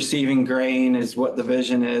receiving grain is what the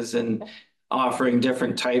vision is, and offering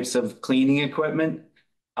different types of cleaning equipment.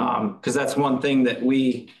 Because that's one thing that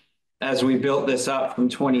as we built this up from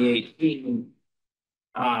 2018,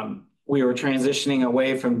 we were transitioning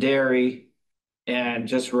away from dairy and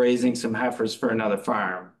just raising some heifers for another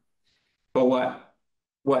farm. But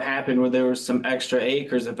what happened when there was some extra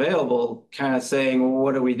acres available, kind of saying, well,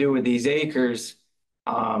 what do we do with these acres?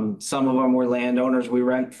 Some of them were landowners we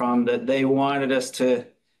rent from that they wanted us to,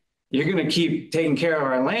 you're going to keep taking care of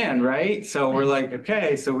our land, right? So we're like,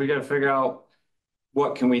 okay, so we got to figure out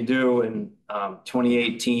what can we do. In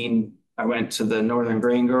 2018, I went to the Northern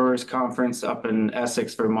Grain Growers Conference up in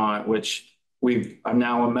Essex, Vermont, which I'm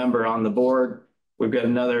now a member on the board. We've got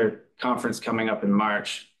another conference coming up in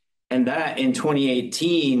March. And that in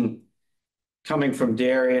 2018, coming from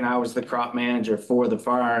dairy, and I was the crop manager for the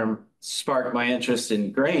farm, sparked my interest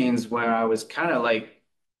in grains, where I was kind of like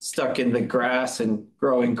stuck in the grass and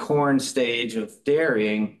growing corn stage of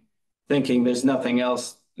dairying, thinking there's nothing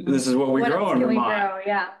else. This is what we grow in Vermont.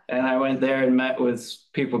 Yeah. And I went there and met with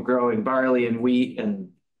people growing barley and wheat,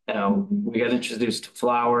 and you know, we got introduced to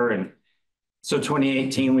flour. And so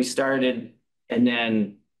 2018 we started, and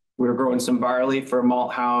then we were growing some barley for a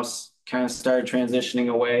malt house, kind of started transitioning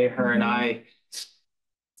away. Her and I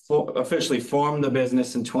officially formed the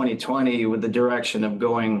business in 2020 with the direction of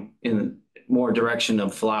going in more direction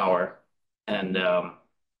of flour. And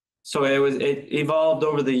so it evolved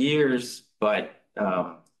over the years, but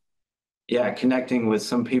yeah, connecting with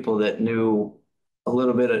some people that knew a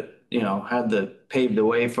little bit of, you know, paved the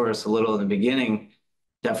way for us a little in the beginning,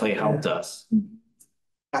 definitely helped us.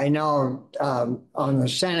 I know on the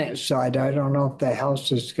Senate side, I don't know if the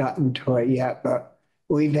House has gotten to it yet, but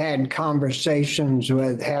we've had conversations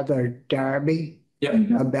with Heather Darby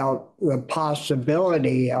about the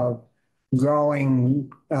possibility of growing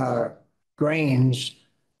grains,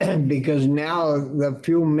 because now the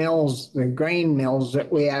few mills, the grain mills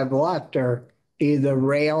that we have left are either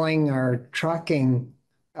railing or trucking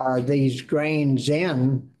these grains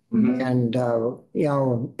in. And, you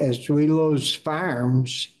know, as we lose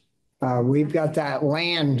farms, we've got that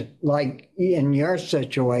land like in your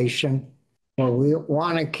situation. Well, we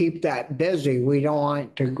want to keep that busy. We don't want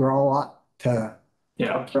it to grow up to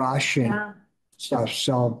brush and stuff.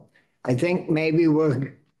 So I think maybe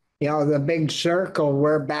we're, you know, the big circle,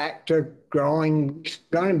 we're back to going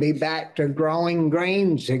to be back to growing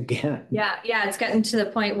grains again. Yeah, it's gotten to the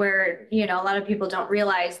point where, you know, a lot of people don't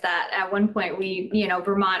realize that at one point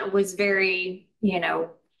Vermont was very, you know,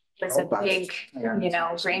 was a big, you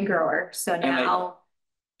know, grain grower. So now.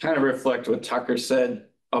 Kind of reflect what Tucker said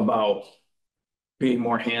about being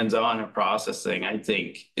more hands-on in processing. I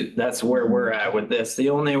think that's where we're at with this.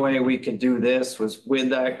 The only way we could do this was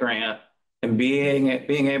with that grant and being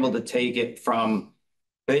able to take it from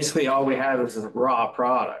basically all we have is a raw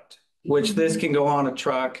product, which this can go on a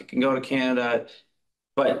truck, it can go to Canada,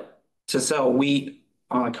 but to sell wheat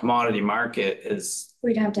on a commodity market is.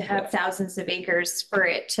 We'd have to have thousands of acres for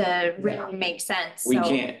it to really make sense. We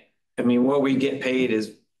can't, I mean, what we get paid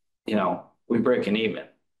is, you know, we break an even.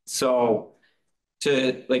 So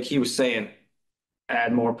to, like he was saying,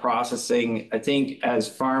 add more processing. I think as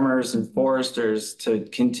farmers and foresters to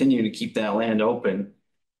continue to keep that land open,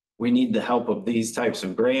 we need the help of these types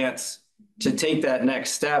of grants to take that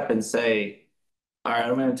next step and say, all right,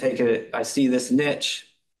 I'm going to take it. I see this niche,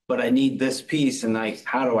 but I need this piece. And like,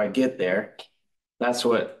 how do I get there? That's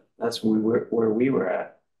where we were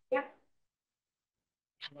at.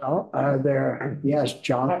 Well, yes,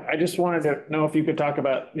 John. I just wanted to know if you could talk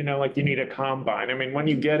about, like you need a combine. I mean, when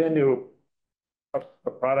you get into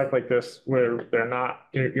a product like this where they're not,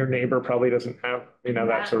 your neighbor probably doesn't have,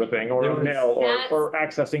 that sort of thing, or a mill, or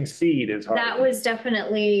accessing seed is hard. That was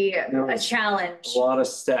definitely a challenge. A lot of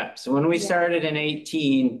steps. When we started in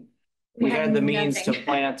 18, we had the means to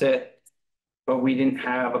plant it, but we didn't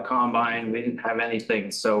have a combine. We didn't have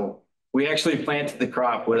anything. So we actually planted the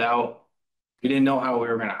crop we didn't know how we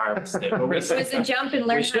were going to harvest it. But It was a jump and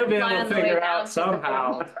learn we should be able to figure out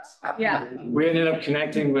somehow. Yeah. We ended up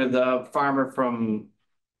connecting with a farmer from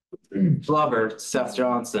Flubber, Seth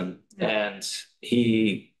Johnson, and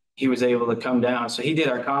he was able to come down. So he did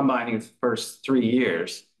our combining the first 3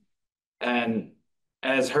 years. And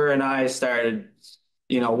as her and I started,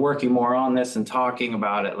 working more on this and talking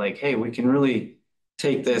about it, like, hey, we can really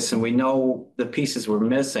take this, and we know the pieces we're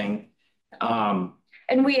missing.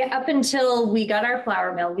 And up until we got our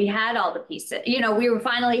flour mill, we had all the pieces. We were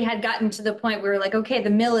finally had gotten to the point where we were like, okay, the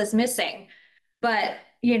mill is missing. But,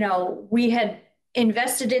 we had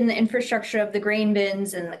invested in the infrastructure of the grain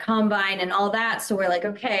bins and the combine and all that. So we're like,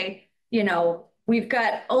 okay, we've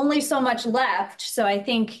got only so much left. So I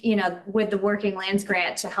think, with the Working Lands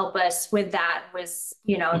grant to help us with that was,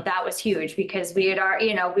 that was huge, because we had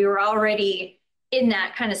we were already in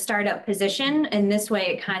that kind of startup position. And this way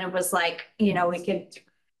it kind of was like, we could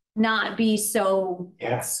not be so,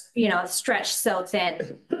 stretched so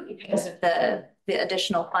thin because of the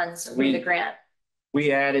additional funds through the grant.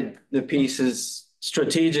 We added the pieces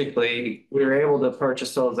strategically. We were able to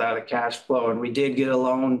purchase those out of cash flow, and we did get a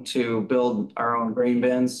loan to build our own grain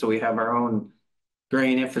bins. So we have our own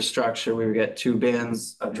grain infrastructure. We get 2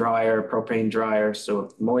 bins, a dryer, propane dryer. So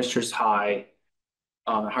if moisture's high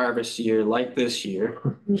on a harvest year like this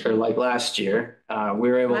year, or like last year, we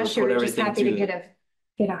were able to put everything through. Get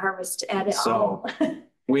a harvest edit. So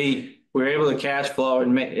we were able to cash flow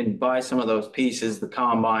and buy some of those pieces, the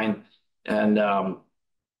combine, and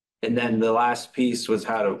then the last piece was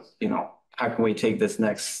how can we take this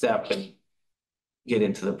next step and get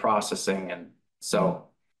into the processing. And so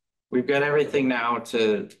we've got everything now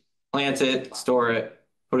to plant it, store it,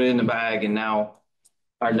 put it in the bag, and now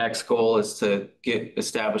our next goal is to get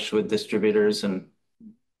established with distributors and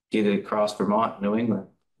get it across Vermont, New England.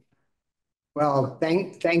 Well,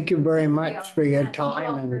 thank you very much for your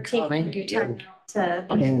time and coming.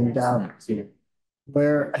 And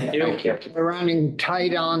we're running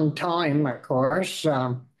tight on time, of course.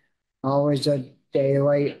 Always a day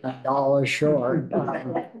late, $1 short.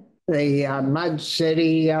 The Mud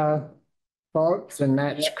City folks, and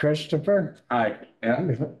that's Christopher. Hi. Yeah.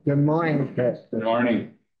 Good morning, Chris. Good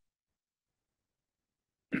morning.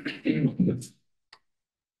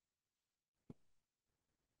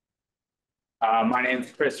 My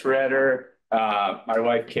name's Chris Redder. My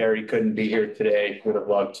wife Carrie couldn't be here today. Would have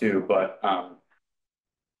loved to, but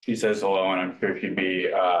she says hello, and I'm sure she'd be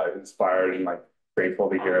inspired and grateful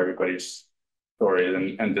to hear everybody's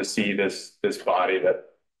stories and to see this body that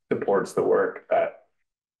supports the work that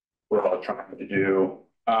we're all trying to do.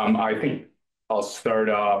 I think I'll start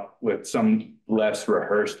off with some less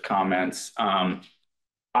rehearsed comments. I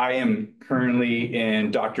am currently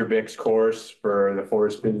in Dr. Bick's course for the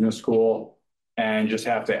Forest Business School, and just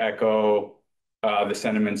have to echo the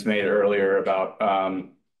sentiments made earlier about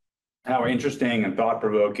how interesting and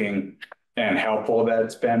thought-provoking and helpful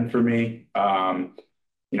that's been for me.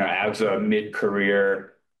 As a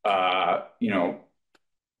mid-career,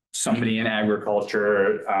 somebody in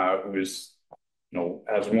agriculture who's,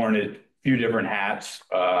 has worn a few different hats,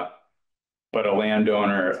 but a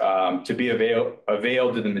landowner, to be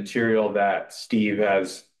availed to the material that Steve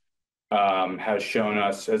has shown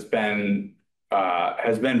us has been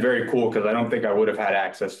very cool, because I don't think I would have had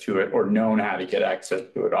access to it or known how to get access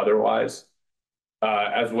to it otherwise,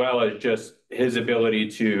 as well as just his ability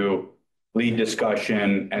to lead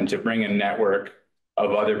discussion and to bring a network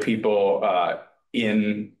of other people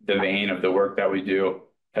in the vein of the work that we do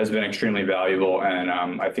has been extremely valuable. And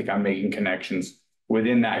I think I'm making connections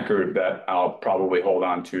within that group that I'll probably hold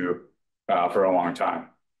on to for a long time.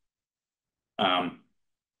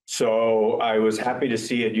 So I was happy to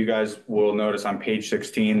see it. You guys will notice on page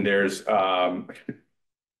 16, there's a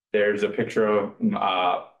picture of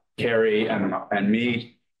Carrie and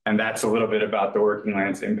me. And that's a little bit about the working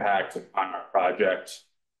land's impact on our project.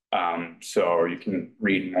 So you can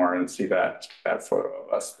read more and see that photo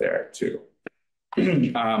of us there too.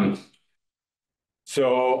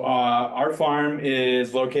 So our farm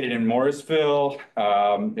is located in Morrisville.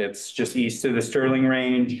 It's just east of the Sterling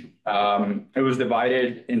Range. It was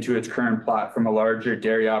divided into its current plot from a larger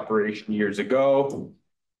dairy operation years ago.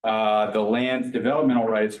 The land's developmental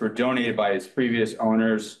rights were donated by its previous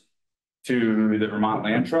owners to the Vermont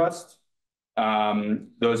Land Trust.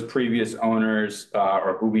 Those previous owners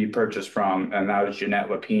are who we purchased from, and that was Jeanette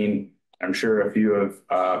Lapine. I'm sure a few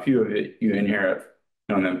of you in here have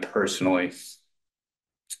known them personally.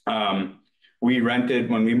 We rented,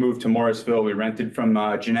 when we moved to Morrisville, we rented from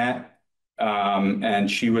Jeanette, and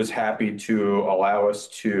she was happy to allow us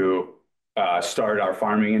to start our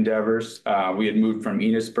farming endeavors. We had moved from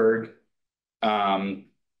Enosburg.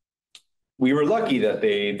 We were lucky that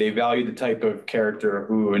they valued the type of character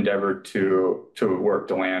who endeavored to work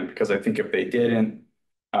the land, because I think if they didn't,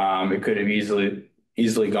 it could have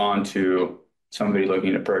easily gone to somebody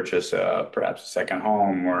looking to purchase perhaps a second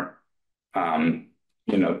home, or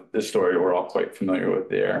the story we're all quite familiar with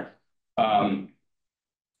there.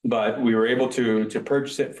 But we were able to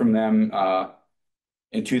purchase it from them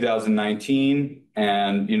in 2019,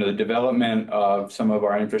 and the development of some of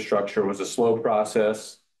our infrastructure was a slow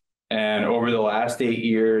process. And over the last 8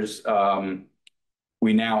 years,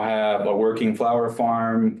 we now have a working flower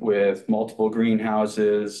farm with multiple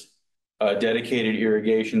greenhouses, a dedicated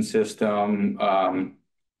irrigation system,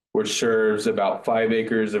 which serves about 5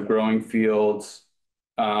 acres of growing fields.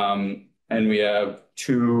 And we have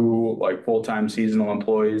 2 full-time seasonal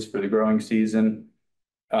employees for the growing season.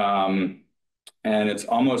 And it's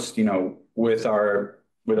almost, with our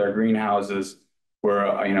greenhouses,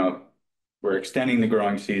 we're extending the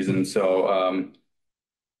growing season. So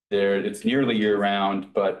it's nearly year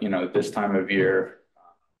round, but this time of year,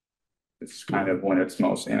 it's kind of when it's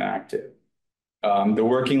most inactive. The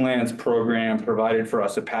Working Lands program provided for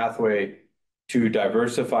us a pathway to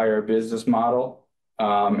diversify our business model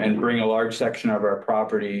and bring a large section of our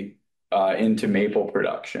property into maple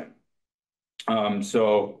production.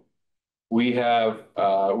 So we have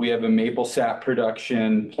a maple sap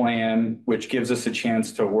production plan, which gives us a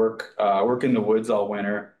chance to work in the woods all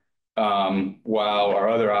winter, while our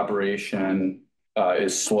other operation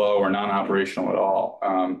is slow or non-operational at all.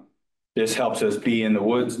 This helps us be in the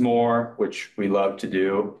woods more, which we love to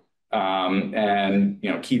do, and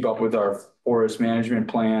keep up with our forest management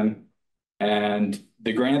plan. And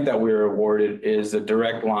the grant that we were awarded is a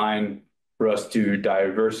direct line for us to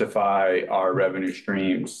diversify our revenue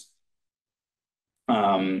streams,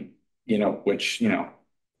 which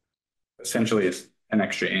essentially is an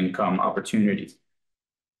extra income opportunity.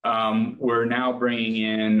 We're now bringing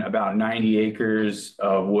in about 90 acres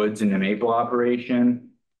of woods in the maple operation.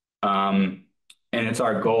 And it's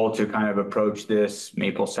our goal to kind of approach this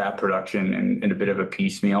maple sap production in a bit of a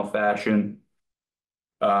piecemeal fashion.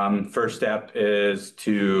 First step is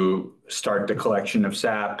to start the collection of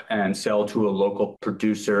sap and sell to a local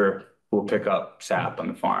producer who will pick up sap on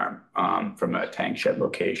the farm from a tank shed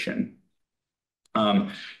location.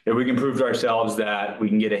 If we can prove to ourselves that we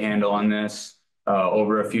can get a handle on this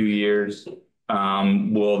over a few years,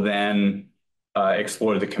 we'll then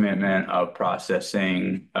explore the commitment of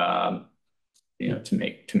processing, to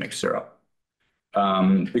make syrup.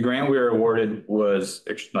 The grant we were awarded was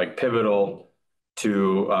pivotal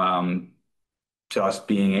to us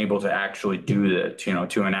being able to actually do that,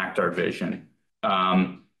 to enact our vision.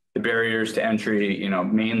 The barriers to entry,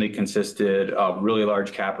 mainly consisted of really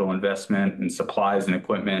large capital investment and supplies and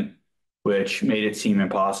equipment, which made it seem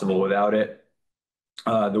impossible without it.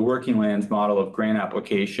 The Working Lands model of grant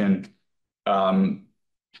application, and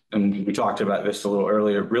we talked about this a little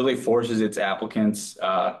earlier, really forces its applicants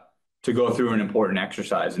to go through an important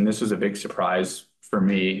exercise. And this was a big surprise for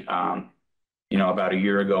me, about a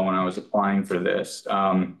year ago when I was applying for this.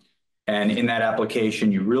 And in that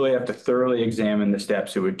application, you really have to thoroughly examine the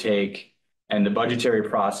steps it would take and the budgetary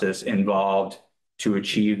process involved to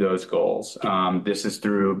achieve those goals. This is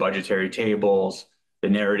through budgetary tables, the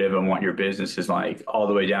narrative on what your business is like, all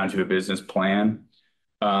the way down to a business plan.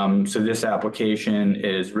 So this application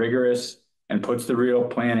is rigorous and puts the real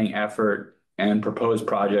planning effort and proposed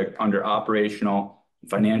project under operational and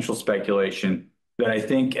financial speculation that I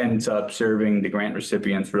think ends up serving the grant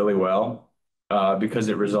recipients really well, because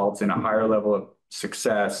it results in a higher level of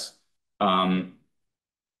success that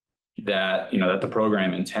the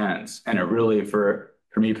program intends. And it really, for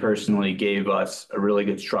me personally, gave us a really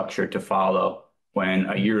good structure to follow when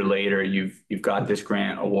a year later you've got this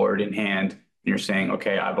grant award in hand you're saying,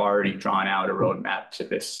 okay, I've already drawn out a roadmap to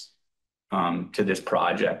this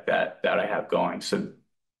project that I have going. So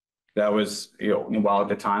that was, while at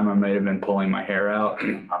the time I might have been pulling my hair out,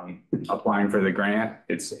 applying for the grant,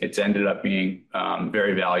 it's ended up being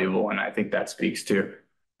very valuable. And I think that speaks to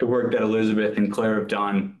the work that Elizabeth and Claire have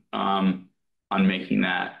done on making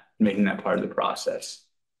that part of the process.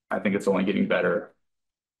 I think it's only getting better.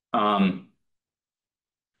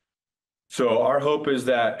 So our hope is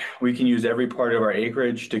that we can use every part of our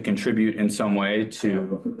acreage to contribute in some way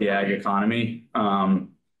to the ag economy.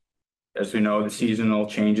 As we know, the seasonal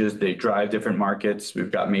changes, they drive different markets.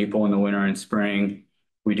 We've got maple in the winter and spring.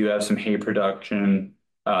 We do have some hay production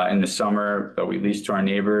in the summer that we lease to our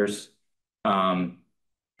neighbors,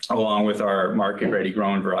 along with our market-ready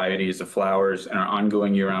grown varieties of flowers and our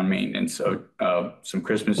ongoing year-round maintenance. So some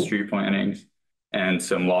Christmas tree plantings and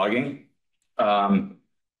some logging.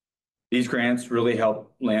 These grants really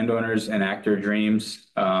help landowners enact their dreams,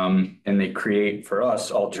 and they create for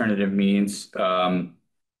us alternative means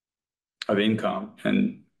of income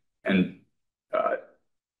and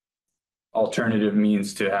alternative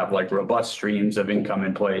means to have like robust streams of income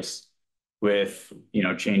in place with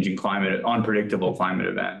changing climate, unpredictable climate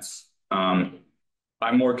events. I'm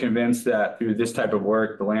more convinced that through this type of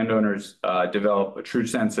work, the landowners develop a true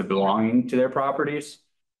sense of belonging to their properties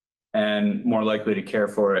and more likely to care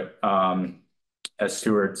for it as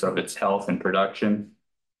stewards of its health and production.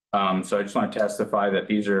 So I just want to testify that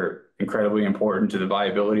these are incredibly important to the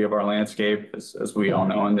viability of our landscape, as we all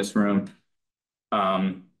know in this room.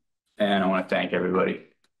 And I want to thank everybody.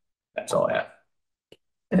 That's all I have.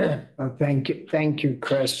 Well, thank you,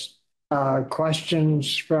 Chris.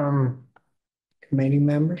 Questions from committee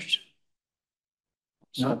members?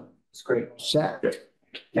 No, it's great. Set.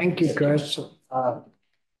 Thank you, Chris.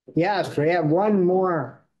 Yes, we have one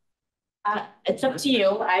more. It's up to you.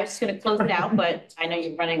 I was going to close it out, but I know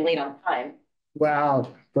you're running late on time.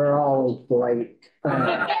 Well, we're all late. We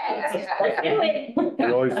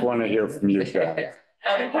always want to hear from you guys.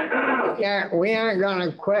 Yeah, we aren't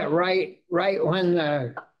gonna quit right when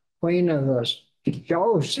the queen of the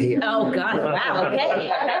show's here. Oh, God. Wow.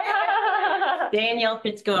 Okay. Danielle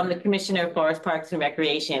Fitzko, I'm the Commissioner of Forest Parks and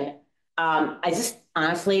Recreation. I just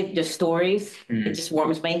honestly, the stories, it just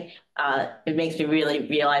warms me. It makes me really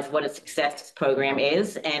realize what a success this program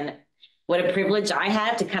is and what a privilege I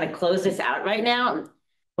have to kind of close this out right now.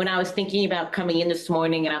 When I was thinking about coming in this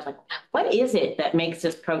morning and I was like, what is it that makes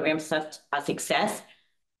this program such a success?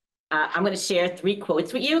 I'm going to share 3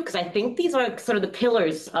 quotes with you because I think these are sort of the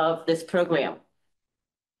pillars of this program.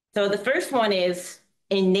 So the first one is,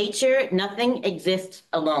 in nature, nothing exists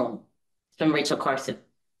alone, from Rachel Carson.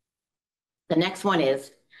 The next one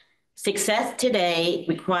is, success today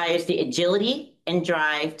requires the agility and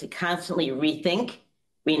drive to constantly rethink,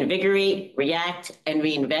 reinvigorate, react, and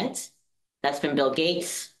reinvent. That's from Bill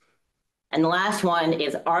Gates. And the last one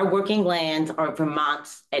is, our working lands are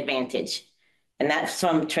Vermont's advantage. And that's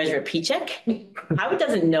from Treasurer Pichek. Howard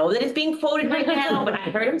doesn't know that it's being quoted right now, but I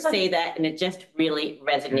heard him say that and it just really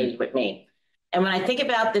resonated with me. And when I think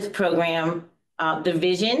about this program, the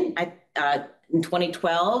vision in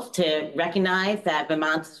 2012 to recognize that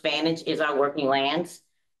Vermont's advantage is our working lands,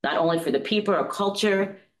 not only for the people, our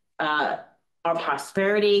culture, our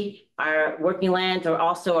prosperity, our working lands are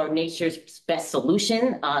also our nature's best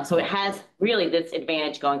solution. So it has really this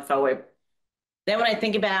advantage going forward. Then when I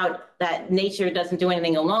think about that nature doesn't do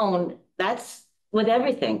anything alone, that's with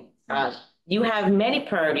everything. You have many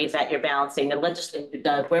priorities that you're balancing. The legislature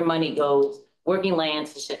does, where money goes, working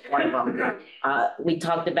lands is just one of them. We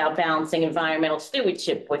talked about balancing environmental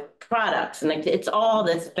stewardship with products, and it's all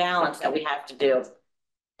this balance that we have to do.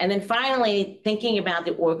 And then finally, thinking about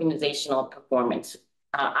the organizational performance.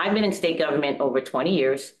 I've been in state government over 20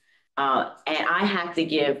 years. And I have to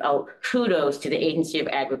give kudos to the Agency of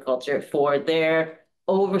Agriculture for their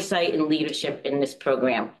oversight and leadership in this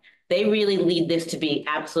program. They really lead this to be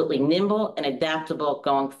absolutely nimble and adaptable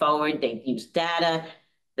going forward. They use data,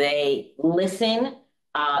 they listen,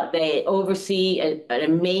 they oversee an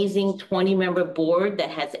amazing 20-member board that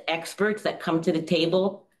has experts that come to the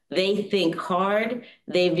table. They think hard,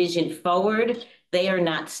 they vision forward, they are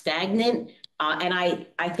not stagnant. And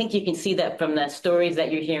I think you can see that from the stories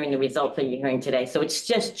that you're hearing, the results that you're hearing today. So it's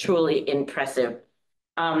just truly impressive.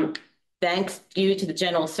 Thanks you to the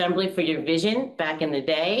General Assembly for your vision back in the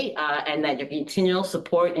day and that your continual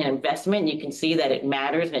support and investment. You can see that it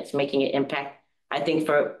matters and it's making an impact, I think,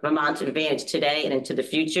 for Vermont's advantage today and into the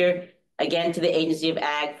future. Again, to the Agency of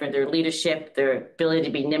Ag for their leadership, their ability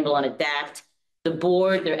to be nimble and adapt, the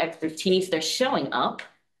board, their expertise, they're showing up.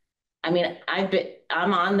 I mean,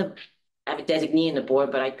 I'm on the have a designee in the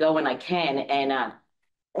board, but I go when I can, and they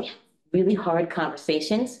have really hard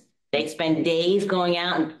conversations. They spend days going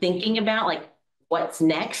out and thinking about like what's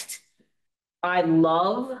next. I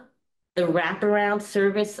love the wraparound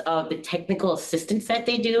service of the technical assistance that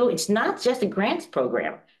they do. It's not just a grants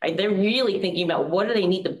program, right? They're really thinking about what do they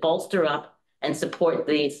need to bolster up and support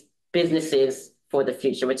these businesses for the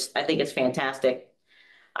future, which I think is fantastic.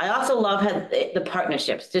 I also love how the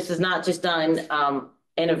partnerships. This is not just done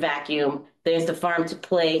in a vacuum. There's the Farm to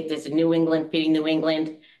Plate, there's the New England, Feeding New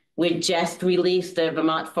England. We just released the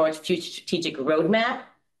Vermont Forest Future Strategic Roadmap,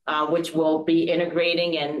 which will be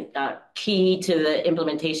integrating and key to the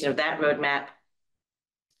implementation of that roadmap.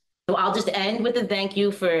 So I'll just end with a thank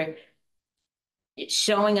you for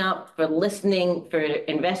showing up, for listening, for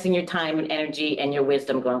investing your time and energy and your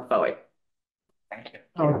wisdom going forward. Thank you.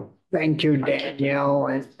 Oh, thank you, Danielle.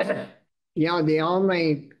 And the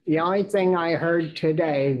only thing I heard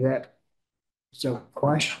today that is a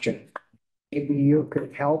question maybe you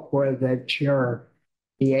could help with, it's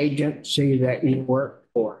the agency that you work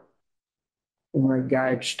for in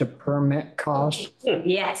regards to permit costs.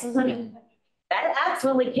 Yes. That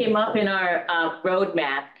absolutely came up in our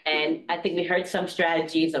roadmap, and I think we heard some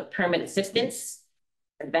strategies of permit assistance,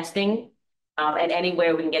 investing, and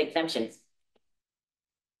anywhere we can get exemptions.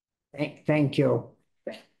 Thank you.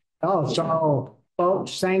 Oh, so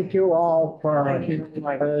folks, thank you all for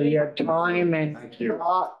your time and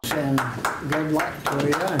thoughts, and good luck to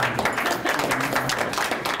you.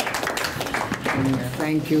 And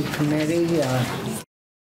thank you, committee.